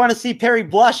Cyber, you want to see Perry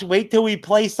blush? Wait till we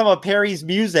play some of Perry's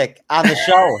music on the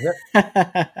show.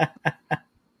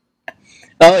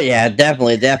 Oh yeah,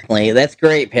 definitely. That's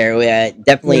great, Perry. We,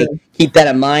 definitely keep that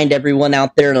in mind. Everyone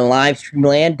out there in the live stream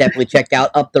land, definitely check out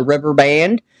Up the River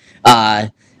Band.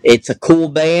 It's a cool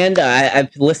band.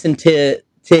 I've listened to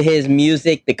his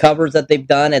music, the covers that they've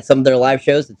done at some of their live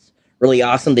shows. It's really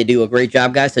awesome. They do a great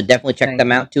job, guys. So definitely check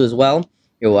them out too as well.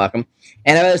 You're welcome.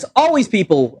 And as always,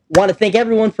 people want to thank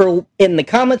everyone for in the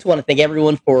comments. Want to thank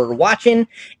everyone for watching.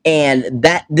 And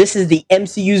this is the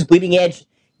MCU's Bleeding Edge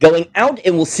going out,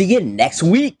 and we'll see you next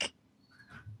week.